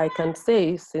 I can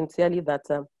say sincerely that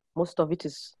most of it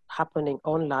is happening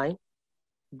online,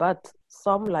 but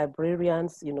some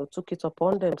librarians, took it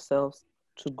upon themselves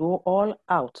to go all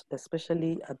out,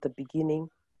 especially at the beginning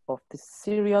of the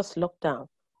serious lockdown.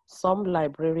 Some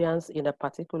librarians in a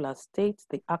particular state,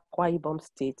 the Akwa Ibom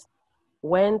state,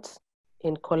 went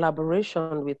in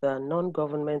collaboration with a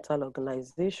non-governmental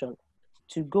organization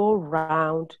to go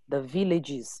round the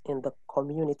villages in the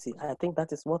community. I think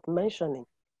that is worth mentioning,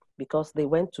 because they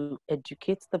went to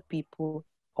educate the people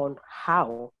on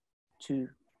how to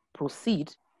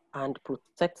proceed and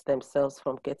protect themselves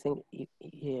from getting,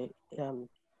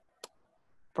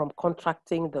 from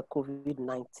contracting the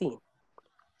COVID-19.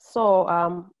 So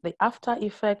the after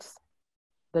effects,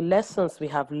 the lessons we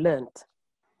have learned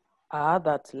are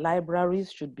that libraries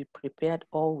should be prepared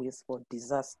always for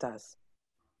disasters.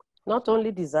 Not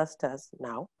only disasters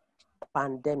now,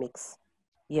 pandemics.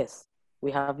 Yes,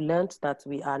 we have learned that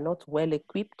we are not well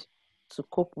equipped to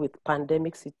cope with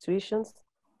pandemic situations,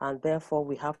 and therefore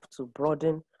we have to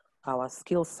broaden our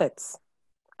skill sets.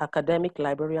 Academic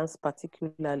librarians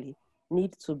particularly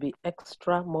need to be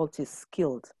extra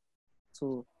multi-skilled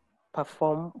to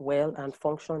perform well and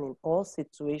function in all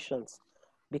situations,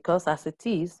 because as it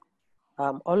is,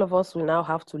 all of us will now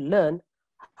have to learn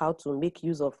how to make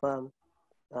use of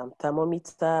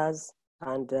thermometers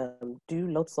and do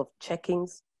lots of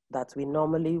checkings that we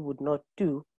normally would not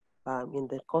do in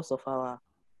the course of our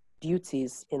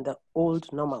duties in the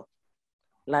old normal.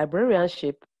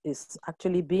 Librarianship is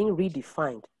actually being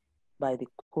redefined by the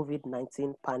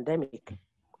COVID-19 pandemic.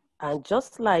 And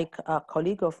just like a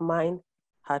colleague of mine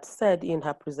had said in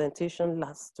her presentation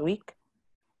last week,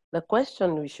 the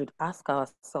question we should ask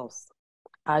ourselves,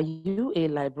 are you a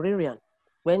librarian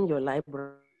when your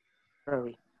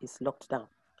library is locked down?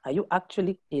 Are you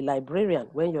actually a librarian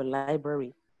when your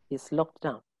library is locked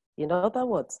down? In other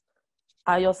words,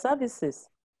 are your services,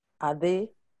 are they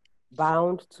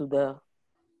bound to the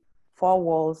four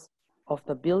walls of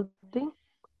the building?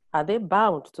 Are they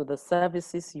bound to the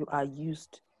services you are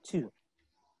used to?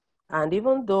 And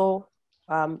even though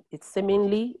it's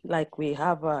seemingly like we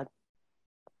have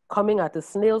coming at a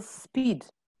snail's speed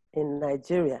in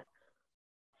Nigeria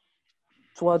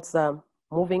towards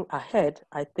moving ahead,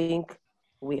 I think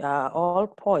we are all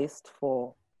poised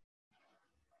for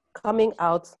coming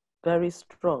out very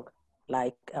strong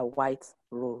like a white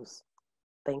rose.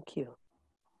 Thank you.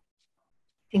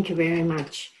 Thank you very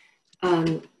much.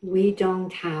 We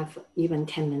don't have even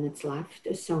 10 minutes left.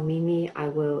 So Mimi, I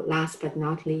will, last but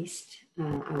not least,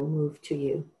 I will move to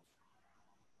you.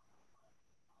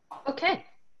 Okay,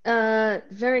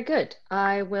 very good.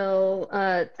 I will,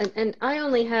 and I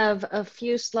only have a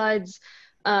few slides,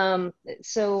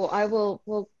 so I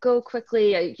will go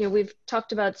quickly. You know, we've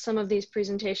talked about some of these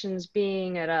presentations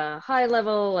being at a high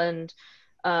level and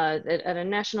at a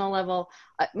national level.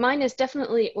 Mine is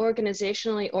definitely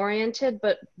organizationally oriented,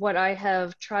 but what I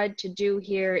have tried to do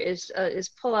here is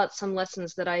pull out some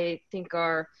lessons that I think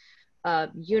are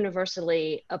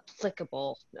universally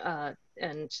applicable,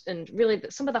 and really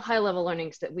some of the high level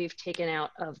learnings that we've taken out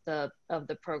of the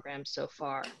program so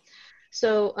far.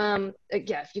 So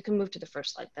yeah, if you can move to the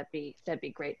first slide, that'd be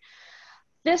great.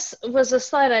 This was a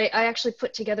slide I actually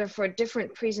put together for a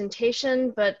different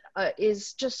presentation, but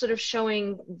is just sort of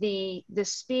showing the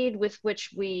speed with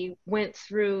which we went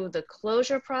through the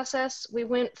closure process. We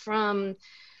went from,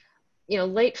 you know,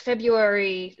 late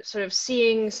February, sort of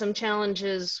seeing some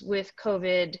challenges with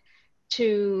COVID,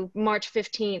 to March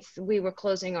 15th, we were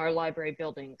closing our library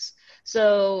buildings.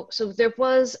 So there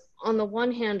was, on the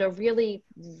one hand, a really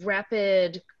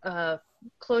rapid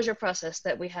closure process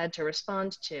that we had to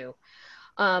respond to.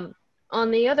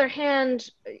 On the other hand,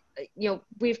 you know,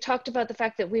 we've talked about the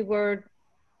fact that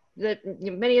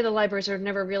many of the libraries are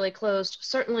never really closed.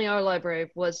 Certainly our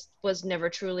library was never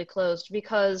truly closed,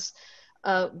 because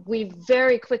we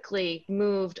very quickly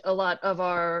moved a lot of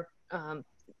our,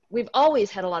 we've always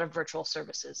had a lot of virtual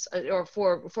services, or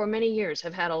for many years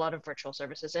have had a lot of virtual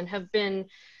services, and have been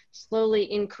slowly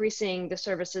increasing the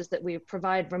services that we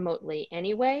provide remotely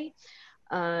anyway.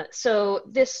 So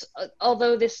this,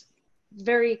 although this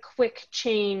very quick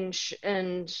change,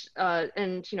 and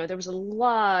you know, there was a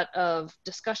lot of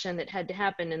discussion that had to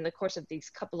happen in the course of these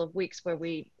couple of weeks where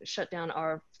we shut down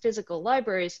our physical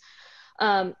libraries.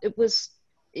 It was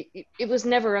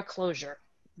never a closure.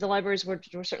 The libraries were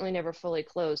certainly never fully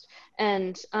closed.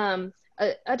 And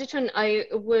Aditun, I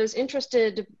was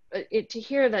interested to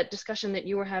hear that discussion that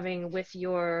you were having with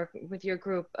your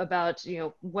group about, you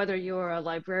know, whether you're a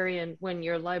librarian when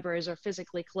your libraries are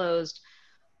physically closed.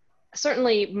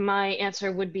 Certainly my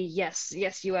answer would be yes,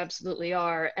 you absolutely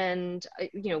are. And,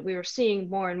 you know, we were seeing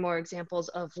more and more examples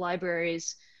of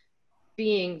libraries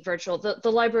being virtual.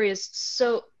 The library is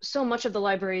so much of the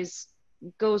libraries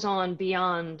goes on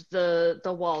beyond the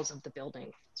walls of the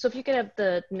building. So if you could have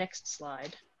the next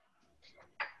slide.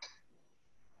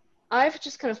 I've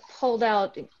just kind of pulled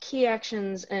out key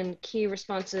actions and key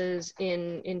responses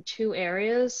in two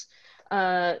areas.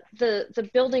 The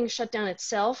building shutdown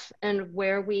itself, and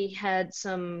where we had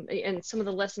some of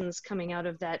the lessons coming out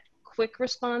of that quick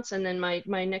response. And then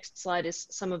my next slide is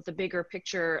some of the bigger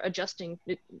picture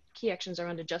key actions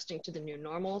around adjusting to the new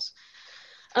normals.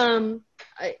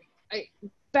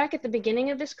 Back at the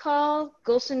beginning of this call,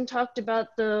 Gulsen talked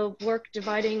about the work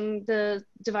dividing the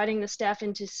staff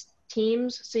into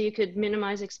teams so you could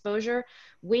minimize exposure.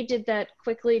 We did that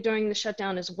quickly during the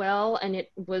shutdown as well, and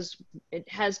it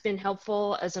has been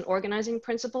helpful as an organizing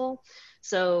principle.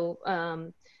 So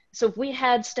so we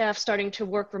had staff starting to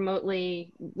work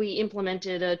remotely. We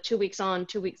implemented a 2 weeks on,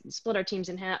 2 weeks, split our teams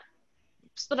in half,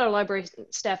 split our library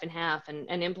staff in half,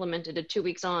 and implemented a 2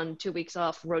 weeks on, 2 weeks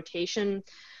off rotation.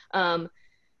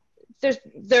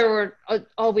 There were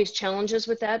always challenges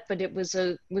with that, but it was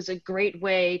a great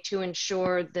way to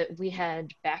ensure that we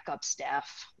had backup staff,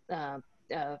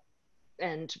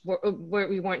 and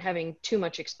we weren't having too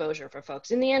much exposure for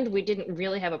folks. In the end, we didn't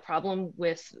really have a problem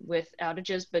with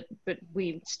outages, but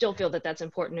we still feel that that's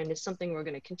important and is something we're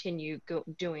going to continue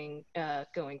doing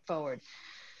going forward.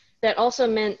 That also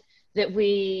meant that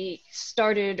we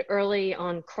started early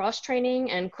on cross-training,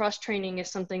 and cross-training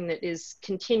is something that is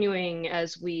continuing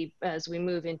as we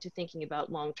move into thinking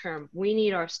about long-term. We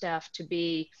need our staff to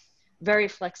be very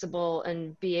flexible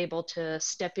and be able to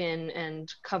step in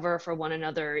and cover for one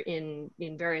another in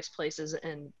various places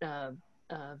and in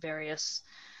various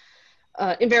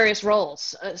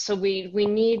roles. So we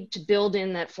need to build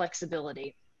in that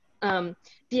flexibility. The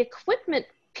equipment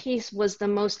piece was the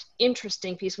most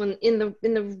interesting piece. When in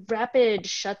the rapid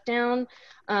shutdown,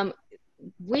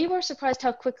 we were surprised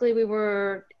how quickly we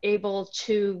were able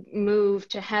to move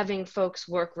to having folks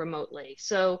work remotely.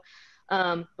 So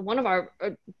one of our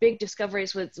big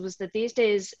discoveries was that these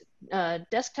days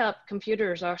desktop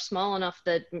computers are small enough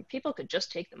that people could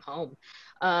just take them home.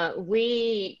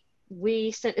 We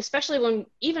sent, especially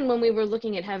even when we were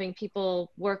looking at having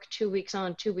people work 2 weeks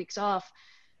on, 2 weeks off,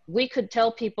 we could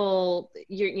tell people,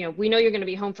 you know, we know you're going to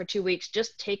be home for 2 weeks,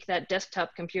 just take that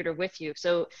desktop computer with you.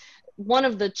 So one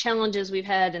of the challenges we've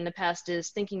had in the past is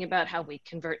thinking about how we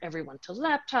convert everyone to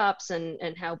laptops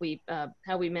and how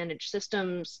we manage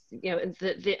systems, you know,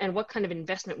 and what kind of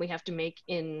investment we have to make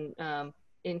in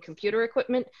computer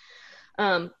equipment.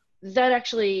 That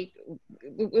actually,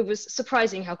 it was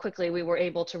surprising how quickly we were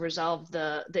able to resolve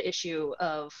the issue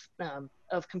of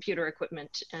computer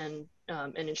equipment and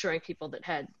ensuring people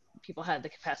had the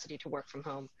capacity to work from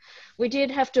home. We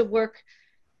did have to work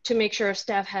to make sure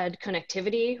staff had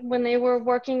connectivity when they were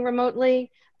working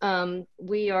remotely.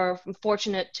 We are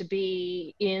fortunate to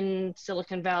be in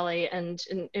Silicon Valley, and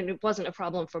it wasn't a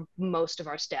problem for most of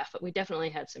our staff, but we definitely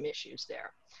had some issues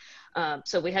there.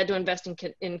 So we had to invest in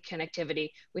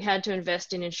connectivity. We had to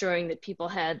invest in ensuring that people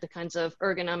had the kinds of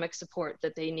ergonomic support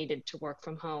that they needed to work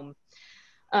from home.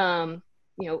 You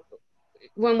know,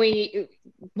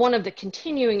 one of the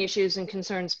continuing issues and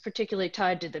concerns, particularly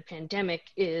tied to the pandemic,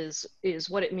 is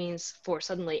what it means for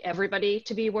suddenly everybody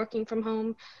to be working from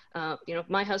home. You know,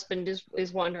 my husband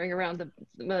is wandering around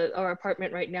our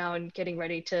apartment right now and getting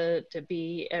ready to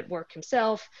be at work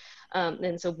himself.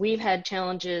 And so we've had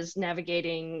challenges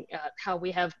navigating how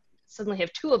we suddenly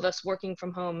have 2 of us working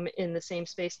from home in the same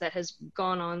space. That has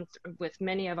gone on with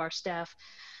many of our staff.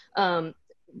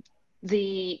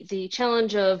 The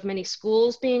challenge of many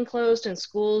schools being closed and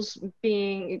schools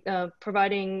being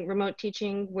providing remote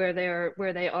teaching where they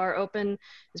are open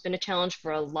has been a challenge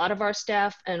for a lot of our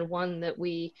staff, and one that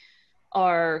we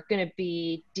are going to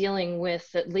be dealing with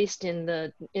at least in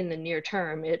the near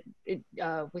term.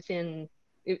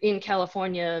 In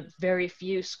California, very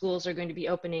few schools are going to be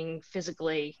opening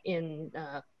physically in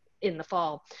the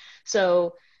fall.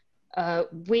 So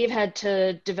we've had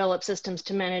to develop systems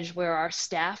to manage where our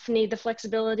staff need the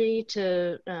flexibility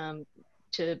to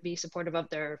be supportive of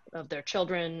their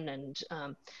children, and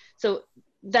so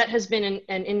that has been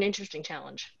an interesting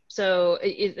challenge. So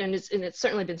it's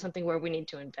certainly been something where we need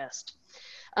to invest.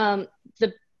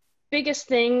 The biggest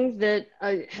thing that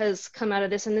has come out of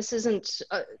this, and this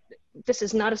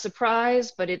is not a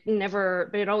surprise, but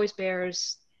it always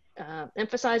bears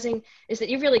emphasizing, is that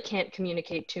you really can't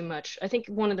communicate too much. I think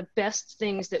one of the best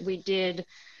things that we did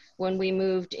when we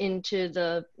moved into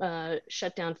the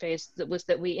shutdown phase was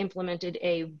that we implemented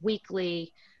a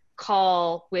weekly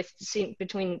call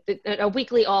a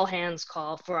weekly all hands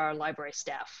call for our library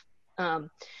staff.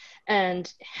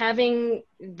 And having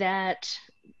that,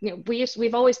 you know,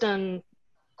 we've always done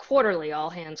quarterly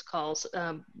all hands calls.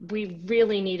 We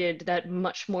really needed that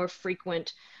much more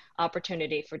frequent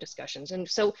opportunity for discussions. And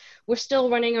so we're still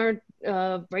running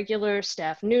our regular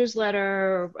staff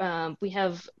newsletter. We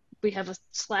have a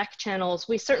Slack channels.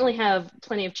 We certainly have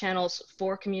plenty of channels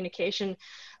for communication,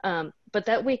 but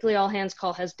that weekly all hands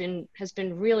call has been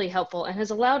really helpful and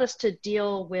has allowed us to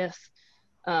deal with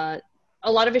a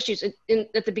lot of issues.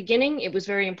 At the beginning, it was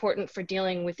very important for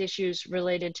dealing with issues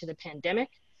related to the pandemic.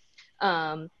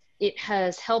 It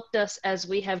has helped us as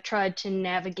we have tried to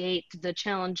navigate the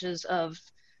challenges of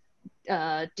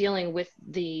dealing with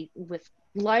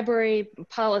library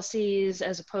policies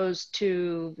as opposed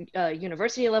to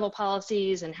university level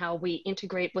policies, and how we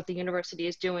integrate what the university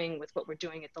is doing with what we're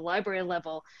doing at the library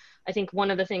level. I think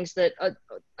one of the things that,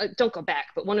 don't go back,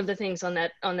 but one of the things on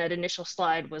that initial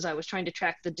slide was I was trying to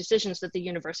track the decisions that the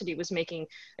university was making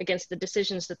against the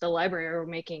decisions that the library were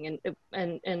making,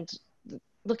 and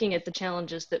looking at the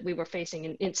challenges that we were facing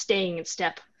in staying in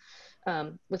step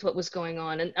with what was going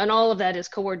on. And all of that is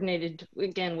coordinated,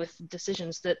 again, with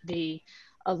decisions that the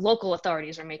local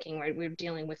authorities are making, right? We're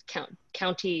dealing with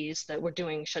counties that were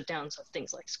doing shutdowns of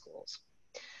things like schools.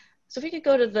 So if we could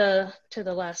go to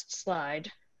the last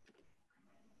slide.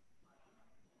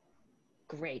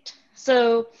 Great.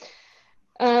 So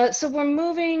we're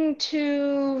moving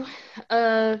to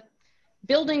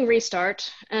building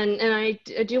restart, and I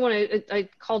do want to, I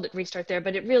called it restart there,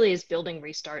 but it really is building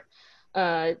restart.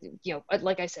 You know,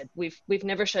 like I said, we've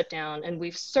never shut down, and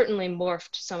we've certainly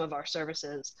morphed some of our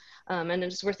services. And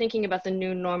as we're thinking about the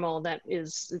new normal, that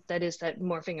is that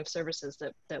morphing of services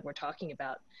that we're talking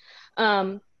about.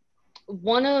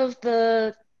 One of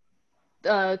the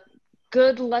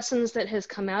good lessons that has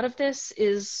come out of this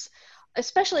is,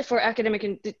 especially for academic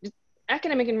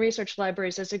and research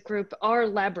libraries as a group, are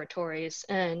laboratories,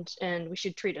 and we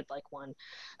should treat it like one.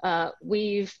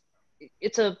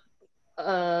 It's a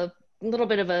little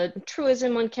bit of a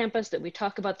truism on campus that we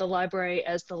talk about the library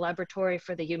as the laboratory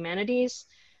for the humanities,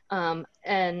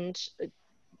 and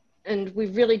we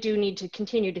really do need to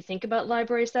continue to think about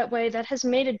libraries that way. That has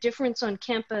made a difference on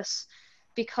campus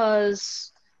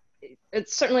because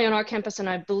it's certainly on our campus, and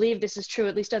I believe this is true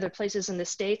at least other places in the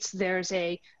States, there's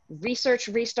a research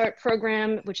restart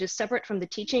program, which is separate from the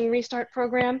teaching restart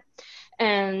program.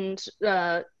 And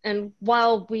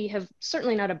while we have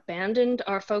certainly not abandoned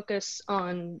our focus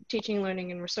on teaching,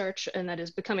 learning, and research, and that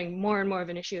is becoming more and more of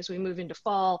an issue as we move into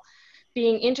fall,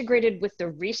 being integrated with the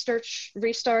research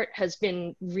restart has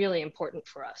been really important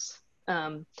for us.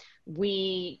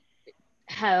 We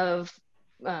have,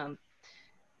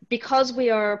 because we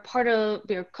are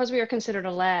considered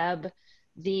a lab,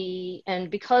 and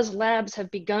because labs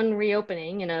have begun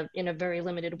reopening in a very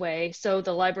limited way, so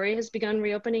the library has begun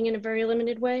reopening in a very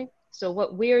limited way. So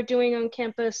what we are doing on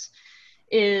campus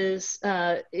is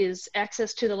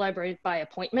access to the library by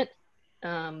appointment,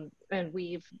 and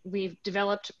we've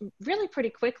developed really pretty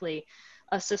quickly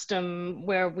a system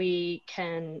where we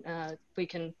can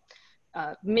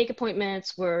make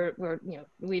appointments.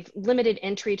 We've limited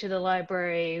entry to the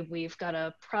library. We've got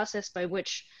a process by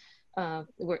which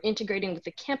we're integrating with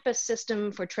the campus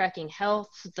system for tracking health.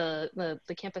 The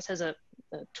campus has a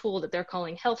tool that they're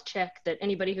calling Health Check that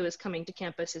anybody who is coming to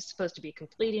campus is supposed to be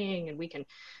completing, and we can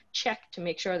check to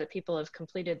make sure that people have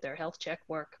completed their health check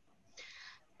work.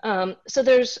 So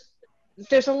there's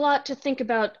a lot to think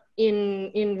about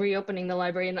in reopening the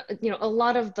library, and a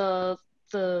lot of the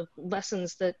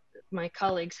lessons that my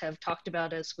colleagues have talked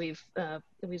about as we've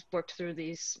worked through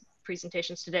these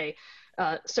presentations today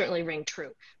certainly ring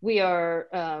true. We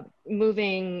are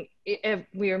moving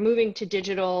to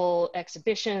digital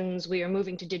exhibitions. We are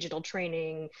moving to digital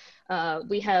training.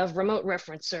 We have remote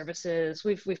reference services.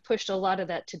 We've pushed a lot of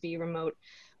that to be remote.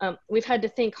 We've had to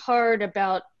think hard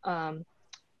about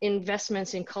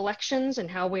investments in collections and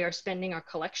how we are spending our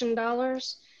collection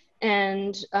dollars.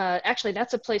 And actually,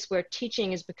 that's a place where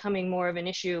teaching is becoming more of an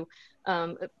issue.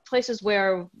 Places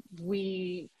where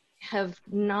we have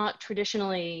not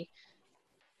traditionally,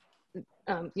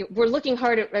 we're looking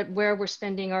hard at where we're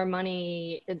spending our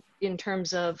money in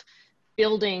terms of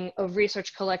building a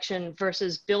research collection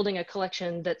versus building a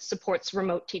collection that supports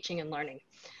remote teaching and learning.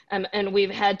 And we've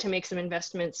had to make some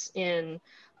investments in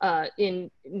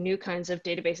new kinds of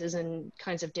databases and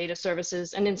kinds of data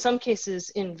services, and in some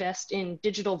cases invest in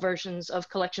digital versions of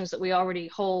collections that we already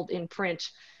hold in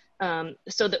print,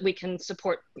 so that we can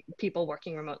support people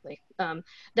working remotely.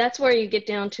 That's where you get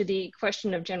down to the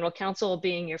question of general counsel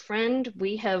being your friend.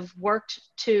 We have worked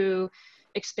to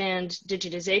expand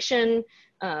digitization.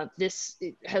 This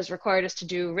has required us to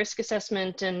do risk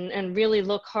assessment and really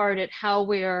look hard at how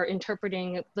we are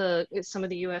interpreting some of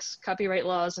the US copyright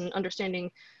laws and understanding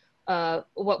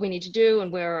what we need to do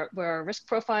and where our risk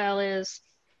profile is.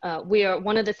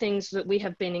 One of the things that we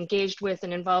have been engaged with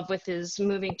and involved with is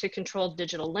moving to controlled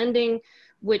digital lending,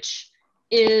 which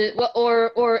is,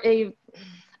 or a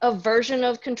version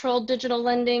of controlled digital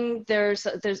lending.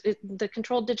 The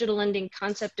controlled digital lending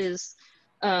concept is,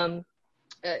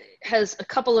 has a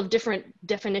couple of different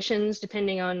definitions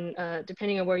depending on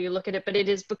where you look at it, but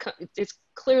it's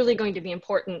clearly going to be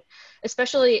important,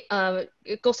 especially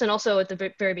Gulsen also at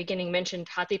the very beginning mentioned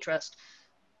HathiTrust.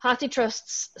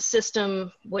 HathiTrust's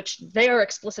system, which they are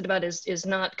explicit about, is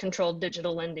not controlled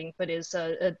digital lending, but is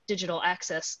a digital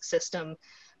access system,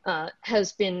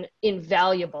 has been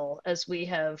invaluable as we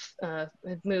have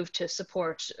moved to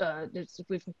support.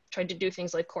 We've tried to do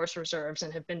things like course reserves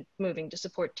and have been moving to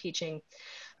support teaching.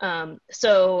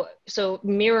 So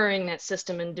mirroring that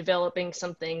system and developing a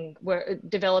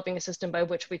system by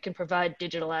which we can provide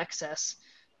digital access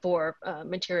for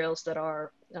materials that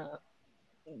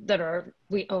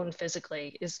we own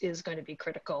physically is going to be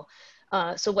critical.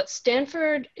 So what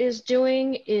Stanford is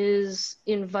doing is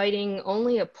inviting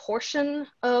only a portion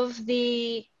of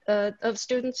of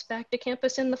students back to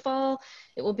campus in the fall.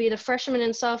 It will be the freshman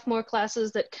and sophomore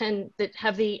classes that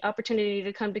have the opportunity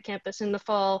to come to campus in the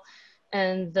fall,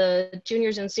 and the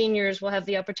juniors and seniors will have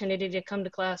the opportunity to come to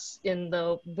class in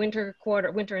the winter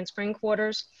and spring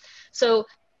quarters. So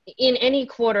in any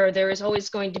quarter, there is always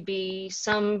going to be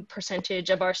some percentage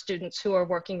of our students who are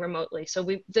working remotely. So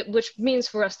which means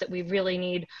for us that we really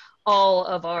need all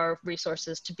of our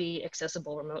resources to be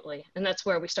accessible remotely. And that's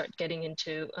where we start getting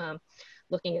into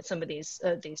looking at some of these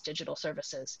digital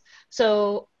services.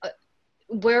 So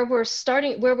where we're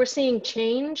seeing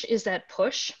change is that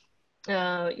push.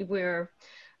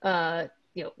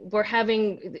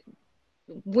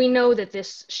 We know that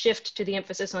this shift to the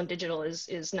emphasis on digital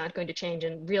is not going to change,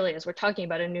 and really, as we're talking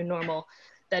about a new normal,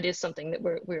 that is something that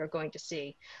we are going to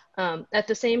see. At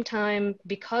the same time,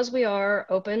 because we are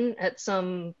open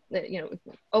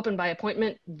open by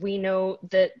appointment, we know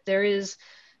that there is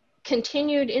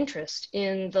continued interest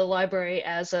in the library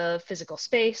as a physical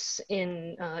space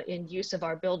in use of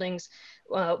our buildings.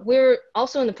 We're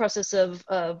also in the process of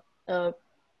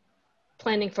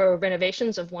planning for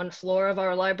renovations of one floor of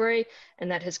our library,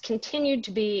 and that has continued to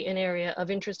be an area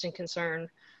of interest and concern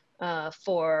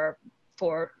for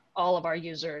all of our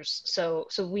users. So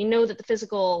we know that the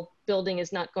physical building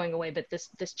is not going away, but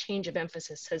this change of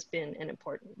emphasis has been an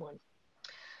important one.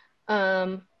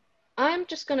 I'm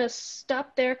just going to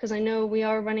stop there because I know we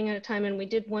are running out of time, and we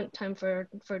did want time for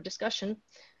discussion.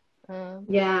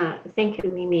 Yeah, thank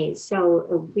you, Mimi.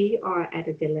 So we are at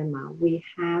a dilemma. We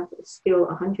have still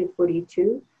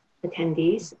 142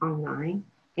 attendees online,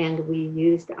 and we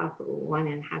used up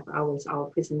 1.5 hours our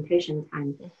presentation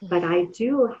time. But I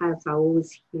do have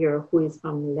Faouz here who is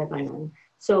from Lebanon.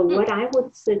 So what I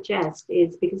would suggest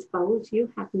is, because Faouz, you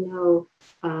have no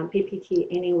PPT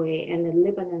anyway, and the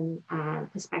Lebanon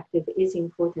perspective is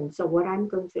important. So what I'm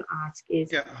going to ask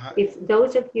is, if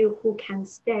those of you who can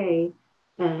stay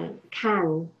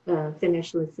can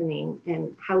finish listening,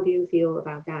 and how do you feel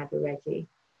about that, Reggie?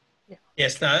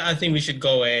 Yes, I think we should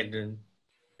go ahead and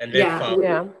let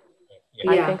yeah.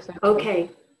 I think so too.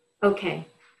 Okay.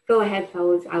 Go ahead,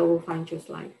 Faouz. I will find your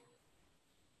slide.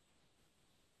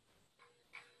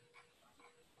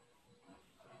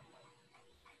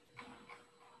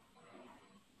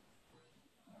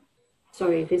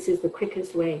 Sorry, this is the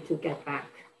quickest way to get back.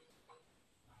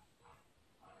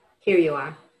 Here you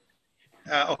are.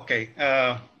 Okay.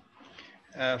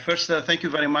 First, thank you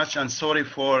very much, and sorry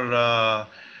for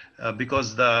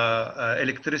because the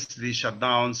electricity shut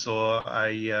down, so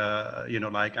I,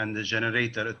 and the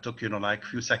generator, it took, a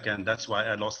few seconds. That's why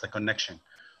I lost the connection.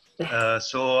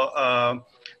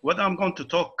 What I'm going to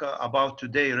talk about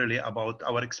today, really about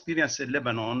our experience in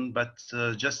Lebanon, but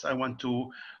just I want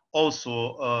to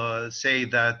also say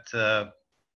that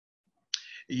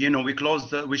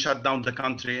we shut down the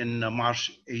country in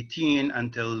March 18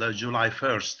 until July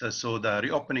 1st. So the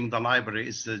reopening the library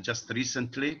is just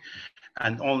recently,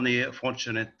 and only a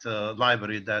fortunate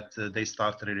library that they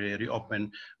start really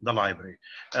reopen the library.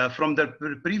 From the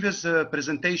previous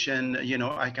presentation,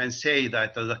 I can say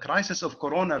that the crisis of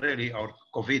Corona really, or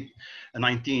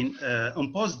COVID-19,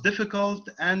 imposed difficult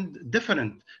and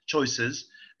different choices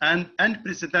and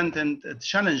unprecedented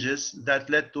challenges that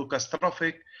led to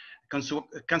catastrophic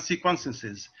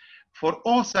consequences for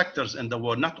all sectors in the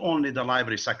world, not only the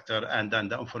library sector and then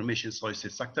the information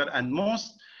services sector, and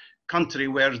most country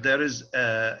where there is,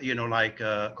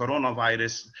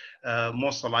 coronavirus,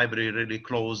 most library really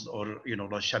closed or,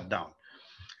 shut down.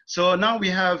 So now we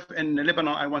have in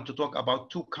Lebanon, I want to talk about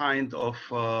two kinds of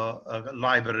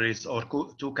libraries, or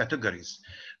two categories.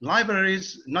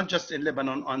 Libraries, not just in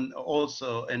Lebanon, and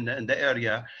also in the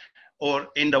area, or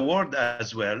in the world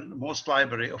as well, most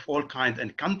library of all kinds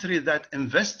and countries that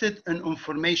invested in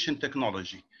information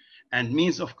technology and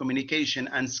means of communication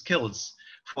and skills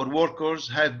for workers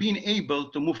have been able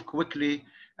to move quickly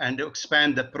and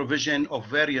expand the provision of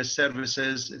various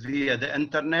services via the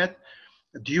internet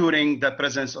during the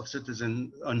presence of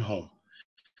citizens on home.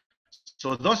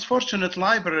 So those fortunate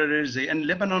libraries in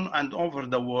Lebanon and over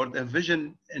the world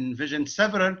envision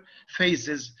several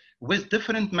phases with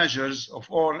different measures of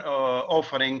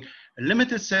offering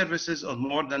limited services or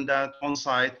more than that on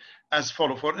site as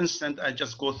follow. For instance, I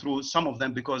just go through some of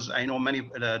them because I know many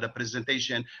the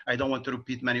presentation. I don't want to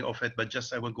repeat many of it, but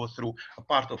just I will go through a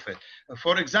part of it.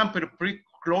 For example,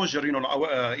 pre-closure,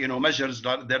 measures.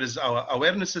 There is our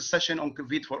awareness session on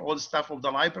COVID for all staff of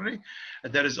the library.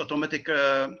 There is automatic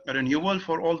renewal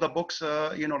for all the books,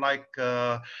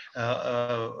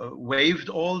 waived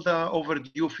all the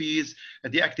overdue fees,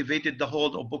 deactivated the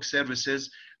hold of book services.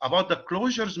 About the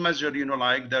closures measure,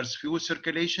 there's few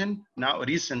circulation now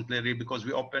recently because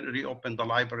we reopened the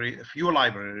library, a few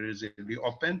libraries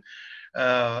reopened.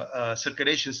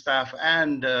 Circulation staff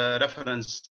and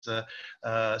reference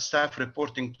staff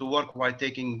reporting to work while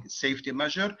taking safety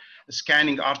measure,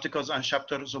 scanning articles and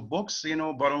chapters of books,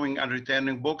 borrowing and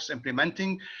returning books,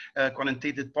 implementing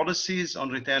quantitative policies on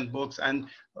returned books, and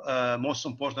most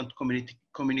important,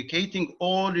 communicating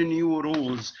all the new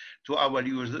rules to our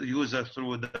user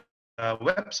through the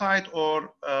website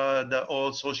or the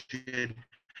all social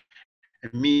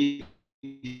media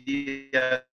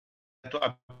to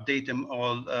update them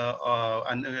all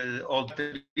and all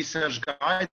the research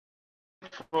guide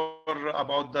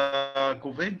about the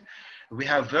COVID. We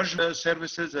have virtual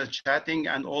services, chatting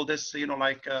and all this,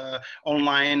 like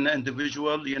online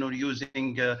individual,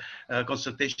 using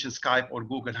consultation Skype or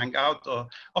Google Hangout.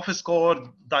 Office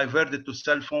core diverted to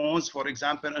cell phones, for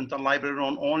example, interlibrary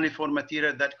loan only for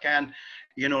material that can,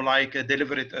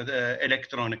 deliver it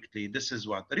electronically. This is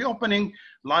what. Reopening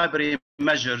library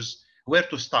measures, where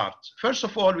to start. First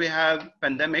of all, we have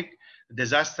pandemic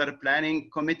disaster planning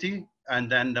committee, and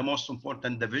then the most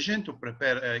important, the vision, to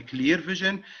prepare a clear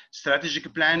vision,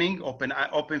 strategic planning,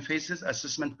 open phases,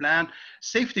 assessment plan,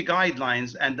 safety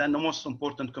guidelines, and then the most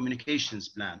important, communications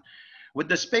plan. With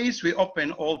the space, we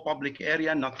open all public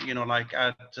area, not like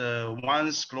at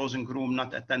once, closing room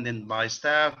not attended by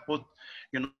staff, put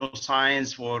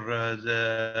signs for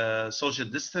the social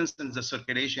distance and the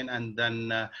circulation, and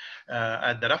then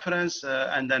at the reference,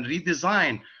 and then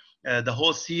redesign the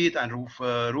whole seat and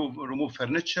remove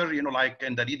furniture, like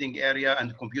in the reading area,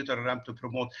 and computer ramp to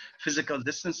promote physical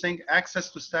distancing.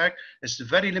 Access to stack is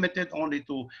very limited, only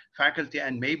to faculty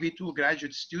and maybe to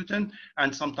graduate student,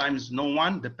 and sometimes no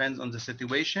one, depends on the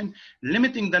situation.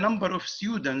 Limiting the number of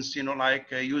students,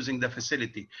 like using the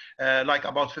facility, like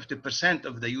about 50%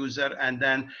 of the user, and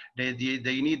then they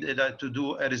need to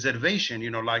do a reservation,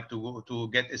 like to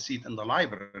get a seat in the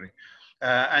library.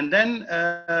 And then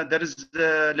there is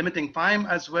the limiting time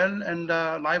as well in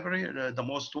the library, the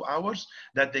most 2 hours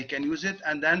that they can use it.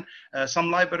 And then some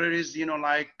libraries,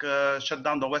 like shut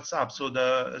down the WhatsApp, so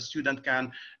the student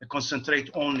can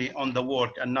concentrate only on the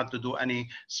work and not to do any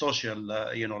social,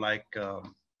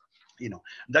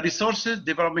 the resources,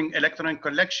 developing electronic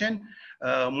collection,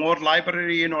 more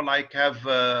library, like have,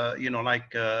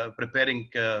 preparing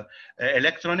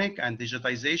electronic and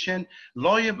digitization,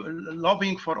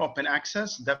 lobbying for open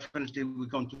access. Definitely we're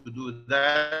going to do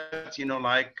that,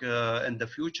 like in the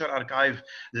future, archive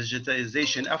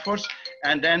digitization efforts.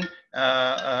 And then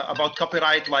about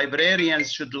copyright,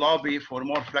 librarians should lobby for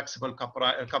more flexible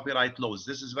copyright laws.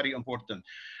 This is very important.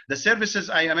 The services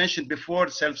I mentioned before,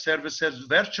 self-services,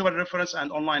 virtual reference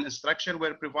and online instruction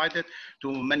were provided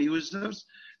to many users.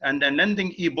 And then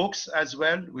lending ebooks as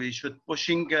well. We should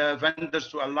pushing vendors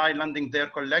to allow lending their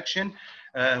collection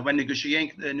when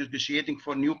negotiating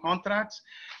for new contracts.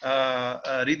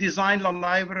 Redesign the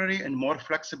library in more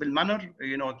flexible manner,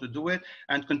 to do it,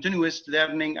 and continuous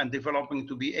learning and developing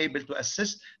to be able to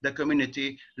assist the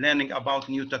community learning about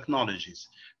new technologies.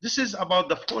 This is about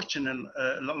the fortunate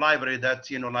library that,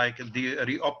 like they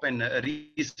reopened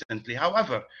recently.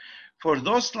 However, for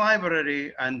those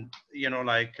library and,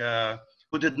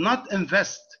 who did not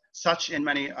invest such in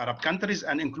many Arab countries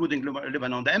and including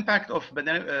Lebanon, the impact of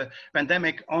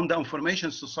pandemic on the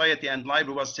information society and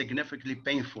library was significantly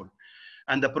painful.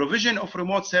 And the provision of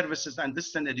remote services and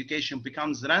distant education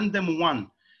becomes random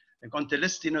one. I'm going to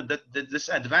list, the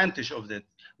disadvantage of that.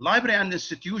 Library and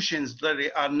institutions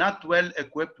are not well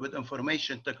equipped with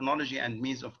information technology and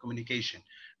means of communication.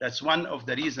 That's one of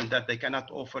the reasons that they cannot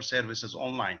offer services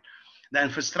online. The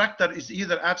infrastructure is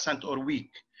either absent or weak.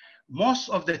 Most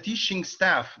of the teaching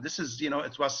staff, this is,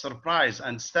 it was surprise,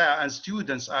 and staff and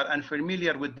students are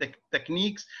unfamiliar with the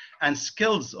techniques and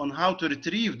skills on how to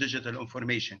retrieve digital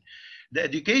information. The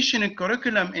education and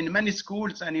curriculum in many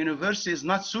schools and universities is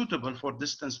not suitable for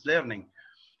distance learning.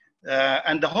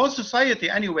 And the whole society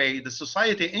anyway, the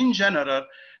society in general,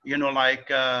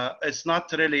 it's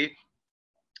not really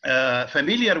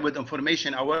familiar with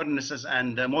information awarenesses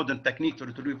and modern technique to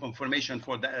retrieve information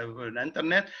for the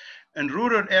internet. In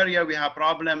rural area, we have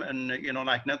problem and,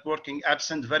 like networking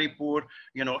absent, very poor,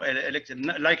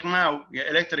 like now,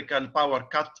 electrical power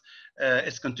cut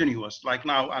is continuous. Like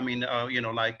now, I mean,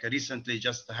 like recently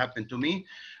just happened to me.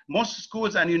 Most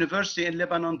schools and universities in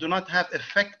Lebanon do not have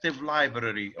effective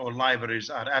library, or libraries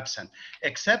are absent,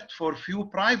 except for few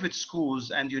private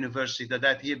schools and universities that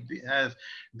have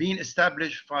been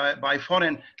established by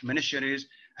foreign missionaries,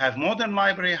 have modern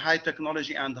library, high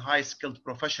technology, and high skilled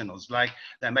professionals, like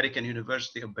the American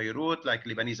University of Beirut, like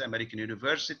Lebanese American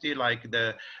University, like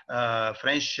the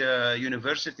French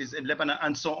universities in Lebanon,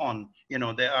 and so on.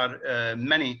 There are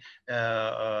many,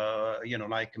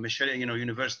 like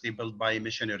university built by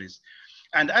missionaries.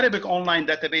 And Arabic online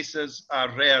databases are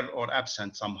rare or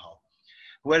absent somehow.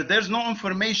 Where there's no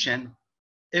information,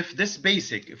 if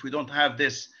we don't have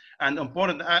this, and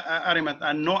important element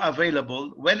are not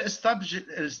available,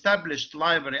 well-established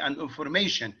library and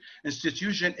information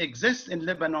institution exists in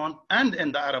Lebanon and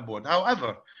in the Arab world.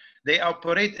 However, they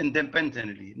operate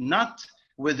independently, not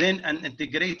within an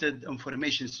integrated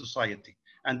information society.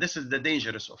 And this is the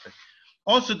dangerous of it.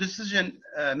 Also, decision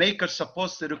makers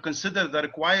supposed to consider the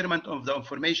requirement of the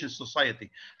information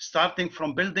society, starting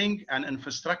from building an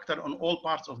infrastructure on all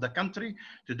parts of the country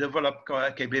to develop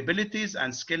capabilities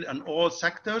and skill in all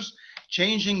sectors,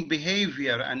 changing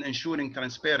behavior and ensuring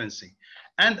transparency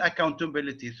and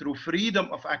accountability through freedom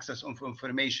of access of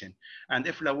information. And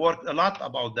IFLA worked a lot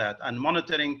about that and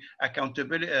monitoring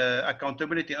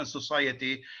accountability in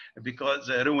society because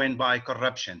ruined by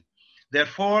corruption.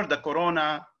 Therefore, the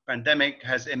corona pandemic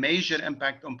has a major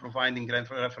impact on providing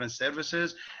reference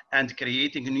services and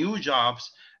creating new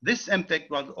jobs. This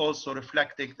impact was also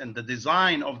reflected in the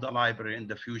design of the library in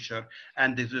the future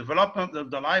and the development of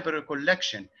the library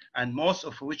collection, and most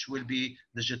of which will be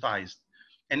digitized.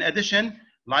 In addition,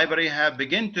 library have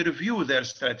begun to review their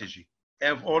strategy.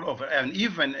 And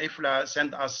even IFLA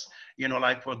sent us,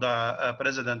 like for the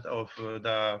president of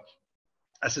the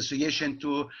association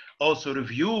to also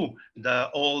review the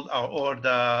old or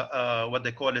the what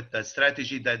they call it, the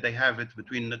strategy that they have it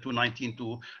between the 2019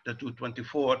 to the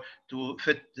 2024 to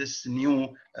fit this new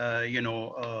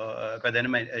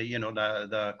pandemic,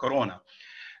 the corona.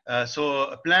 So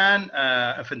a plan,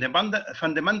 a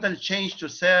fundamental change to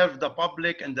serve the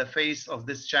public in the face of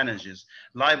these challenges.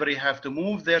 Libraries have to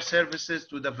move their services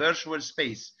to the virtual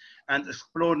space and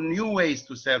explore new ways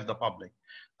to serve the public.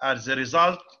 As a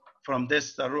result, from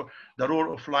this, the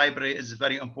role of library is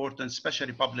very important,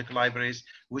 especially public libraries,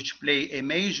 which play a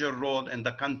major role in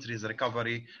the country's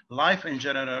recovery, life in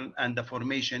general, and the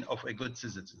formation of a good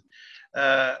citizen.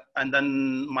 And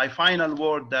then my final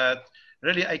word that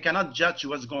really I cannot judge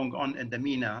what's going on in the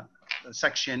MENA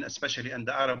section, especially in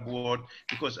the Arab world,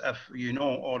 because of,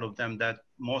 all of them, that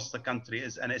most of the country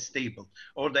is unstable,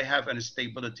 or they have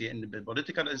instability in the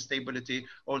political instability,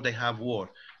 or they have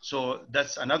war. So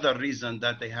that's another reason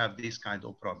that they have this kind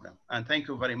of problem. And thank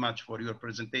you very much for your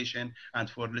presentation and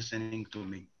for listening to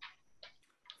me.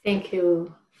 Thank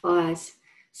you, Fawaz.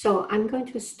 So I'm going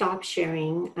to stop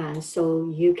sharing so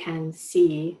you can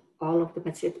see all of the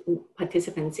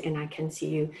participants and I can see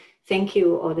you. Thank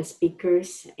you, all the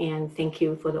speakers, and thank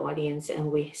you for the audience.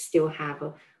 And we still have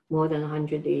more than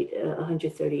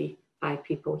 135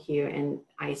 people here, and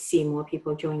I see more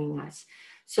people joining us.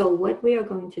 So what we are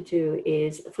going to do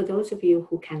is, for those of you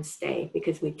who can stay,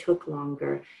 because we took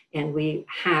longer and we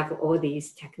have all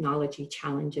these technology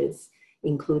challenges,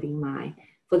 including mine.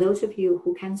 For those of you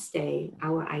who can stay,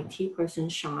 our IT person,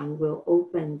 Sean, will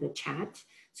open the chat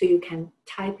so you can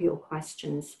type your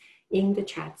questions in the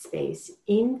chat space.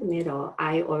 In the middle,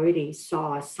 I already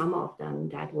saw some of them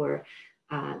that were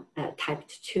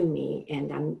typed to me.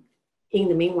 And in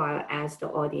the meanwhile, as the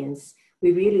audience,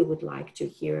 we really would like to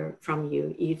hear from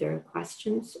you, either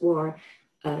questions or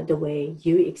the way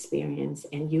you experience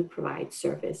and you provide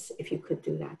service, if you could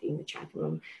do that in the chat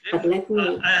room. But let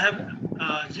me... I have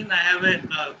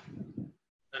a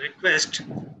request.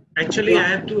 Actually, yeah. I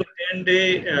have to attend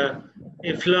a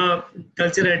IFLA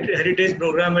Cultural Heritage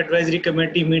Program Advisory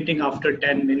Committee meeting after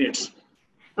 10 minutes.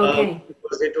 Okay.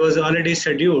 Because it was already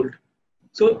scheduled.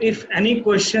 So if any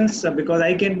questions, because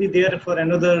I can be there for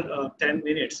another 10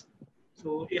 minutes.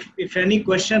 So if any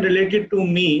question related to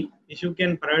me, if you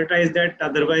can prioritize that,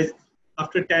 otherwise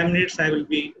after 10 minutes, I will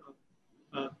be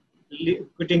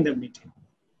quitting the meeting.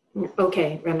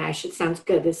 Okay, Ramesh, it sounds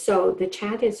good. So the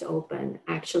chat is open.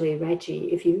 Actually, Reggie,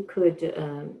 if you could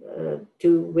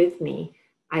do with me,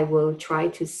 I will try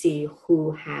to see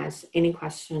who has any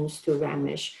questions to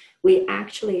Ramesh. We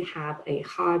actually have a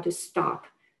hard stop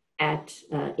at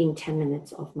in 10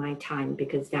 minutes of my time,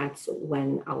 because that's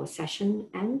when our session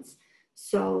ends.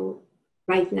 So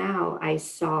right now I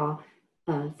saw,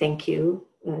 thank you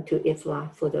to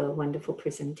IFLA for the wonderful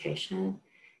presentation.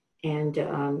 And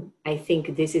I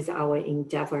think this is our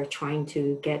endeavor, trying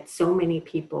to get so many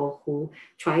people who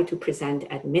try to present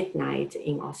at midnight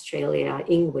in Australia,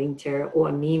 in winter,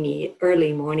 or Mimi,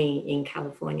 early morning in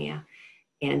California,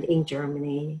 and in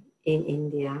Germany, in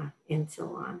India, and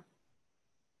so on.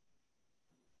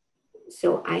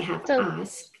 So I have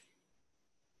asked.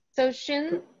 So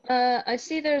Shin, I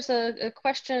see there's a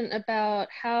question about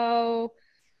how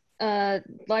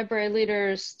library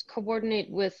leaders coordinate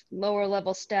with lower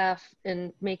level staff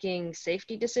in making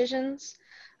safety decisions.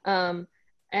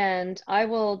 And I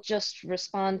will just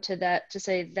respond to that to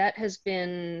say that has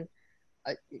been,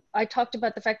 I talked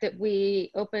about the fact that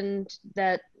we opened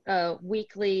that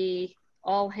weekly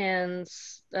all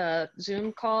hands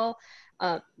Zoom call.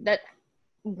 That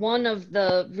one of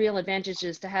the real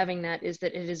advantages to having that is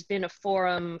that it has been a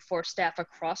forum for staff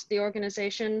across the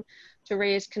organization to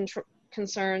raise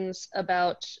concerns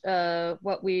about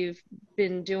what we've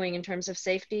been doing in terms of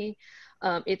safety.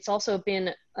 it's also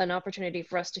been an opportunity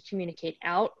for us to communicate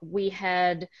out. We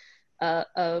had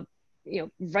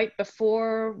right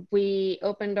before we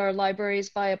opened our libraries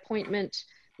by appointment,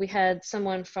 we had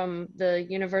someone from the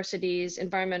university's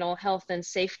environmental health and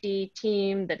safety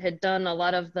team that had done a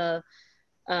lot of the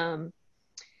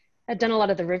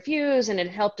reviews, and it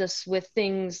helped us with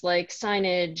things like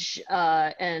signage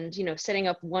and setting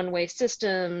up one-way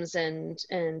systems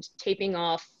and taping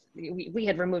off. We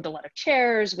had removed a lot of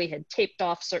chairs. We had taped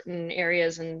off certain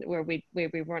areas and where we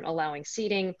weren't allowing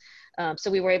seating. So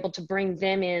we were able to bring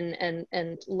them in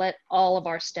and let all of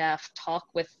our staff talk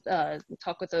with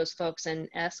those folks and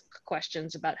ask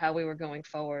questions about how we were going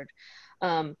forward.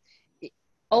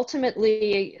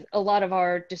 Ultimately, a lot of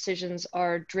our decisions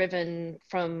are driven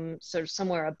from sort of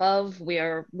somewhere above. We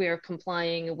are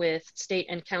complying with state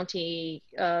and county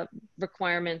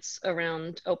requirements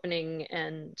around opening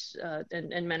and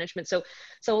management. So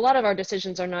a lot of our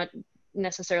decisions are not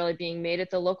necessarily being made at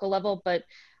the local level, but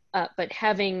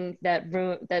having that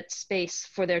room, that space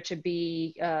for there to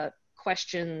be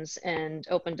questions and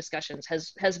open discussions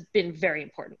has been very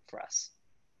important for us.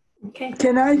 Okay.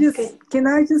 Can I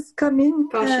just come in?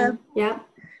 Yeah.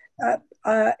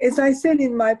 As I said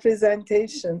in my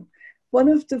presentation, one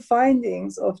of the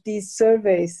findings of these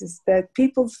surveys is that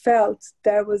people felt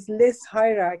there was less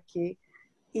hierarchy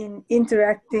in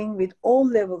interacting with all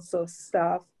levels of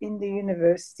staff in the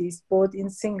universities, both in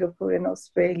Singapore and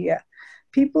Australia.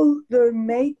 People were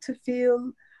made to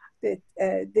feel that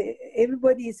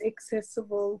everybody is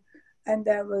accessible. And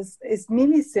there was, as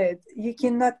Mimi said, you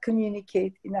cannot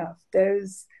communicate enough.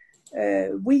 There's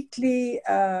weekly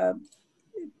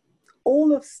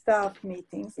all of staff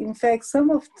meetings. In fact,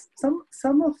 some of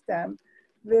them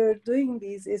were doing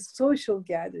these as social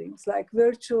gatherings, like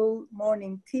virtual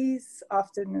morning teas,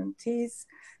 afternoon teas,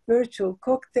 virtual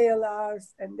cocktail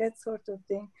hours, and that sort of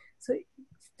thing. So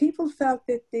people felt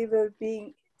that they were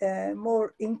being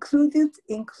more inclusive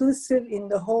in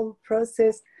the whole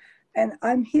process. And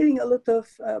I'm hearing a lot of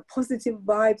positive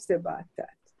vibes about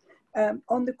that.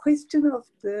 On the question of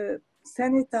the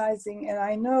sanitizing, and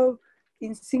I know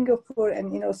in Singapore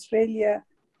and in Australia,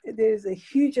 there's a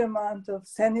huge amount of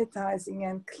sanitizing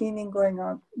and cleaning going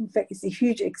on. In fact, it's a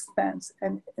huge expense.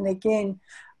 And again,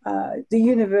 the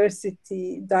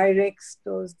university directs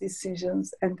those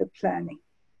decisions and the planning.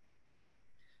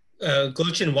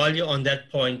 Gulshan, while you're on that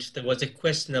point, there was a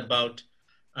question about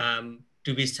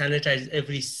do we sanitize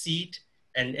every seat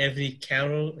and every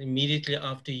carrel immediately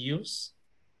after use?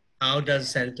 How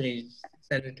does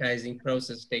sanitizing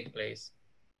process take place?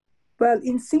 Well,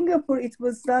 in Singapore, it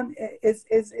was done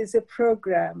as a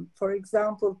program. For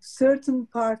example, certain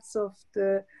parts of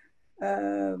the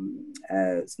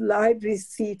library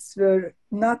seats were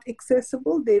not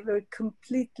accessible. They were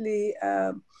completely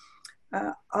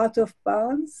out of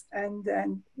bounds, and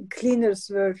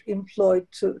cleaners were employed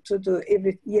to do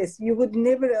everything. Yes, you would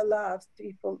never allow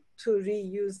people to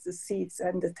reuse the seats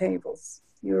and the tables.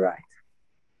 You're right.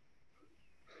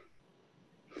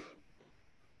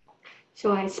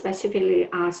 So I specifically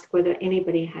asked whether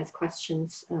anybody has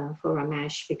questions for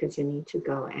Ramesh, because you need to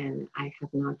go, and I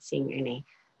have not seen any.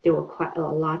 There were quite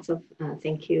lots of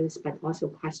thank yous, but also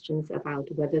questions about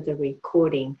whether the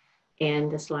recording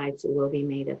and the slides will be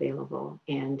made available.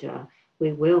 And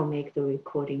we will make the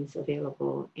recordings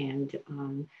available. And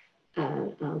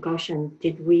Gulshan,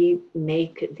 did we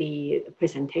make the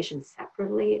presentation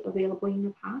separately available in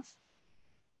the past?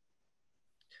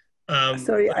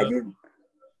 Sorry, I didn't.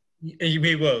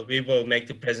 We will make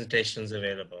the presentations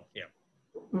available, yeah.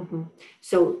 Mm-hmm.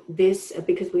 So this,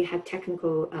 because we had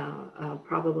technical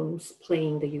problems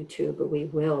playing the YouTube, we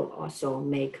will also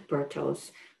make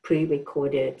Berto's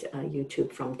pre-recorded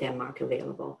YouTube from Denmark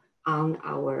available on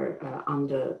our on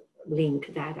the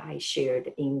link that I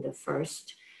shared in the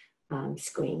first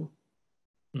screen.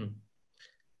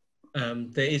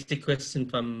 There is the question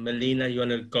from Melina. You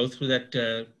want to go through that,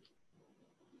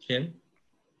 Jen?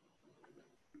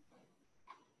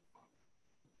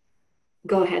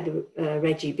 Go ahead,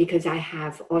 Reggie, because I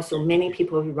have also many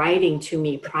people writing to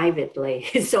me privately,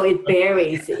 so it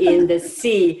varies in the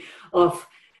sea of.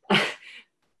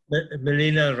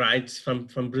 Melina writes from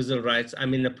Brazil, writes,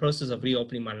 I'm in the process of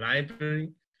reopening my library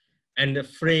and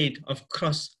afraid of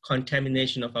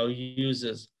cross-contamination of our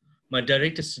users. My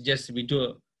director suggested we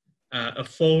do a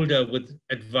folder with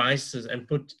advices and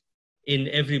put in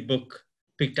every book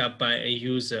picked up by a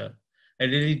user. I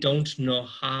really don't know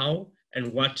how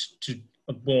and what to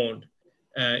board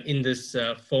in this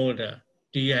folder.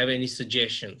 Do you have any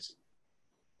suggestions?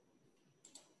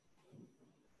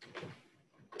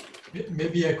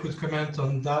 Maybe I could comment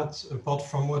on that. Apart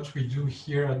from what we do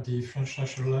here at the French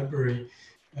National Library,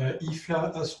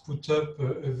 IFLA has put up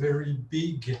a very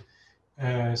big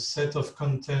set of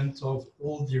content of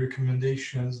all the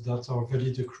recommendations that are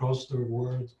valid across the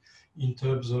world in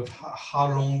terms of how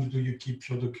long do you keep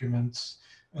your documents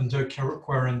under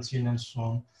quarantine and so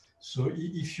on. So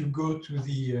if you go to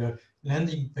the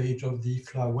landing page of the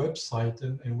IFLA website,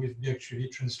 and we've been actually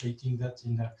translating that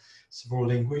in several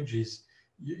languages,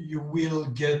 you will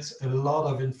get a lot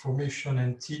of information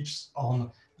and tips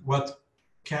on what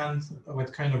kind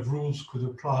of rules could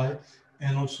apply.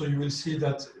 And also you will see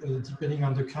that depending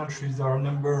on the countries, there are a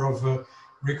number of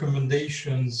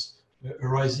recommendations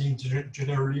arising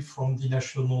generally from the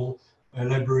national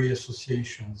library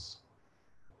associations.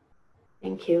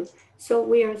 Thank you. So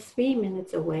we are 3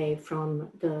 minutes away from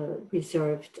the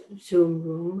reserved Zoom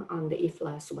room on the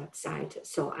IFLA's website.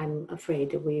 So I'm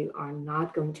afraid we are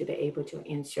not going to be able to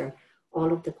answer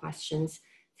all of the questions.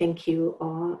 Thank you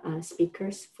all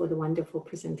speakers for the wonderful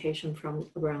presentation from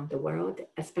around the world,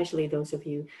 especially those of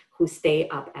you who stay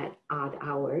up at odd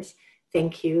hours.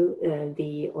 Thank you,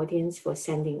 the audience, for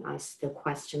sending us the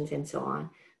questions and so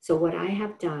on. So what I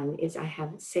have done is I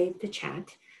have saved the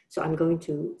chat. So I'm going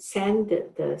to send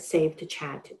the saved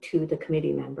chat to the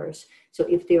committee members. So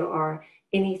if there are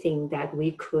anything that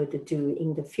we could do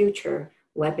in the future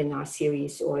webinar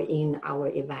series or in our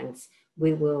events,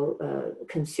 we will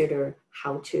consider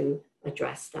how to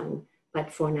address them.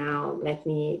 But for now, let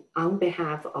me, on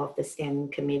behalf of the standing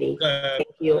committee,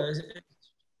 thank you.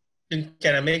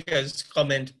 Can I make a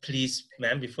comment, please,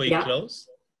 ma'am, before you close?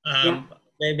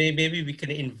 Maybe we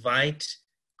can invite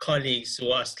colleagues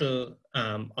who are still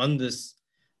on this,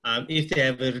 if they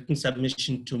have a written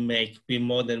submission to make, we're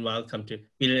more than welcome to.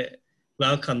 We'll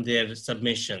welcome their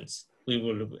submissions. We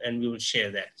will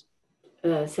share that.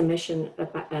 Submission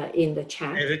in the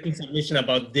chat. A written submission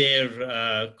about their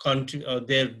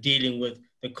their dealing with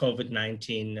the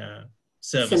COVID-19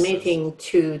 services. Submitting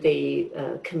to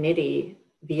the committee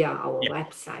via our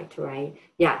website, right?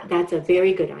 Yeah, that's a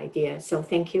very good idea. So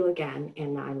thank you again.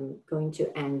 And I'm going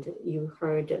to end. You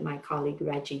heard my colleague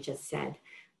Reggie just said,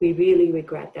 we really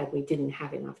regret that we didn't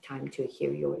have enough time to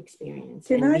hear your experience.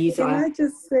 Can I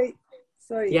just say,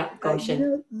 sorry. Yeah,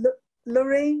 you know,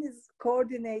 Lorraine is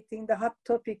coordinating the hot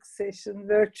topic session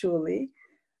virtually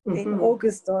in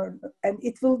August, and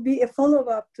it will be a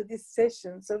follow-up to this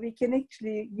session. So we can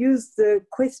actually use the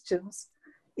questions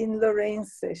in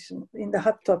Lorraine's session, in the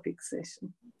hot topic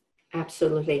session.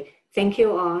 Absolutely. Thank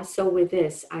you all. So with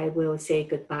this, I will say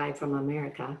goodbye from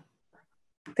America.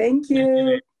 Thank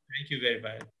you. Thank you very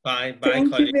much. Bye.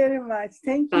 Thank you very much.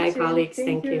 Thank you, bye, colleagues.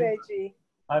 Thank you, Reggie.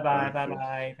 Bye-bye.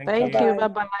 Bye-bye. Thank you.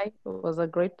 Bye-bye. It was a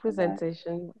great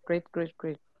presentation. Great.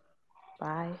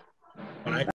 Bye. Bye.